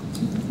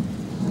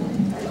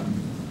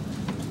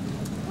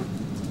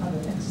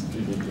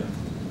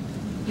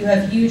 You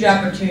have huge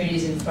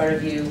opportunities in front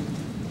of you.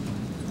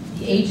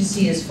 The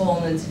agency has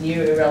fallen into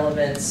near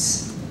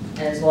irrelevance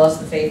and has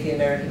lost the faith of the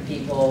American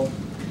people.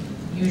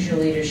 Use your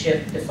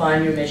leadership,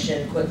 define your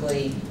mission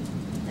quickly,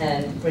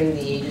 and bring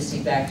the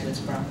agency back to its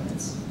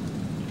prominence.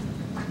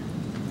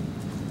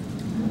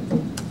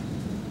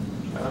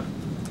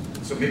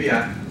 So maybe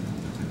I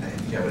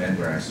think I would end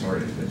where I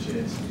started, which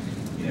is,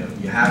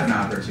 you have an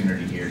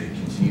opportunity here to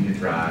continue to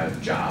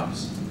drive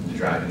jobs, to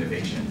drive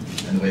innovation.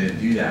 And the way to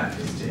do that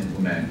is to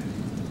implement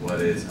what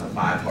is a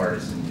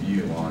bipartisan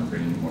view on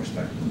bringing more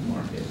spectrum to the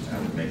market. And I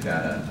would make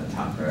that a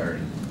top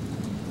priority.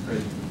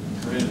 Great.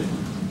 Randy.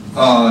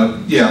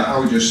 Yeah, I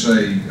would just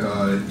say,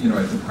 at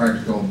the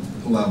practical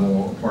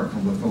level, apart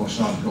from the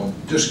philosophical,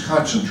 just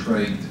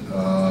concentrate,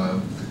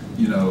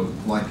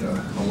 like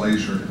a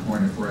laser, to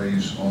coin a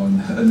phrase,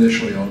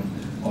 initially on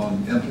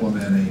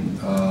implementing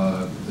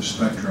the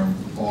spectrum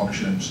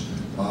auctions.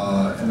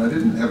 And I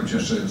didn't have a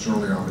chance to say this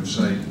earlier. I would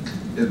say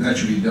that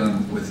should be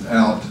done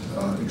without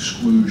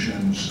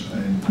exclusions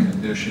and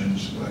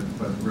conditions,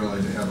 but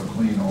really to have a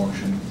clean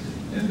auction.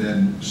 And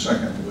then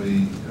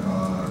secondly,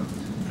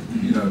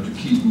 to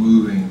keep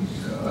moving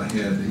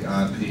ahead the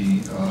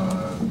IP,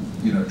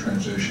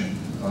 transition.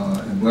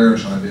 And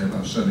Blair's idea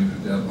about setting a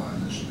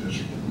deadline is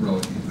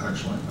really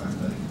excellent, I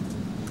think.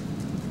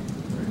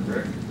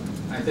 Rick?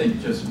 I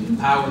think just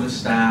empower the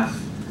staff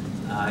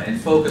and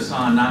focus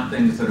on not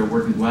things that are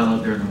working well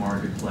out there in the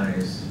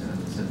marketplace.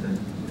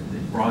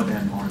 The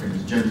broadband market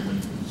is generally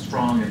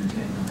strong and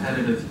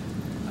competitive,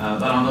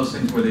 but on those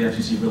things where the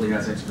FCC really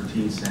has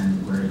expertise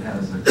and where it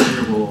has a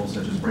clear role,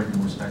 such as bringing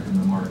more spectrum to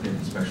the market,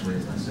 especially,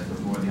 as I said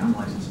before, the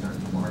unlicensed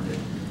spectrum market,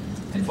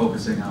 and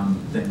focusing on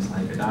things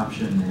like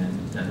adoption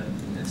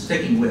and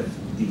sticking with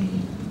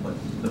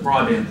the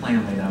broadband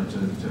plan laid out, to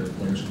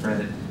Blair's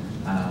credit,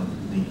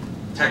 the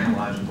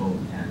technological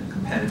and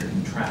competitive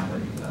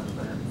neutrality of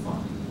that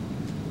fund.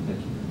 Thank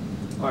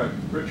you. All right,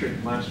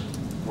 Richard, last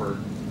word.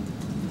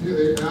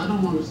 Yeah, I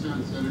don't want to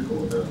sound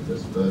cynical about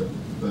this, but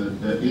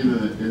in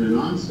a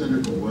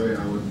non-cynical way,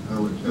 I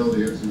would tell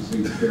the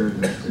FCC chair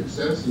that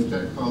success in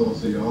tech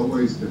policy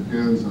always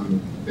depends on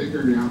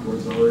figuring out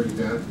what's already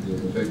happening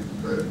and taking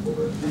credit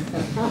for it.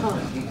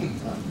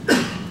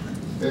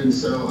 And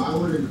so I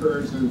would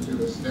encourage them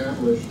to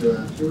establish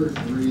 2 or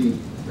 3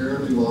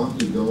 fairly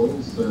lofty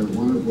goals,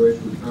 one of which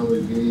would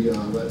probably be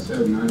let's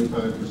have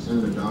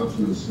 95%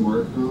 adoption of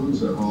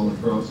smartphones all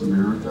across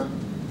America.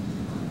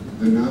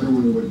 Another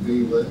one would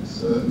be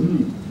let's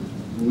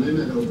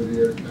limit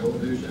over-the-air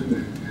television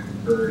and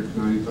encourage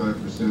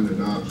 95%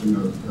 adoption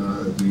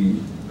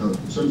of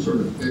some sort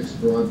of fixed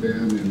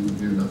broadband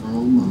in the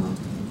home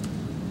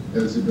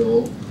as a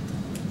goal.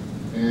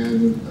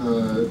 And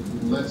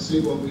let's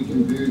see what we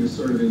can do to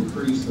sort of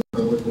increase the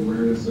public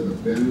awareness of the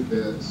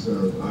benefits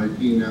of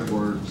IP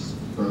networks,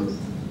 both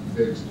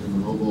fixed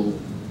and mobile,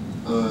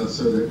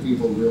 so that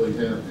people really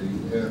have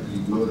the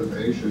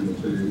motivation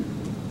to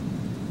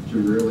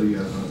really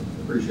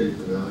appreciate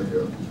the value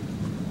of it.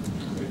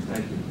 Okay,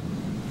 thank you.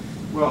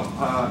 Well,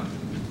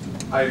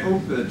 I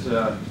hope that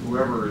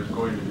whoever is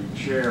going to be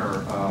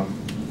chair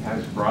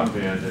has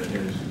broadband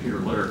and is computer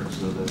literate,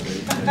 so that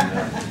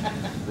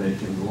they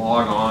can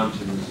log on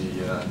to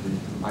the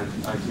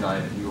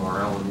ITI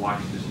URL and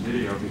watch this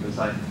video, because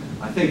I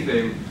think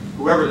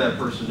whoever that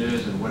person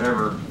is and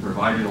whatever sort of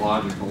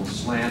ideological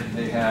slant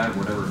they have,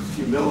 whatever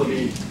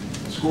humility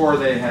score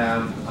they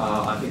have,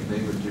 I think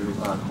they would do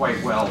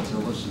quite well to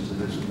listen to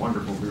this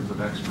wonderful group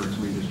of experts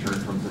we just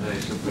heard from today.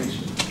 So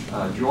please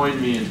join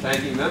me in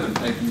thanking them, and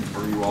thank you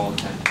for you all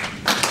attending.